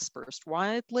eaten and dispersed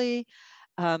widely.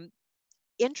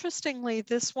 Interestingly,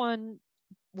 this one,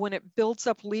 when it builds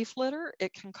up leaf litter,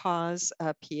 it can cause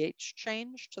a pH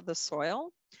change to the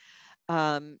soil.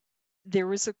 There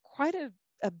was quite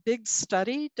a big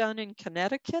study done in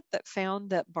Connecticut that found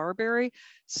that barberry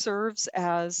serves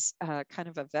as kind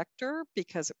of a vector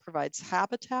because it provides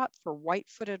habitat for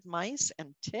white-footed mice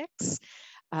and ticks.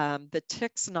 The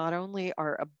ticks not only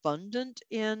are abundant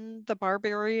in the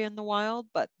barberry in the wild,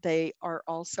 but they are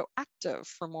also active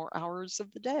for more hours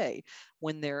of the day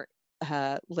when they're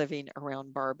living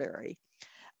around barberry.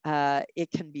 It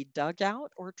can be dug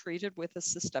out or treated with a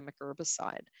systemic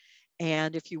herbicide.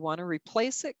 And if you want to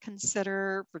replace it,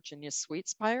 consider Virginia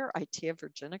sweetspire, Itea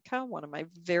virginica, one of my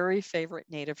very favorite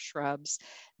native shrubs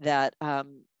that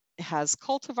has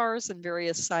cultivars in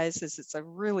various sizes. It's a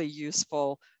really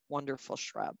useful, wonderful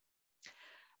shrub.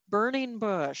 Burning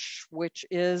bush, which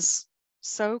is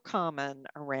so common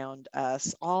around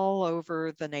us all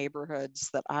over the neighborhoods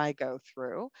that I go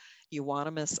through.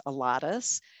 Euonymus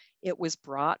alatus. It was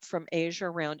brought from Asia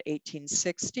around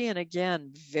 1860 and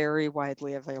again, very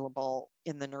widely available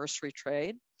in the nursery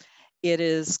trade. It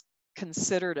is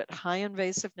considered at high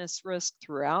invasiveness risk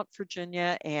throughout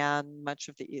Virginia and much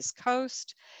of the East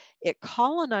Coast. It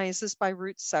colonizes by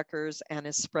root suckers and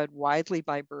is spread widely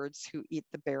by birds who eat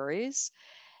the berries.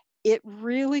 It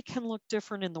really can look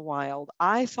different in the wild.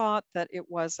 I thought that it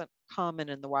wasn't common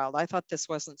in the wild. I thought this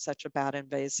wasn't such a bad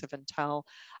invasive until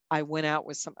I went out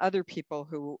with some other people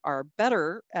who are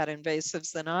better at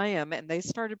invasives than I am, and they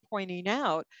started pointing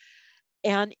out,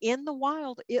 and in the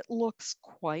wild, it looks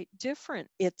quite different.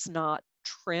 It's not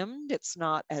trimmed, it's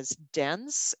not as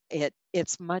dense,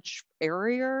 it's much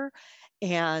airier,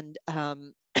 and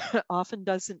often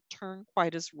doesn't turn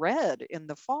quite as red in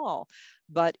the fall,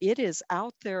 but it is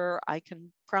out there. I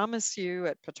can promise you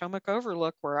at Potomac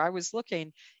Overlook, where I was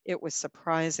looking, it was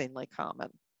surprisingly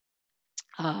common.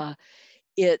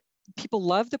 People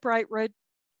love the bright red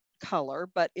color,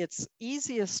 but its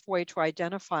easiest way to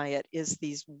identify it is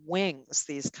these wings,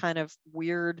 these kind of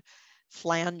weird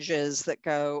flanges that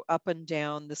go up and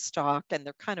down the stalk, and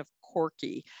they're kind of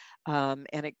corky.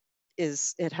 And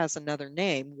it has another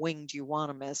name, winged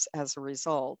euonymus, as a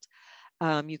result.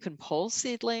 You can pull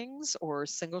seedlings, or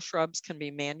single shrubs can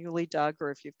be manually dug, or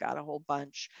if you've got a whole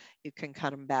bunch, you can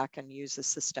cut them back and use a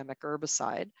systemic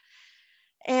herbicide.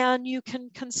 And you can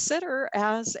consider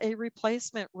as a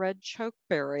replacement red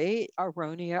chokeberry,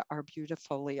 Aronia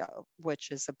arbutifolia, which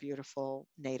is a beautiful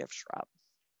native shrub.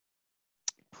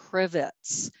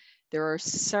 Privets. There are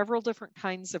several different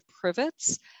kinds of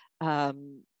privets.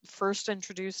 First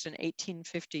introduced in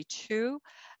 1852.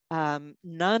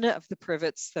 None of the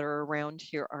privets that are around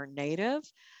here are native.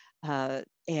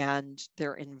 And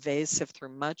they're invasive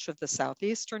through much of the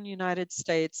southeastern United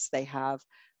States. They have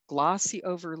glossy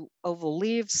oval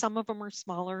leaves. Some of them are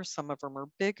smaller, some of them are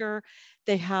bigger.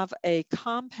 They have a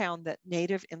compound that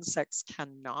native insects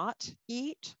cannot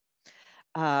eat.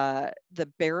 The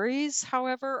berries,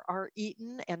 however, are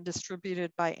eaten and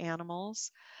distributed by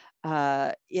animals.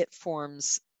 It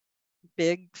forms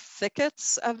big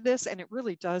thickets of this, and it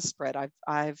really does spread.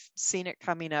 I've seen it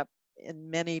coming up in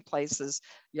many places,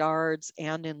 yards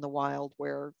and in the wild,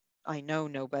 where I know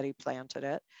nobody planted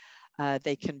it.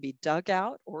 They can be dug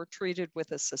out or treated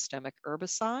with a systemic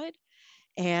herbicide.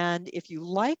 And if you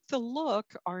like the look,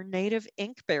 our native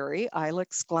inkberry,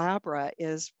 Ilex glabra,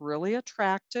 is really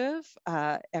attractive,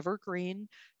 evergreen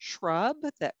shrub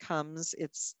that comes,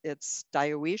 it's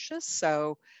dioecious,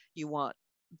 so you want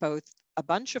both a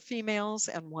bunch of females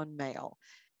and one male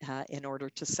in order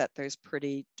to set those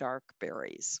pretty dark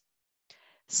berries.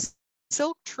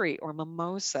 Silk tree or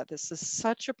mimosa. This is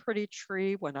such a pretty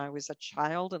tree. When I was a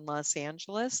child in Los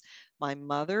Angeles, my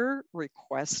mother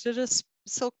requested a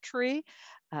silk tree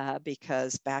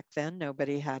because back then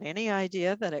nobody had any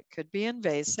idea that it could be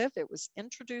invasive. It was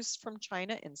introduced from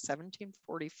China in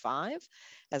 1745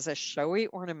 as a showy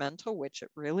ornamental, which it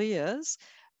really is,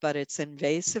 but it's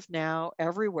invasive now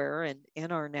everywhere and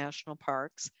in our national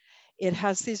parks. It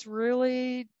has these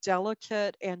really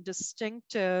delicate and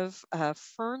distinctive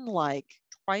fern-like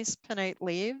twice pinnate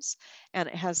leaves, and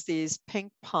it has these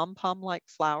pink pom-pom-like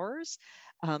flowers.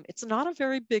 It's not a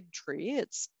very big tree.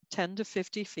 It's 10 to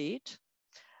 50 feet.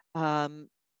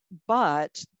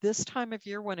 But this time of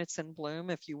year when it's in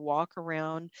bloom, if you walk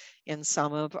around in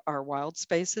some of our wild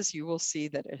spaces, you will see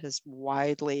that it has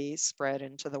widely spread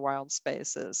into the wild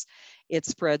spaces. It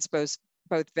spreads both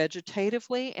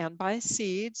vegetatively and by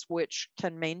seeds, which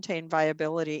can maintain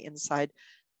viability inside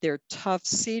their tough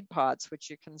seed pods, which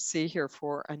you can see here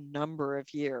for a number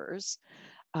of years.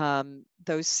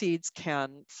 Those seeds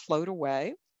can float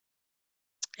away,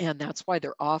 and that's why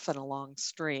they're often along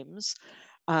streams.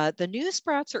 The new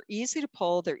sprouts are easy to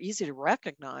pull, they're easy to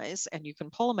recognize, and you can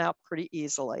pull them out pretty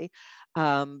easily.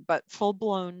 But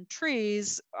full-blown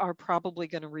trees are probably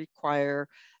going to require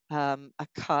a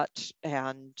cut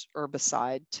and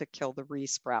herbicide to kill the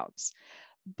resprouts.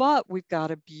 But we've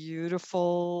got a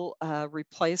beautiful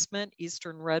replacement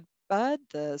eastern redbud.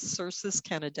 The Cercis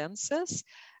canadensis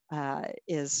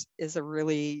is a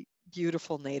really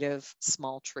beautiful native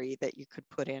small tree that you could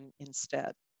put in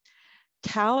instead.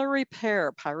 Calorie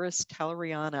pear, Pyrus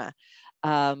caloriana,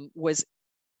 was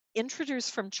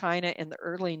introduced from China in the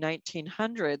early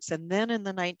 1900s, and then in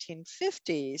the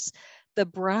 1950s, the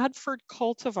Bradford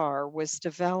cultivar was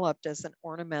developed as an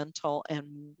ornamental and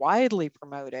widely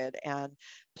promoted and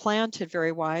planted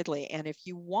very widely. And if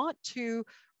you want to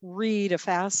read a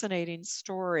fascinating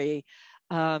story,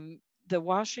 the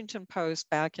Washington Post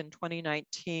back in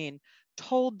 2019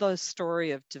 told the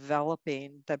story of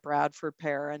developing the Bradford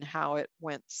pear and how it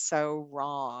went so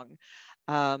wrong.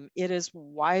 It is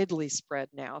widely spread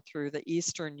now through the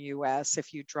eastern US.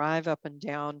 If you drive up and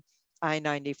down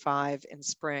I-95 in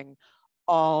spring,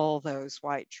 all those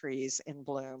white trees in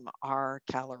bloom are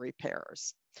calorie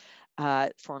pears.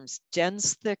 It forms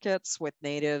dense thickets with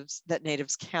natives that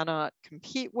natives cannot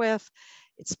compete with.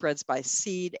 It spreads by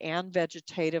seed and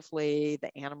vegetatively.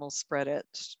 The animals spread it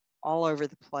all over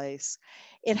the place.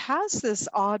 It has this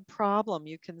odd problem.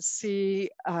 You can see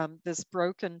this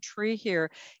broken tree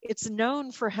here. It's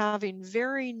known for having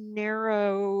very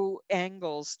narrow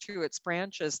angles to its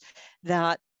branches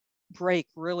that break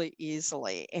really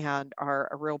easily and are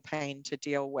a real pain to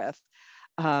deal with.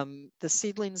 The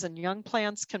seedlings and young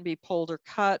plants can be pulled or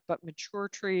cut, but mature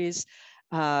trees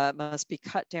must be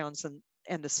cut down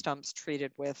and the stumps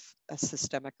treated with a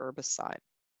systemic herbicide.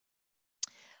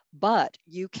 But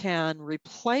you can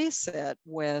replace it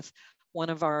with one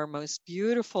of our most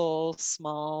beautiful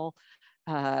small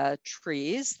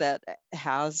trees that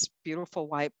has beautiful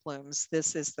white blooms.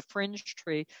 This is the fringe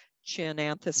tree,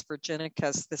 Chionanthus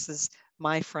virginicus. This is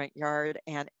my front yard,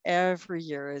 and every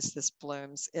year as this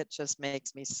blooms, it just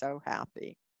makes me so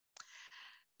happy.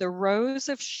 The Rose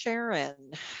of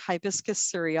Sharon, Hibiscus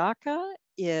syriaca,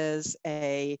 is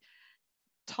a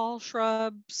tall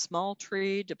shrub, small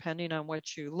tree, depending on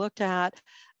what you look at.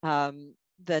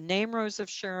 The name Rose of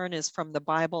Sharon is from the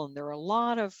Bible, and there are a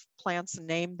lot of plants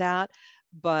named that,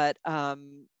 but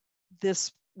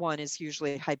this one is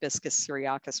usually Hibiscus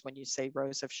syriacus when you say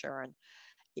Rose of Sharon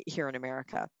here in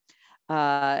America.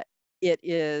 It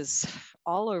is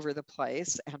all over the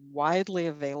place and widely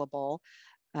available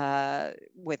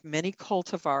with many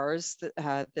cultivars.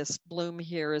 This bloom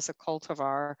here is a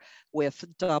cultivar with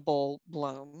double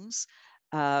blooms.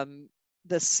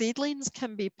 The seedlings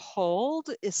can be pulled,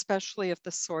 especially if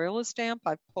the soil is damp.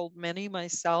 I've pulled many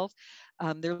myself.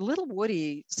 They're little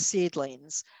woody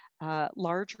seedlings.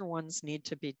 Larger ones need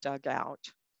to be dug out.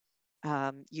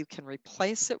 You can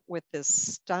replace it with this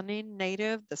stunning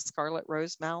native, the scarlet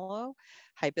rose mallow,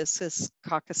 Hibiscus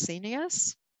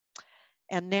caucasinus.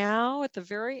 And now at the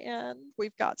very end,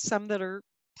 we've got some that are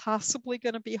possibly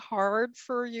going to be hard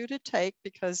for you to take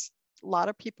because a lot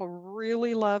of people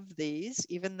really love these,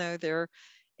 even though they're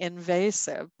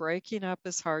invasive. Breaking up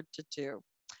is hard to do.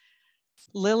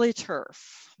 Lily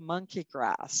turf, monkey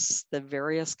grass, the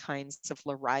various kinds of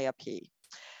liriope.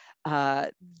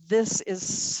 This is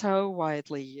so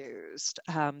widely used.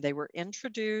 They were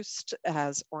introduced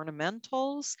as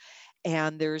ornamentals,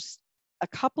 and there's a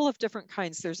couple of different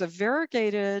kinds. There's a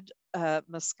variegated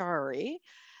muscari,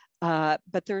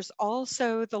 but there's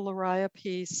also the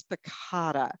liriope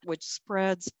spicata, which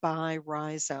spreads by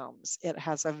rhizomes. It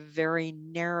has a very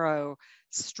narrow,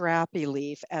 strappy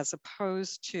leaf as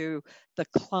opposed to the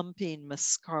clumping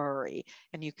muscari,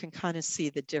 and you can kind of see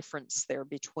the difference there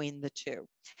between the two.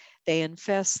 They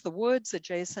infest the woods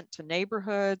adjacent to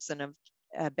neighborhoods and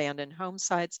abandoned home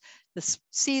sites. The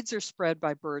seeds are spread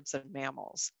by birds and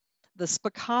mammals. The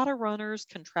spicata runners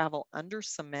can travel under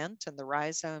cement, and the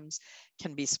rhizomes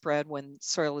can be spread when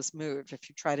soil is moved. If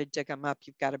you try to dig them up,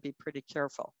 you've got to be pretty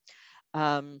careful.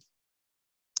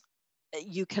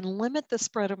 You can limit the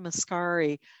spread of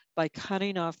muscari by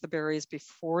cutting off the berries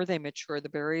before they mature. The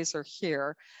berries are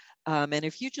here. And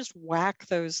if you just whack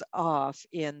those off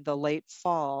in the late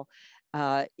fall,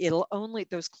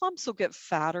 those clumps will get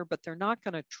fatter, but they're not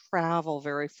going to travel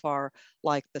very far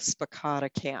like the spicata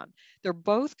can. They're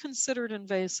both considered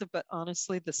invasive, but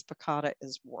honestly, the spicata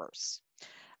is worse.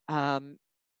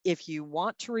 If you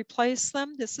want to replace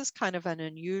them, this is kind of an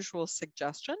unusual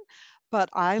suggestion, but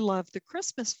I love the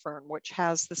Christmas fern, which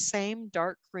has the same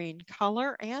dark green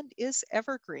color and is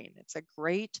evergreen. It's a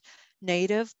great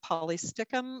native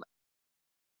Polysticum.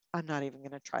 I'm not even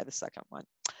going to try the second one.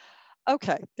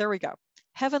 Okay, there we go.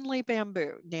 Heavenly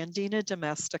bamboo, Nandina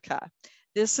domestica.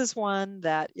 This is one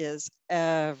that is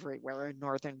everywhere in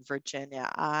Northern Virginia.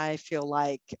 I feel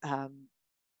like,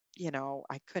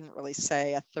 I couldn't really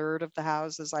say a third of the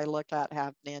houses I look at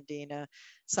have Nandina,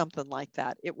 something like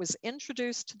that. It was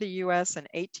introduced to the US in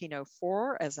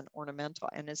 1804 as an ornamental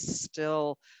and is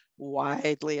still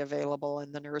widely available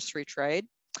in the nursery trade.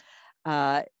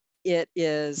 It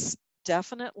is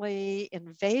definitely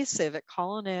invasive. It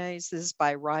colonizes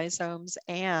by rhizomes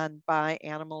and by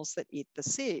animals that eat the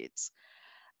seeds.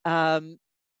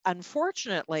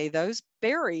 Unfortunately, those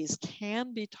berries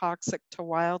can be toxic to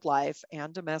wildlife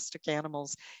and domestic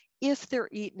animals if they're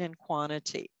eaten in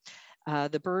quantity.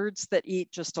 The birds that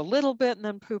eat just a little bit and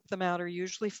then poop them out are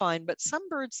usually fine, but some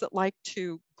birds that like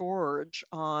to gorge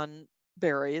on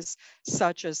berries,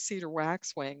 such as cedar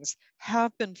waxwings,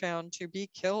 have been found to be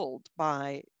killed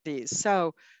by these.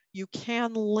 So you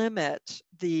can limit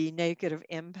the negative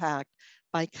impact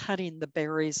by cutting the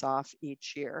berries off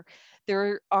each year.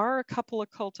 There are a couple of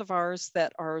cultivars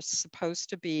that are supposed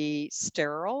to be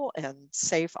sterile and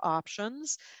safe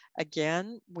options.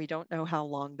 Again, we don't know how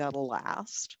long that'll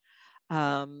last.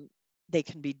 They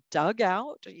can be dug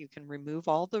out. You can remove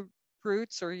all the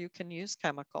roots or you can use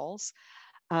chemicals.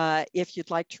 If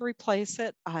you'd like to replace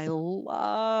it, I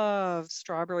love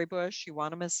strawberry bush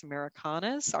Euonymus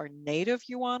americanus, our native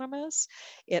Euonymus.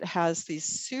 It has these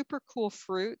super cool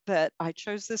fruit that I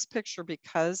chose this picture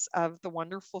because of the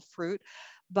wonderful fruit.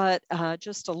 But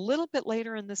just a little bit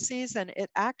later in the season, it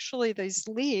actually, these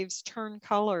leaves turn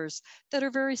colors that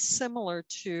are very similar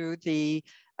to the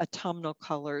autumnal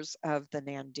colors of the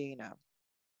Nandina.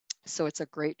 So it's a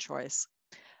great choice.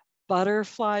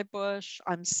 Butterfly bush,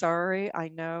 I'm sorry. I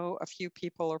know a few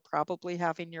people are probably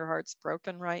having your hearts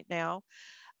broken right now.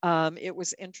 It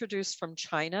was introduced from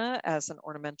China as an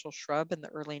ornamental shrub in the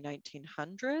early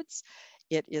 1900s.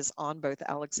 It is on both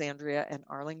Alexandria and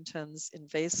Arlington's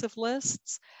invasive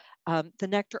lists. The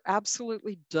nectar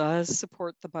absolutely does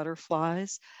support the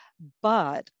butterflies,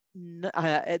 but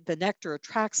the nectar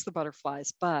attracts the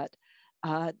butterflies, but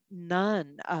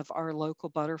none of our local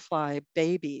butterfly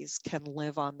babies can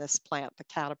live on this plant, the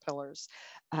caterpillars.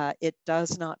 It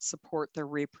does not support their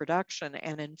reproduction.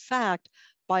 And in fact,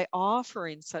 by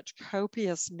offering such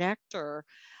copious nectar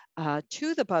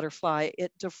to the butterfly,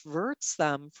 it diverts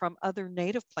them from other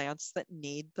native plants that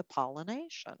need the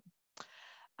pollination.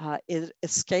 It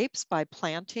escapes by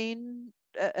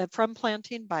from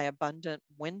planting by abundant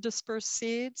wind dispersed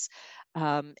seeds,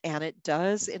 and it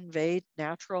does invade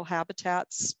natural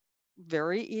habitats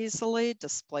very easily,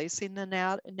 displacing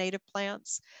the native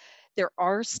plants. There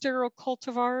are sterile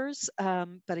cultivars,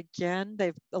 but again,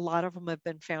 a lot of them have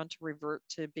been found to revert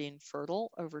to being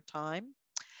fertile over time.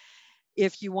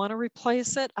 If you want to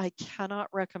replace it, I cannot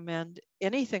recommend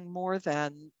anything more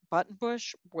than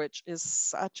buttonbush, which is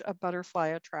such a butterfly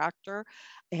attractor,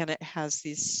 and it has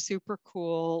these super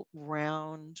cool,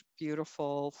 round,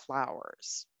 beautiful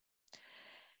flowers.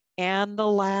 And the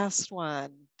last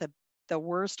one, the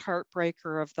worst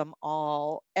heartbreaker of them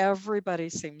all, everybody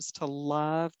seems to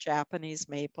love Japanese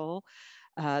maple,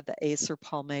 the Acer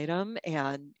palmatum.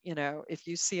 And, you know, if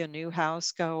you see a new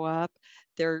house go up,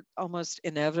 they're almost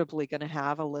inevitably going to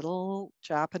have a little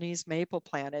Japanese maple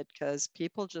planted because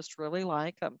people just really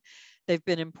like them. They've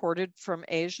been imported from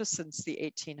Asia since the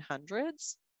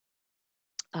 1800s,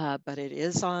 but it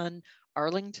is on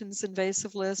Arlington's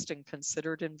invasive list and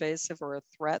considered invasive or a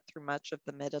threat through much of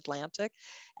the mid-Atlantic.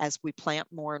 As we plant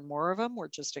more and more of them, we're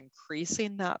just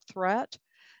increasing that threat.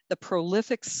 The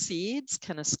prolific seeds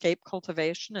can escape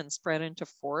cultivation and spread into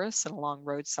forests and along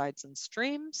roadsides and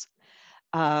streams.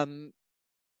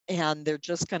 And they're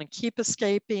just going to keep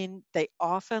escaping. They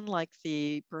often, like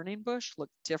the burning bush, look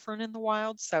different in the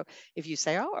wild. So if you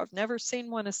say, oh, I've never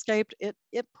seen one escaped, it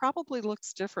probably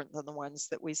looks different than the ones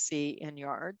that we see in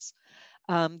yards.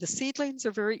 The seedlings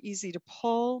are very easy to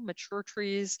pull. Mature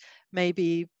trees may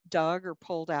be dug or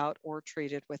pulled out or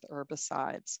treated with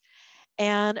herbicides.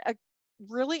 And a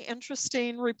really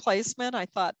interesting replacement, I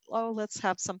thought, oh, let's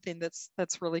have something that's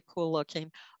really cool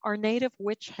looking. Our native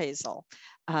witch hazel,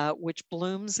 which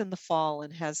blooms in the fall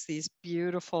and has these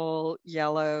beautiful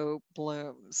yellow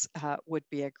blooms, would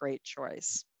be a great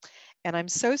choice. And I'm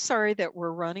so sorry that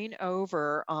we're running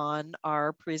over on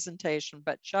our presentation,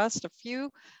 but just a few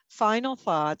final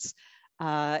thoughts.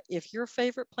 If your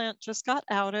favorite plant just got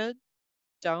outed,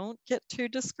 don't get too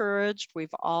discouraged.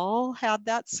 We've all had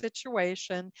that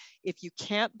situation. If you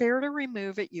can't bear to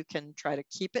remove it, you can try to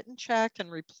keep it in check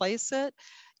and replace it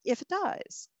if it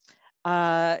dies.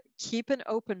 Keep an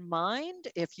open mind.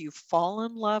 If you fall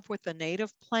in love with a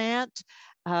native plant,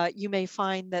 you may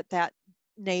find that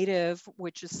native,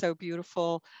 which is so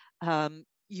beautiful,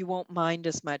 you won't mind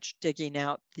as much digging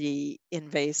out the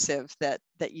invasive that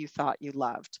you thought you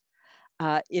loved.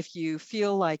 If you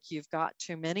feel like you've got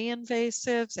too many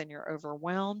invasives and you're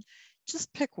overwhelmed,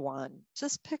 just pick one.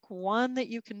 Just pick one that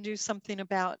you can do something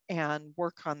about and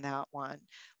work on that one.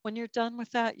 When you're done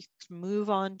with that, you can move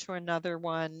on to another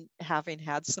one, having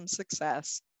had some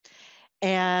success.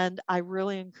 And I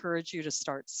really encourage you to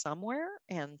start somewhere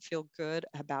and feel good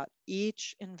about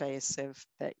each invasive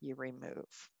that you remove.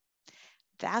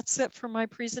 That's it for my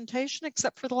presentation,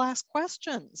 except for the last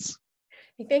questions.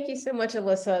 Thank you so much,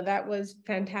 Alyssa. That was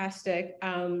fantastic.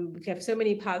 We have so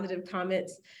many positive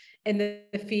comments and the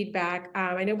feedback.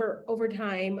 I know we're over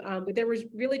time, but there was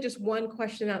really just one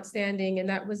question outstanding, and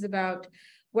that was about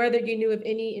whether you knew of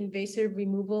any invasive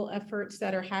removal efforts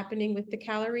that are happening with the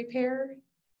calorie pair.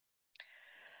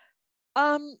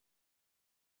 I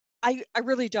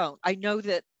really don't. I know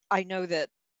that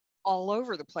all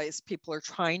over the place. People are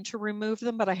trying to remove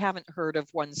them, but I haven't heard of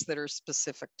ones that are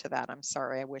specific to that. I'm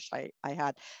sorry. I wish I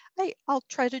had. I'll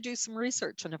try to do some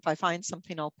research, and if I find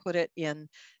something, I'll put it in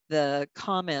the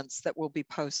comments that will be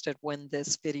posted when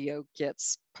this video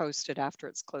gets posted after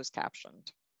it's closed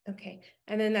captioned. Okay,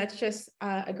 and then that's just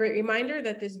a great reminder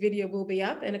that this video will be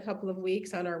up in a couple of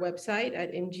weeks on our website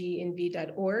at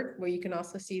mgnv.org, where you can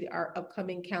also see our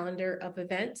upcoming calendar of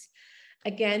events.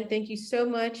 Again, thank you so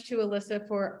much to Alyssa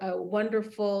for a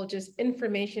wonderful, just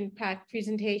information-packed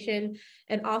presentation.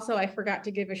 And also, I forgot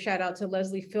to give a shout out to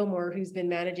Leslie Fillmore, who's been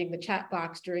managing the chat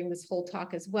box during this whole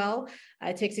talk as well.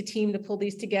 It takes a team to pull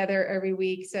these together every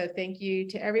week. So thank you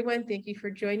to everyone. Thank you for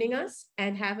joining us,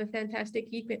 and have a fantastic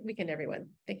weekend, everyone.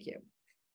 Thank you.